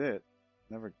 and that's it.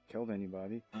 Never killed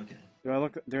anybody. Okay.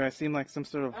 Do I seem like some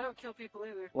sort of I don't kill people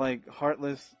either. like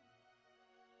heartless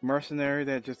mercenary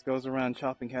that just goes around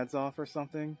chopping heads off or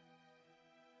something?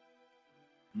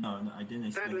 No, I didn't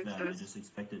expect that. I just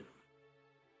expected.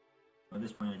 At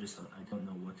this point, I don't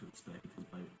know what to expect because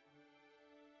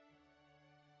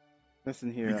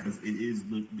Listen here. Because it is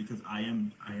because I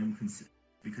am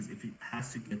because if it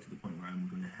has to get to the point where I'm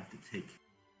going to have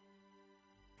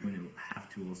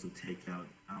to also take out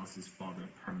Alice's father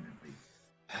permanently.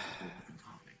 That's a whole different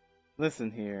topic. Listen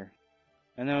here.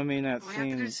 I know it may not seem. We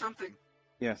have to do something.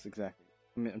 Yes, exactly.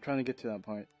 I mean, I'm trying to get to that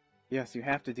point. Yes, you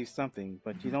have to do something,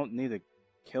 but you don't need to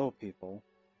kill people.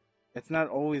 It's not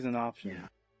always an option. Yeah.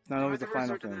 It's not always the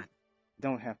final thing. You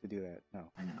don't have to do that. No.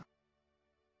 I know.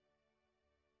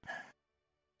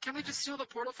 Can we just seal the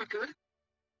portal for good?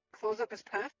 Close up his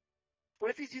path? What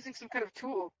if he's using some kind of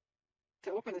tool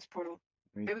to open this portal?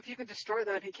 Maybe if you can destroy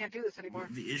that, he can't do this anymore.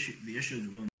 The issue is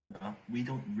we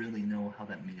don't really know how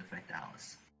that may affect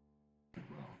Alice.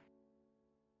 Well,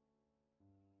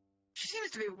 she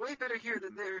seems to be way better here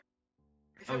than there.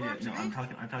 Oh yeah, no, I'm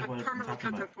talking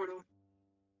about. Portal.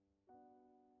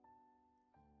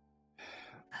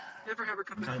 Never have her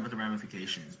come I'm back. talking about the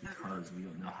ramifications because we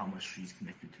don't know how much she's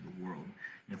connected to the world,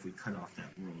 and if we cut off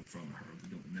that world from her, we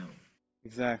don't know.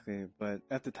 Exactly, but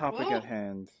at the topic at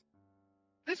hand.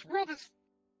 This world is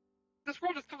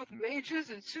filled with mages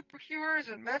and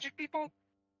superheroes and magic people.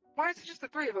 Why is it just the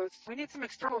three of us? We need some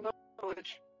external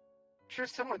knowledge. I'm sure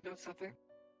someone knows something.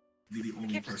 The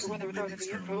only person with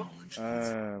external knowledge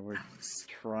we're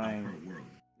trying. Her world.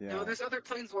 Yeah. No, there's other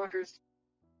planeswalkers.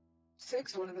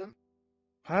 Sig's one of them.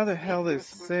 How the hell is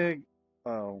Sig?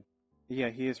 Oh, yeah,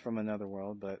 he is from another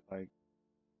world, but like.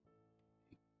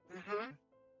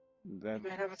 That. You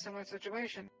might have a similar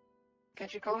situation.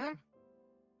 Can't you call him?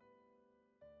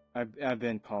 I've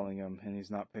been calling him, and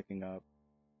he's not picking up.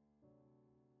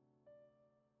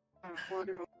 Oh,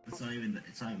 wonderful. It's not even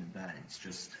that. It's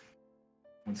just,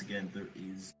 once again,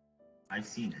 I've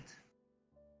seen it.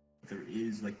 There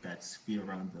is like that sphere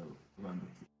around the.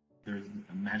 There's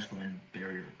a magical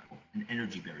barrier, an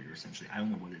energy barrier essentially. I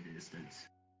don't know what it is. That's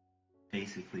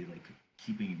basically like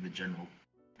keeping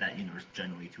that universe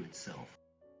generally to itself.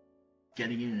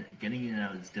 getting in and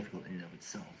out is difficult in and of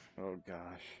itself. Oh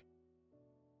gosh.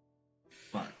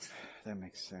 But that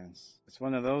makes sense. It's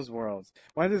one of those worlds.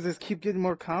 Why does this keep getting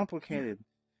more complicated?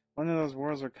 One of those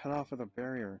worlds are cut off with a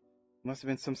barrier. Must have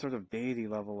been some sort of deity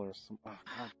level or some. Oh,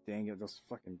 god dang it, those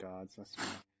fucking gods. That's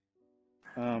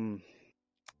right.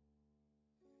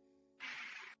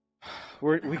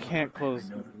 We can't close.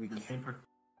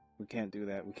 We can't do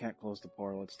that. We can't close the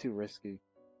portal. It's too risky.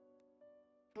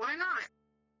 Why not?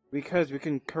 Because we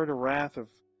can incur the wrath of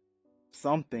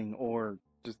something or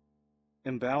just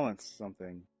imbalance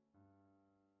something.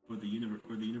 Or the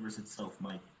universe itself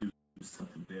might do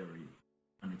something very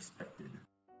unexpected.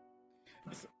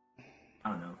 Like, I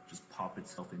don't know, just pop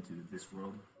itself into this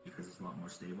world because it's a lot more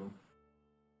stable.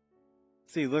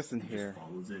 See, listen here. Just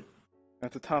follows it.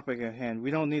 That's the topic at hand.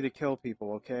 We don't need to kill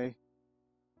people, okay?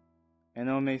 I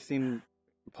know it may seem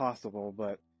impossible,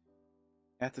 but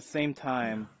at the same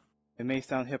time, it may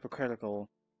sound hypocritical.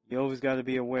 You always got to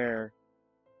be aware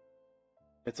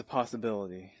it's a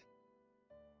possibility.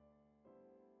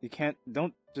 You can't,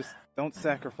 don't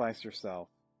sacrifice yourself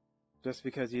just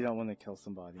because you don't want to kill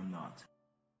somebody. I'm not.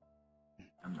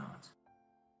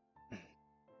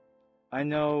 I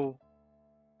know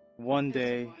one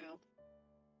day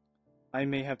I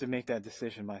may have to make that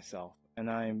decision myself, and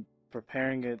I'm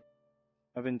preparing it.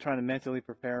 I've been trying to mentally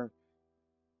prepare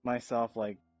myself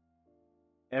like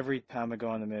every time I go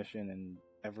on a mission and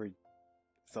every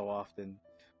so often,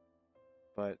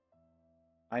 but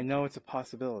I know it's a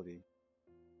possibility,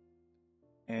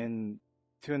 and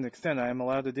to an extent I am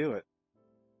allowed to do it,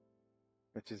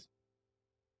 which is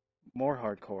more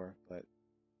hardcore, but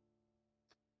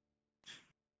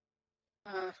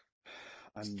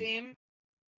steam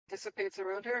dissipates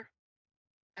around her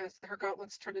as her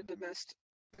gauntlets turn into mist,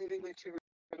 leaving my 2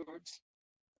 red orbs.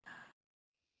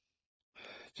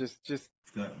 Just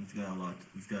we've got a lot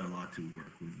to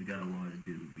work with. We got a lot to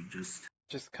do. We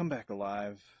just come back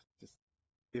alive. Just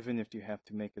even if you have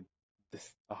to make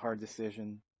a hard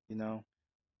decision, you know.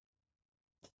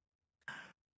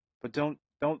 But don't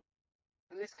at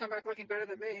least come back looking better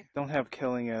than me. Don't have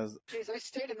killing as Jeez, I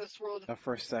stayed in this world a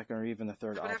first, second, or even a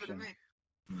third option.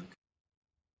 Look,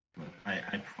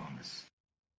 I promise.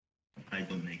 I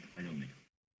don't make.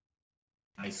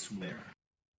 I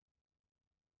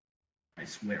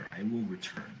swear, I will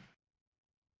return.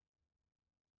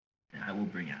 And I will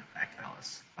bring back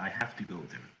Alice. I have to go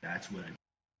there. That's what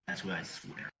I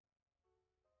swear.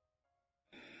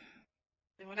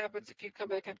 And what happens if you come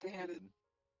back empty-handed?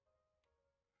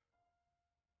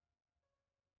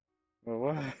 Well,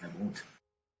 what? I won't.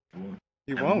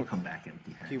 He I won't come back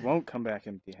empty-handed. He won't come back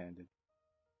empty-handed.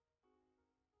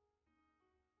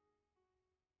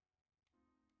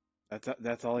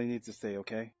 That's all he needs to say,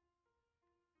 okay?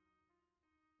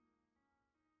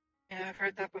 Yeah, I've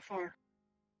heard that before.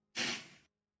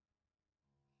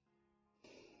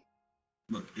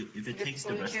 Look, if it takes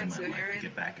the rest of my life to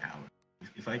get back Alice,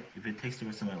 if it takes the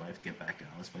rest of my life to get back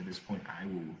Alice, by this point I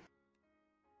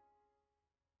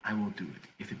will do it.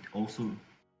 If it also,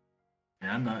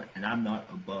 and I'm not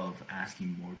above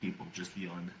asking more people just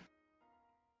beyond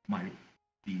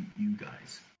you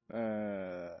guys.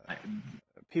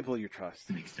 People you trust.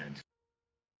 To an extent.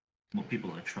 Well,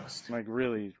 people I trust. Like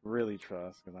really, really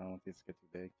trust, because I don't want this to get too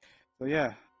big. So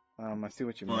yeah, I see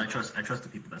what you mean. Well, I trust the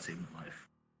people that saved my life,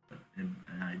 and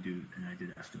I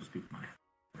did ask those people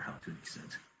for help to an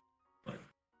extent. But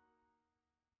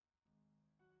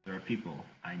there are people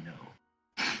I know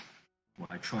who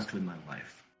I trust with my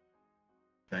life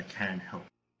that can help.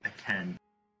 That can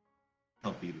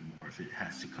help even more if it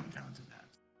has to come down to that.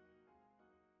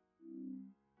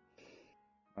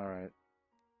 All right.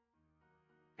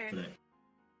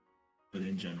 But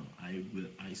in general,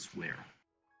 I swear,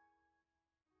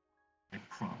 I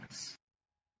promise,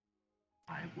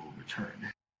 I will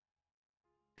return.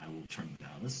 I will return with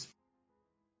Alice,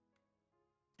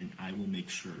 and I will make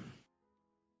sure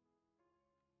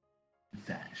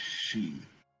that she,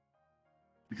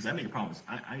 because I made a promise.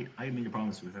 I made a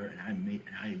promise with her, and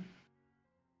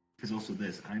because also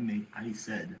this, I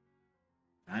said,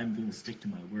 I'm going to stick to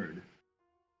my word,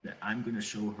 that I'm going to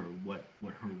show her what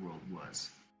her world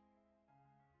was.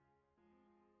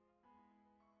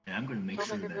 And I'm going to make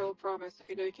sure that... Don't make a real promise if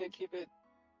you know you can't keep it.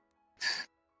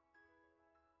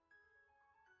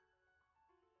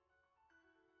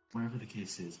 Whatever the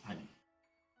case is, I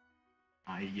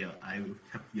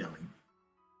kept yelling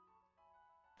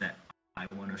that I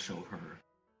want to show her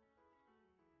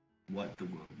what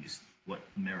what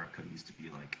America used to be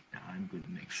like. And I'm going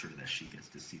to make sure that she gets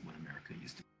to see what America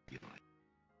used to be like.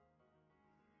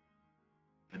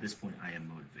 At this point, I am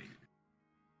motivated.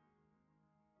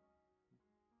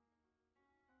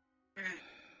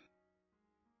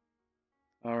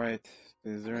 All right.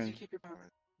 Is there Unless any? you keep your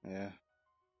power. Yeah.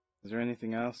 Is there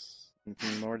anything else?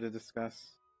 Anything more to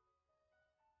discuss?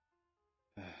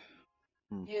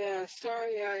 Yeah,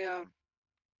 sorry I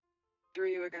threw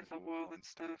you against the wall and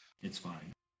stuff. It's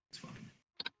fine. It's fine.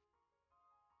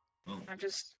 Well, I'm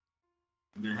just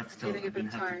I'm gonna have to tell. getting a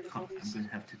bit tired of all I'm these. gonna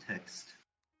have to text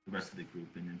the rest of the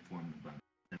group and inform them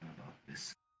about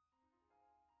this.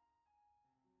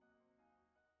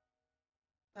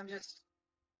 I'm just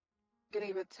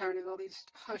getting a bit tired of all these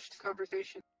hushed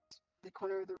conversations in the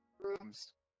corner of the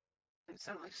rooms. And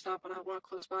suddenly stop when I walk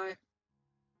close by.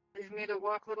 Leave me to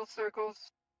walk little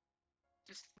circles,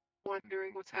 just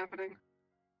wondering what's happening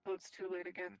till it's too late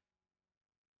again.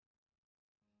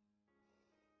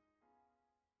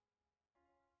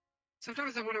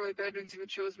 Sometimes I wonder why Badrings even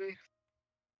chose me.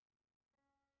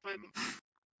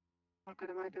 What good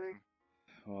am I doing?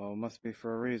 Well, it must be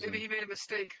for a reason. Maybe he made a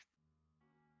mistake.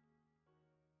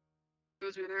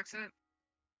 Chose me an accident?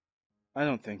 I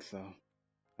don't think so.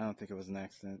 I don't think it was an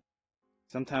accident.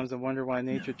 Sometimes I wonder why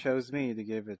nature chose me to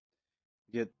get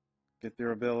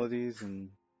their abilities and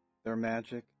their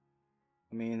magic.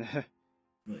 I mean,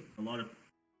 like a lot of,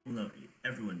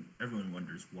 everyone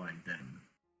wonders why them.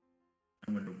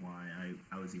 I wonder why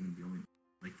I was even the only,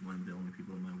 one of the only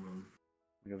people in my world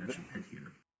that should head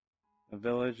here. A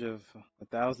village of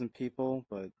 1,000 people,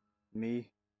 but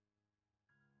me.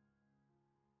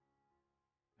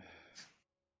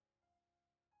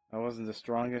 I wasn't the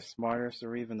strongest, smartest,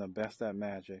 or even the best at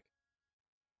magic.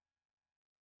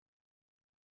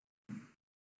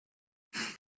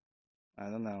 I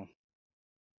don't know.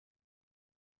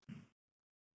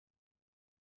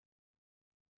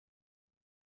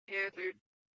 Yeah, dude.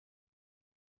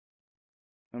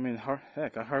 I mean,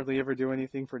 heck, I hardly ever do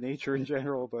anything for nature in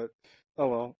general, but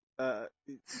oh well.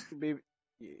 Maybe,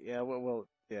 yeah, well,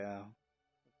 yeah.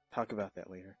 Talk about that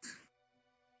later.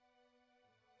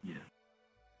 Yeah.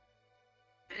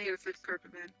 I need to fix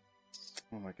Carpet Man.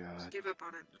 Oh my god. Just give up on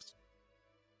it.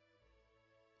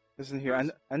 Listen here,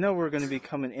 I know we're going to be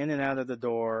coming in and out of the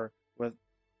door with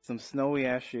some snowy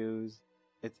ass shoes.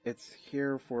 It's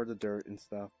here for the dirt and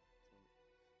stuff.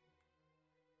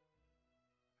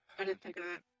 I didn't think of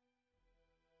that.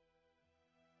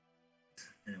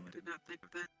 Anyway. I did not think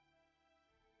of that.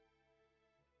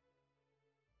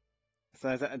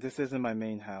 Besides, this isn't my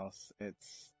main house.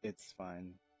 It's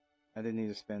fine. I didn't need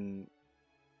to spend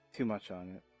too much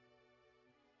on it.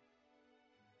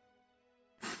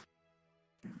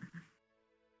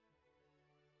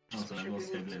 Also, I will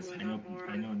say this. I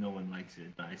know no one likes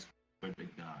it, but I swear to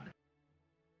God,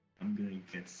 I'm gonna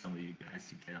get some of you guys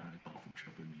to get on a golfing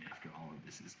trip with me after all of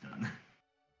this is done.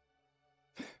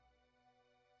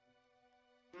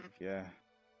 Yeah.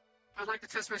 I'd like to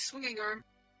test my swinging arm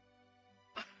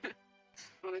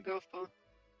on a golf ball.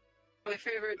 My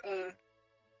favorite, I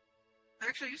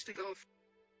actually used to golf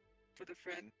with a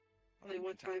friend only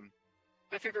one time.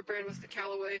 My favorite brand was the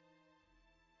Callaway.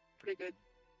 Pretty good.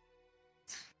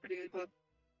 Pretty good club.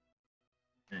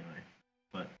 Anyway,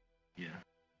 but yeah.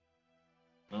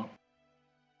 Well,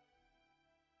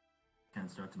 can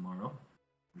start tomorrow,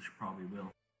 which probably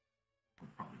will. We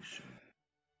probably should.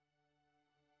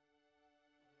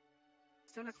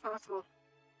 As soon as possible.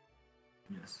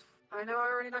 Yes. I know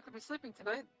I'm already not going to be sleeping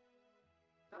tonight.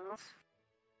 So,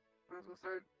 might as well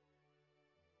start.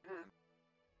 Yeah.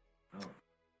 Oh.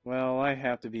 Well, I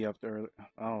have to be up early.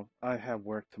 I have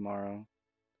work tomorrow,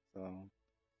 so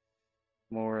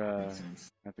more. I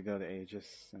have to go to Aegis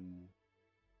and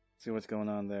see what's going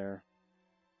on there.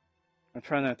 I'm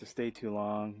trying not to stay too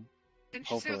long. Didn't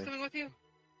you say I was coming with you?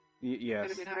 Yes.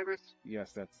 Gonna be in Hybris?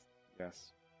 Yes,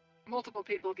 yes. Multiple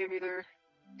people give me their,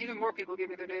 even more people give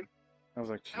me their name. I was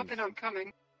like, I hope they know I'm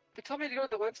coming. They told me to go to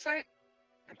the website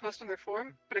and post on their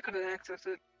forum, but I couldn't access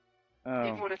it. Oh.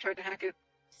 Even when I tried to hack it.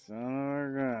 Son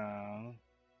of a gun.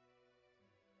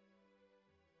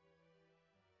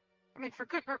 I mean, for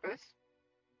good purpose.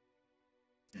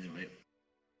 Anyway.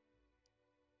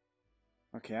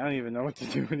 Okay, I don't even know what to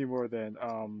do anymore then.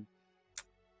 I'll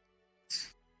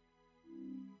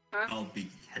be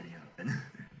heading out then.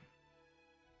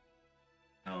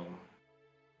 I'll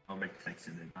write the text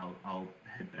and then I'll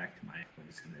head back to my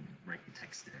place and then write the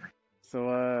text there.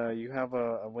 So, you have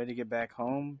a way to get back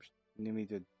home? You need me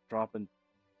to drop a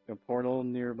portal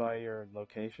nearby your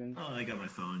location? Oh, I got my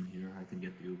phone here. I can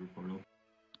get the Uber portal.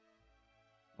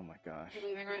 Oh my gosh. You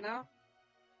leaving right now?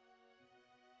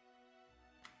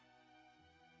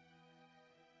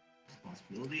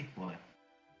 Responsibility? Why?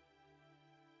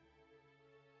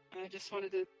 I just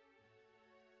wanted to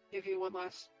give you one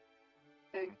last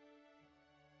thing.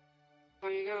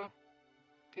 There you go.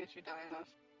 case you die enough.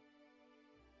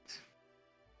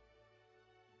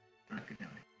 Not gonna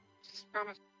die. Just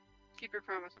promise. Keep your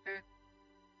promise, okay?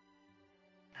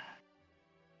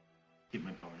 Keep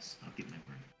my promise. I'll keep my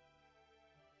word.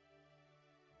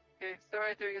 Okay,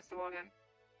 sorry doing this the long end.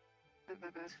 That's my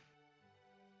bad.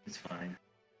 It's fine.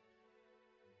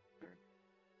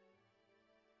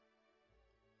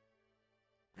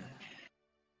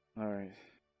 Alright.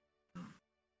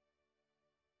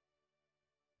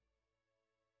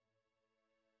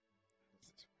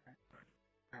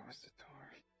 Where was the door?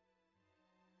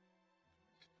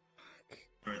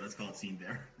 Alright, let's call it scene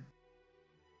there.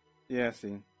 Yeah,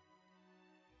 see.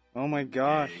 Oh my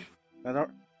gosh. I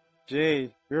don't...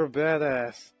 Jay, you're a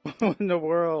badass. What in the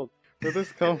world? Where'd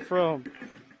this come from?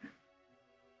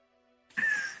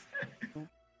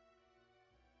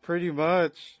 Pretty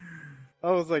much.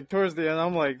 I was like, towards the end,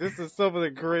 I'm like, this is some of the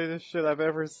greatest shit I've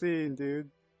ever seen, dude.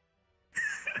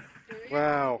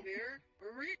 Wow.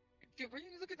 Were you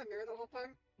looking at the mirror the whole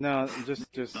time? No,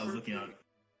 just. I was looking out.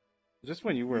 Just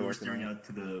when you were We were looking staring at it. out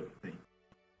to the thing.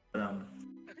 But,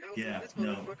 Okay, yeah, this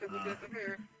no. motherfucker looking at the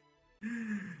mirror.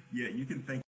 Yeah, you can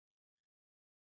thank